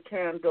master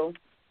candle,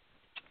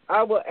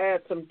 I will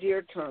add some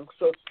deer tongue,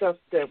 so stuff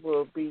that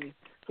will be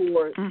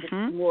for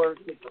more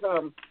to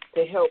come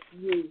to help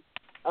you,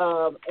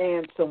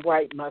 and some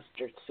white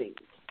mustard seeds,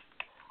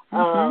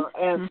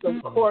 and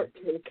some court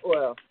case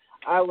oil.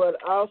 I would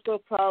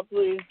also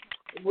probably,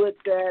 with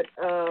that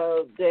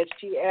that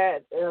she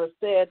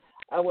said,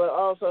 I would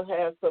also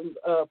have some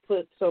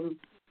put some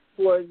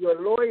for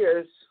your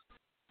lawyer's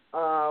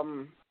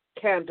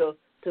candle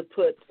to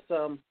put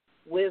some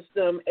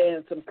wisdom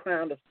and some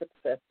crown of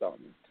success on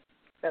it.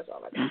 That's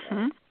all I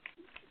got.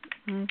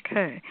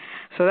 Okay.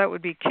 So that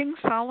would be King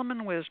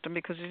Solomon Wisdom,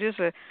 because it is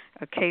a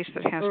case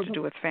that has to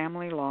do with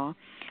family law,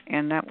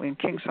 and that when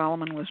King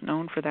Solomon was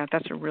known for that,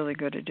 that's a really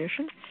good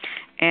addition.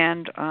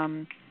 And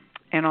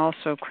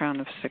also Crown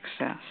of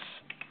Success.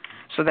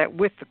 So that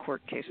with the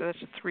court case, so that's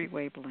a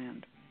 3-way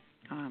blend.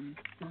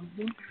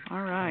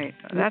 All right.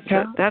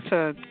 That's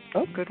a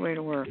good way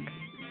to work.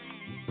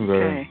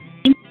 Okay.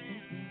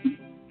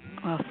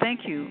 Well,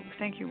 thank you,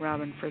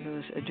 Robin, for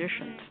those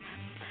additions.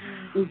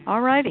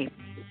 All righty.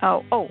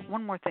 Oh,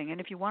 one more thing.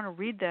 And if you want to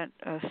read that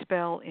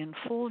spell in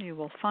full, you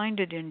will find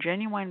it in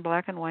Genuine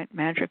Black and White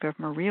Magic of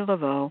Marie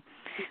Laveau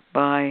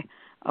by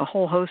a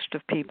whole host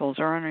of people,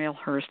 Zora Neale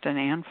Hurst and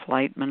Ann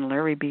Flightman,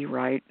 Larry B.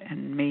 Wright,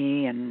 and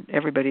me, and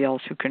everybody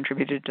else who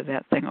contributed to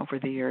that thing over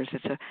the years.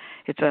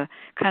 It's a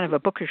kind of a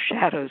book of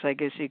shadows, I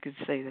guess you could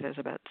say, that has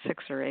about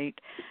 6 or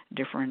 8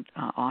 different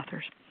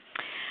authors.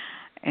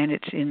 And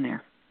it's in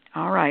there.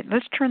 All right,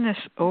 let's turn this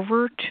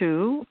over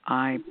to,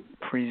 I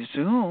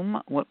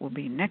presume, what will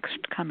be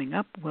next coming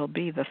up will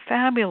be the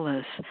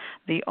fabulous,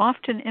 the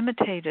often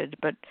imitated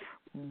but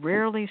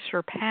rarely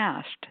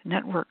surpassed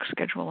network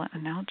schedule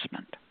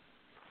announcement.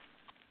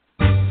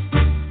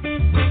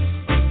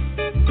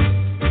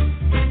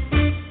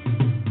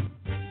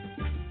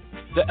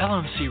 The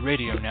LMC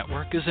Radio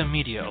Network is a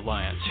media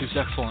alliance whose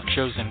excellent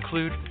shows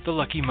include The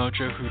Lucky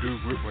Mojo Hoodoo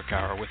Rootwork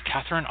Hour with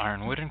Catherine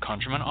Ironwood and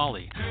Conjurman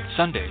Ollie,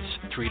 Sundays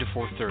 3 to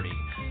 4:30.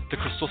 The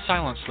Crystal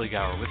Silence League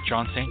Hour with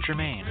John St.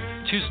 Germain,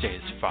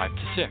 Tuesdays 5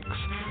 to 6.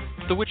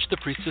 The Witch, the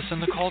Priestess,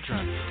 and the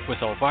Cauldron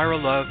with Elvira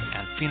Love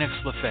and Phoenix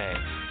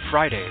LaFay,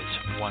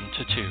 Fridays 1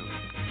 to 2.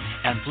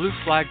 And Blue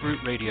Flag Root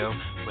Radio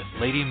with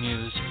Lady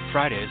Muse,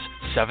 Fridays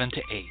 7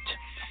 to 8.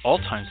 All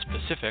times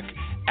Pacific,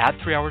 add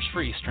 3 hours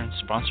for Eastern,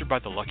 sponsored by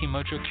the Lucky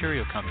Mojo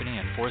Curio Company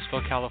in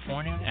Forestville,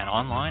 California, and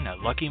online at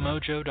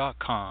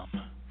luckymojo.com.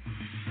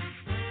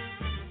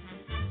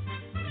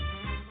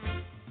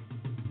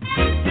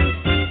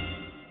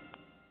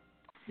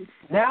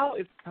 Now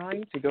it's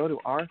time to go to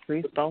our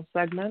free spell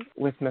segment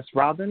with Miss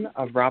Robin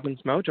of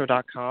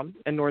robinsmojo.com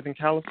in Northern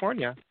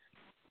California.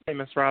 Hey,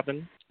 Miss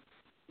Robin.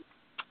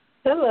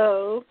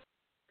 Hello.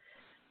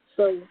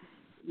 So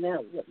now,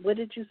 what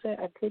did you say?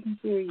 I couldn't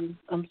hear you.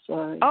 I'm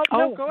sorry.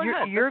 No, go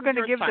ahead. You're going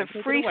to give the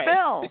free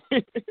spell.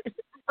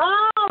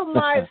 Oh,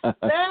 my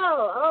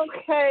spell.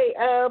 Okay.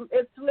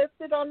 It's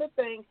listed on the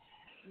thing.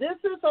 This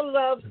is a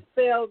love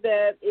spell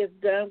that is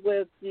done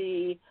with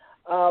the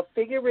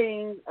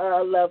figurine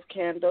love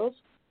candles.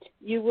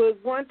 You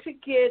would want to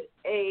get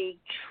a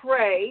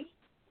tray,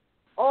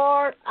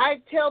 or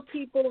I tell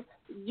people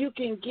you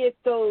can get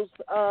those,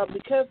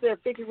 because they're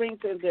figurines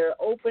and they're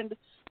opened,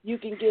 you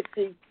can get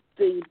the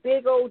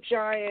big old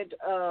giant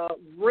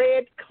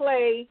red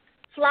clay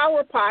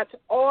flower pots,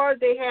 or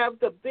they have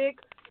the big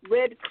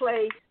red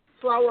clay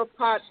flower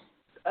pot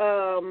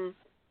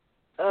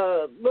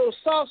little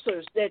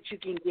saucers that you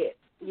can get.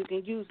 You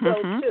can use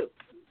those too.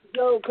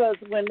 No, because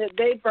when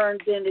they burn,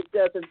 then it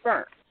doesn't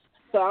burn.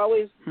 So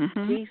always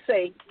be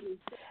safe.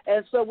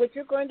 And so what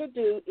you're going to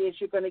do is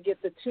you're going to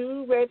get the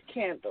 2 red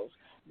candles.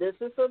 This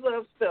is a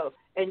love spell.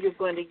 And you're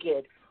going to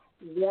get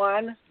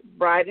 1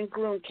 bride and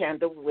groom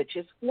candle, which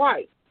is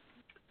white.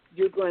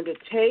 You're going to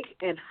take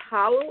and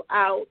hollow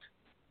out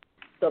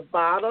the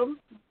bottom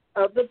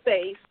of the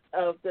base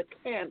of the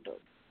candle.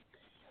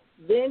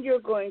 Then you're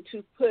going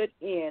to put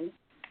in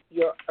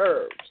your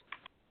herbs,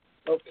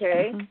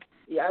 okay?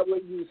 Yeah, I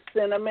will use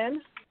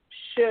cinnamon,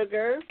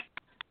 sugar,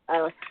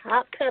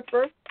 hot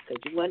pepper,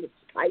 because you want to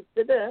spice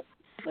it up,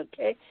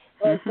 okay?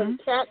 And some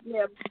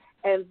catnip,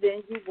 and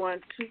then you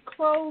want to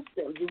close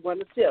them. You want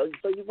to seal.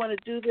 So you want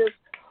to do this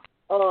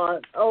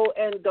on,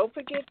 and don't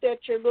forget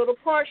that your little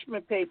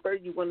parchment paper,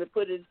 you want to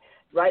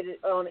write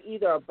it on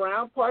either a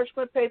brown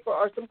parchment paper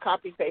or some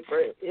copy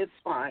paper. It's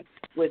fine.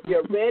 With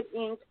your red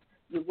ink,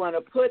 you want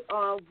to put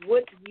on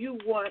what you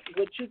want,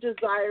 what you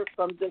desire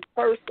from this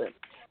person.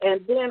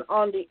 And then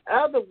on the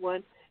other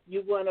one,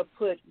 you want to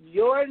put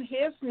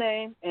his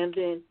name and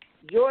then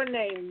your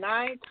name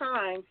 9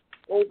 times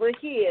over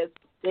his,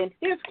 then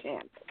his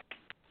candle.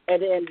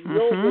 And then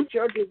what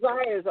your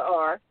desires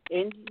are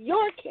in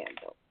your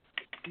candle.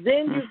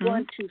 Then you're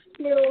going to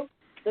fill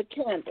the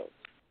candles.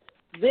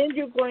 Then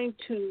you're going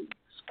to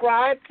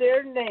scribe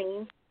their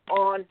name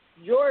on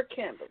your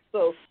candle.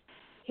 So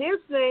his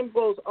name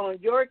goes on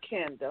your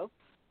candle,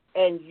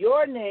 and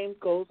your name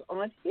goes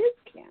on his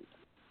candle.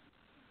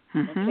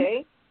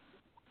 Okay?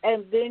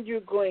 And then you're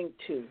going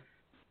to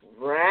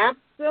wrap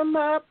them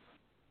up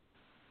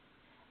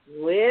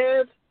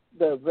with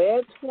the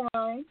red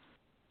twine.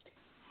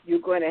 You're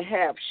going to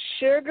have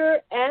sugar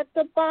at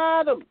the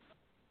bottom.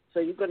 So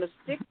you're going to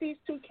stick these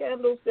 2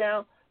 candles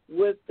down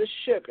with the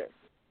sugar.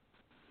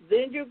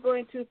 Then you're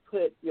going to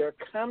put your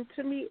Come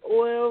To Me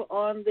oil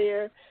on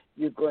there.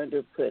 You're going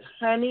to put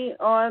honey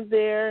on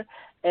there.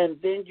 And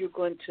then you're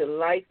going to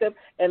light them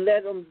and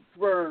let them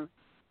burn.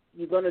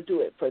 You're going to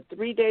do it for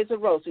 3 days in a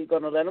row. So you're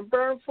going to let them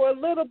burn for a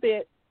little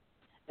bit.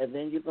 And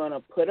then you're going to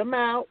put them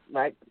out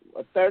like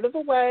a third of the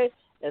way.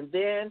 And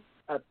then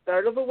a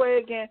third of the way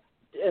again.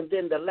 And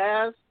then the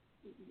last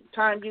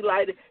time you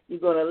light it, you're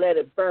going to let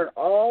it burn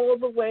all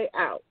the way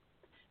out.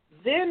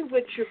 Then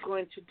what you're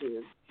going to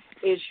do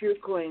is you're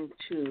going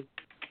to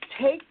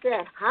take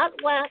that hot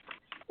wax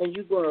and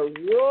you're going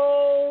to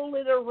roll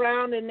it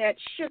around in that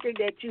sugar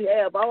that you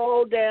have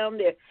all down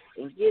there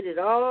and get it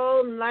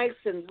all nice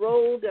and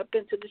rolled up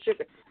into the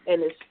sugar.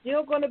 And it's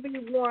still going to be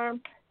warm,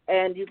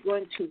 and you're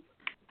going to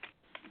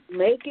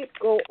make it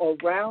go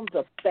around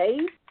the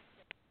base,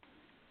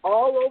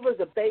 all over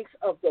the base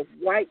of the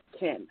white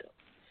candle,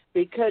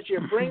 because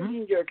you're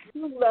bringing your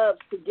two loves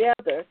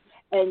together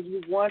and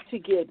you want to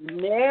get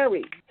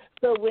married.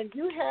 So when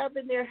you have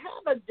in there,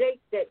 have a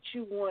date that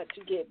you want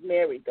to get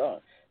married on.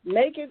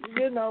 Make it,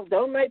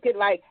 don't make it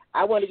like,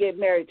 I want to get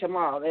married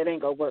tomorrow. That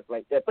ain't going to work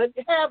like that. But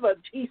have a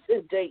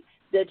decent date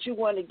that you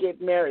want to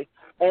get married.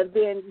 And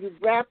then you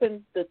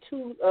wrapping the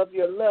two of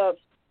your loves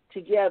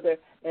together,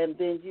 and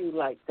then you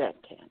light that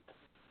candle.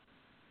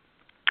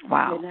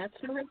 Wow. And that's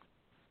right.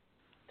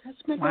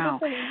 Wow.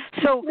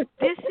 So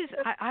this is,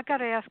 I got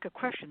to ask a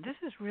question. This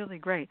is really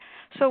great.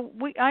 So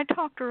I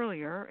talked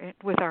earlier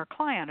with our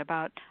client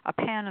about a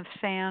pan of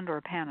sand or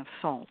a pan of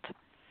salt.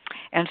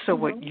 And so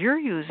what you're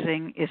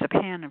using is a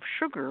pan of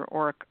sugar,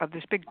 or of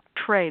this big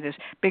tray, this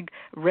big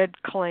red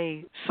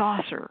clay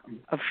saucer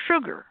of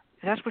sugar.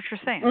 That's what you're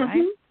saying,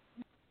 right?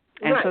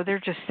 And so they're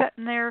just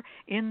sitting there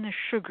in the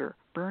sugar,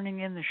 burning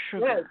in the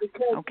sugar. Right,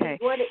 because okay,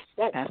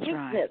 that's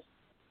sweetness.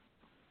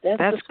 Right.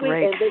 That's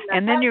great.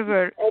 And then you're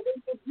going.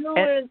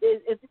 And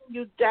then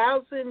you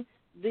dousing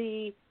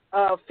the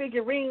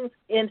figurines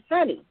in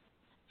honey,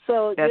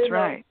 so that's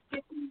right.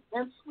 Sticky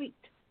and sweet.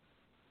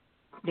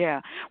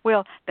 Yeah.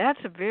 Well, that's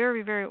a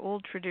very, very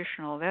old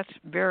traditional. That's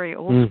very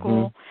old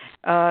school.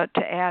 To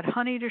add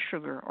honey to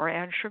sugar or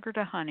add sugar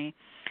to honey,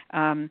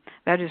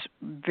 that is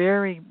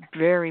very,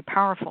 very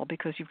powerful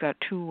because you've got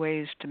two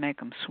ways to make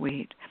them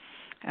sweet.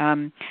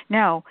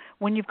 Now,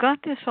 when you've got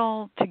this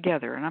all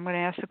together, and I'm going to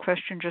ask the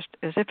question just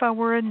as if I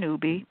were a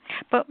newbie,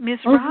 but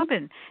Miss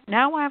Robin,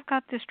 now I've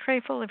got this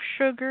tray full of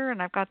sugar,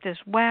 and I've got this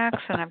wax,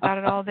 and I've got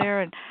it all there,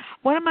 and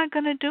what am I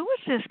going to do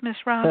with this, Miss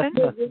Robin?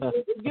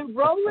 You're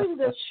rolling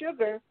the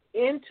sugar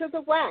into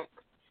the wax,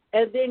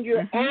 and then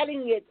you're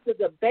adding it to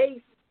the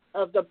base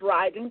of the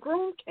bride and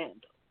groom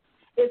candle.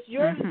 It's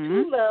your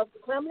two loves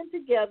coming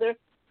together,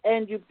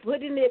 and you're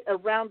putting it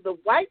around the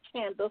white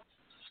candle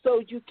so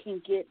you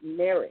can get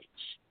marriage.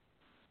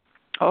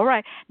 All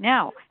right.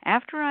 Now,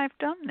 after I've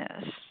done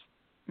this,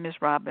 Ms.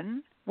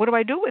 Robin, what do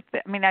I do with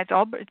it? I mean,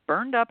 it's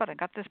burned up, and I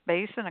got this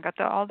basin, I got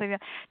all the.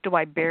 Do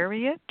I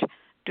bury it?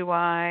 Do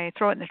I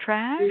throw it in the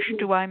trash?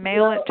 Do I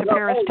mail it to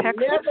Paris,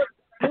 Texas?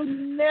 You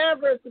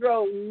never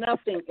throw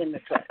nothing in the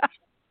trash.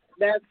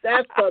 That's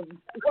the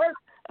worst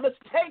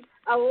mistake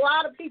a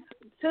lot of people,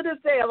 to this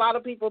day, a lot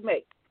of people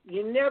make.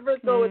 You never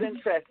throw it in the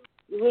trash.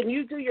 When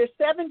you do your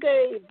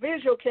 7-day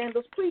visual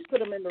candles, please put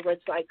them in the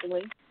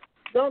recycling.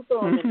 Don't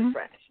throw them in the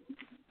trash.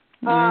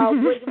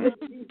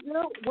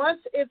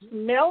 Once it's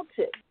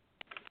melted,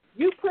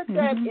 you put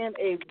that in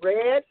a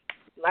red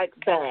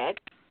bag,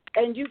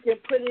 and you can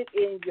put it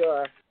in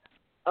your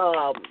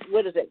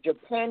your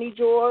panty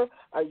drawer,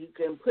 or you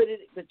can put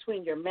it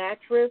between your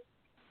mattress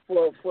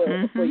for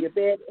your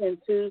bed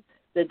into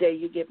the day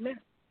you get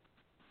married.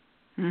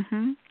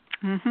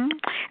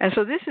 And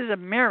so this is a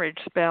marriage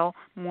spell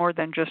more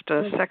than just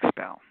a sex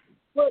spell.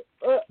 Well,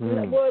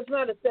 it's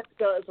not a sex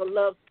spell; it's a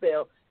love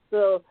spell.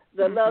 So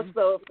the love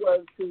spell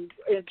was to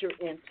enter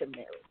into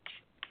marriage.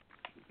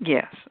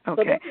 Yes.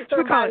 Okay. So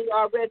this is somebody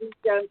already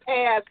done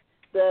past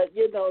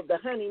the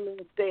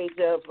honeymoon stage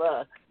of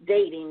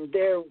dating.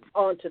 They're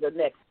on to the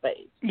next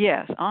phase.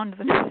 Yes, on to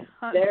the next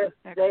phase.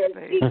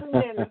 Keeping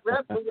and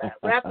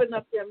wrapping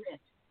up their men.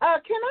 Can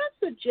I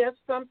suggest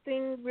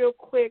something real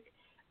quick?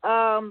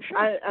 Sure.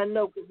 I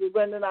know because we're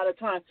running out of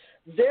time.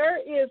 There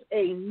is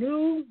a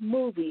new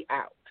movie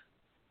out,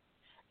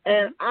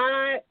 and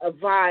I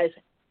advise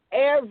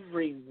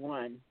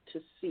everyone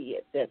to see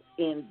it that's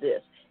in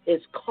this.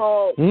 It's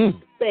called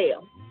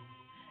Spell,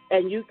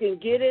 and you can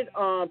get it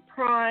on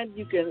Prime.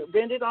 You can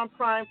rent it on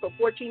Prime for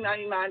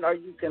 $14.99, or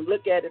you can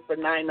look at it for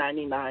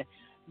 $9.99.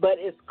 But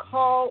it's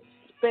called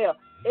Spell.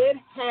 It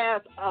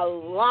has a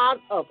lot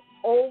of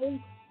old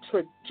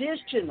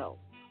traditional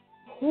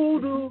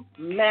Hoodoo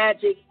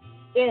magic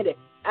in it.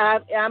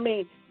 I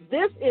mean,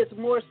 this is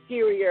more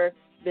scarier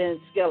than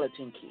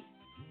Skeleton Key.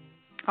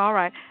 All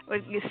right.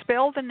 You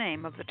spell the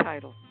name of the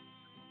title.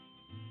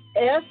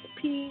 Spell.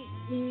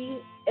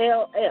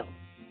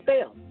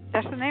 Spell.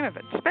 That's the name of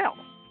it. Spell.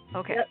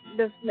 Okay.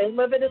 The name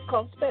of it is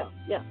called Spell.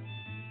 Yeah.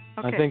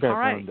 Okay. I think all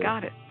right.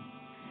 Got it.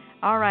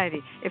 All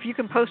righty. If you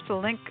can post a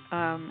link,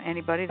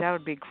 anybody, that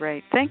would be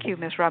great. Thank you,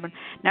 Miss Robin.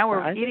 Now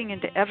we're eating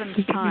into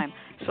Evan's time,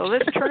 so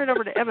let's turn it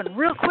over to Evan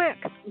real quick.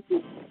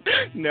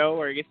 No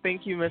worries.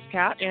 Thank you, Miss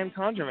Cat and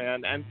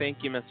ConjureMan, and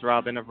thank you, Miss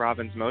Robin of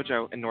Robin's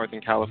Mojo in Northern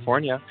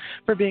California,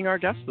 for being our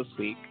guest this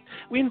week.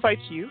 We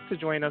invite you to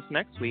join us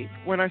next week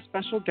when our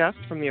special guest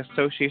from the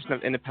Association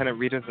of Independent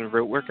Readers and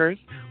Rootworkers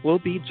will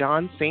be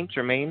John St.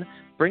 Germain,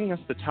 bringing us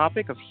the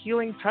topic of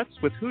healing pets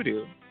with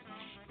Hoodoo.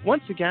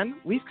 Once again,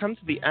 we've come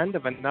to the end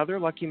of another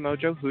Lucky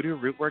Mojo Hoodoo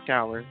Rootwork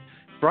Hour,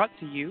 brought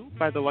to you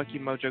by the Lucky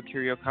Mojo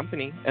Curio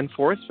Company in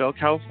Forestville,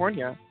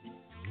 California.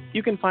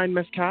 You can find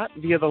Miss Cat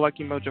via the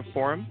Lucky Mojo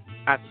forum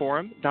at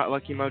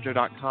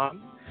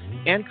forum.luckymojo.com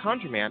and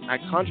ConjureMan at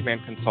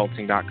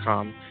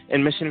conjuremanconsulting.com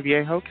in Mission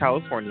Viejo,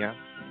 California.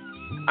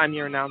 I'm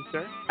your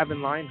announcer,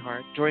 Evan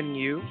Lionheart, joining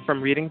you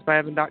from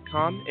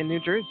readingsbyevan.com in New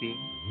Jersey.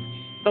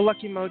 The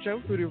Lucky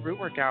Mojo Hoodoo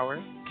Rootwork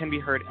Hour can be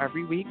heard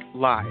every week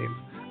live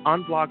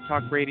on Blog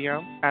Talk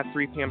Radio at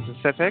 3 p.m.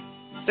 Pacific,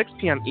 6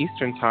 p.m.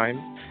 Eastern Time,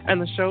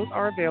 and the shows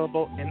are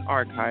available in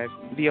archive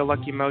via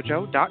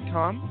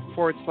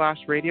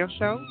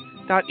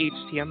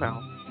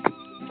luckymojo.com/radioshow.html.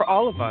 For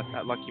all of us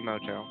at Lucky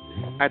Mojo,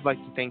 I'd like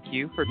to thank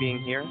you for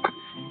being here,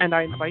 and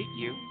I invite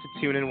you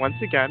to tune in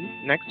once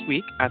again next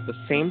week at the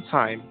same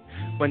time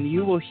when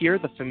you will hear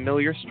the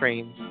familiar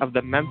strains of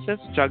the Memphis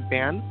Jug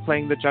Band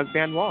playing the Jug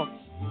Band Waltz.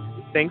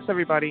 Thanks,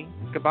 everybody.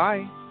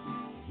 Goodbye.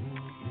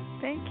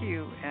 Thank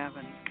you,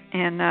 Evan.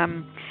 And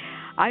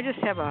I just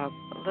have a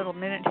little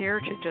minute here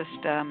to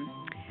just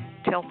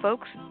tell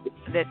folks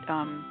that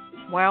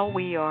while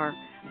we are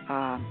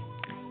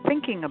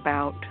thinking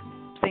about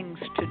things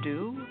to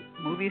do,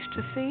 movies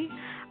to see,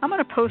 I'm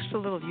going to post a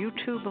little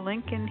YouTube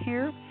link in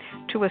here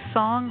to a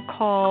song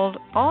called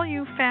All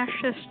You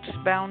Fascists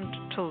Bound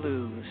to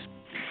Lose.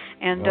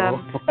 And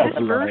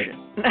this version...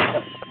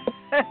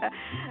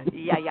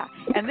 yeah.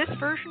 And this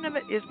version of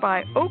it is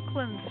by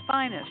Oakland's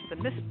Finest, the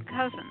Miss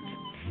Cousins.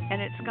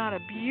 And it's got a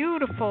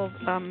beautiful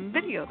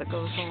video that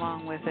goes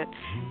along with it.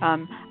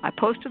 I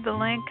posted the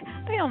link.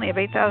 They only have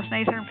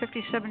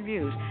 8,857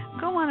 views.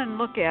 Go on and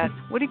look at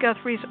Woody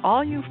Guthrie's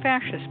All You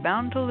Fascists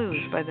Bound to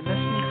Lose by the Miss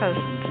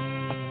Cousins.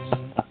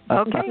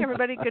 Okay,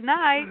 everybody, good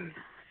night.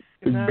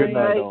 Good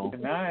night.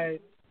 Good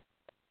night.